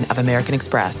backing of American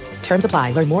Express. Terms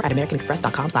apply. Learn more at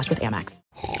americanexpress.com/withAmex.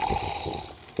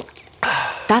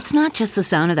 That's not just the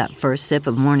sound of that first sip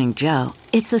of Morning Joe.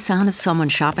 It's the sound of someone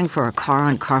shopping for a car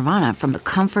on Carvana from the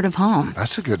comfort of home.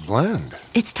 That's a good blend.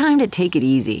 It's time to take it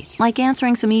easy, like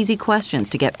answering some easy questions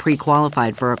to get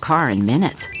pre-qualified for a car in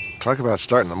minutes. Talk about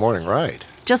starting the morning right.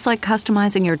 Just like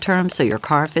customizing your terms so your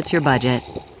car fits your budget.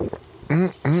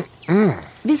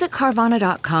 Visit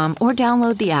Carvana.com or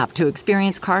download the app to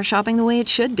experience car shopping the way it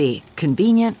should be.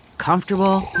 Convenient,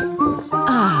 comfortable.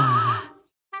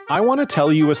 I want to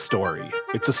tell you a story.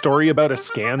 It's a story about a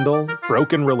scandal,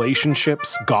 broken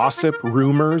relationships, gossip,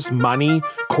 rumors, money,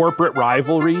 corporate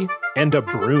rivalry. and a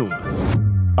broom.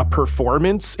 A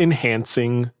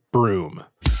performance-enhancing broom.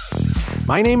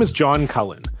 My name is John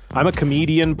Cullen. I'm a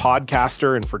comedian,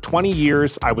 podcaster, and for 20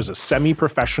 years, I was a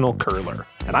semi-professional curler.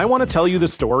 And I want to tell you the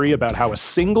story about how a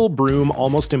single broom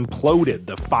almost imploded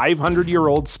the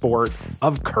 500-year-old sport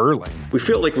of curling. We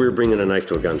felt like we were bringing a knife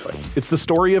to a gunfight. It's the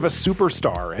story of a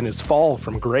superstar and his fall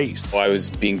from grace. I was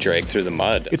being dragged through the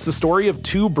mud. It's the story of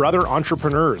two brother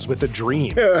entrepreneurs with a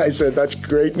dream. I said, that's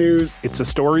great news. It's a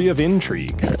story of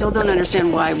intrigue. I still don't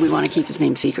understand why we want to keep his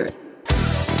name secret.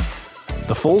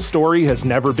 The full story has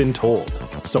never been told,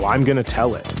 so I'm going to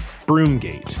tell it.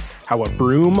 Broomgate, how a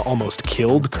broom almost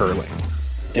killed curling.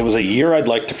 It was a year I'd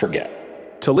like to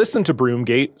forget. To listen to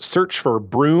Broomgate, search for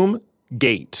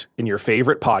Broomgate in your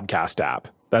favorite podcast app.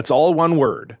 That's all one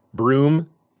word,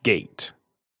 Broomgate.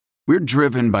 We're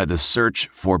driven by the search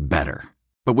for better.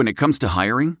 But when it comes to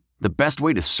hiring, the best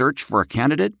way to search for a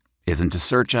candidate isn't to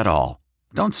search at all.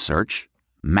 Don't search,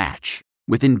 match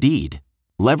with Indeed.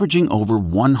 Leveraging over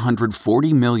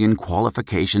 140 million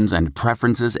qualifications and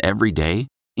preferences every day,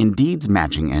 Indeed's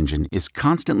matching engine is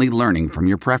constantly learning from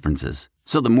your preferences.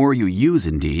 So the more you use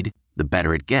Indeed, the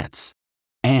better it gets.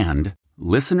 And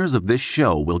listeners of this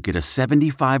show will get a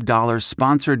 $75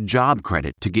 sponsored job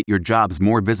credit to get your jobs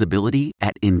more visibility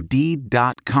at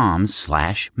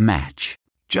Indeed.com/match.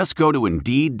 Just go to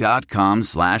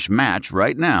Indeed.com/match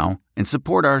right now and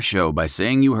support our show by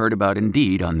saying you heard about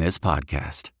Indeed on this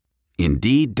podcast.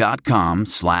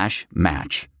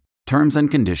 Indeed.com/match. Terms and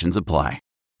conditions apply.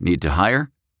 Need to hire?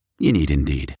 You need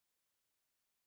Indeed.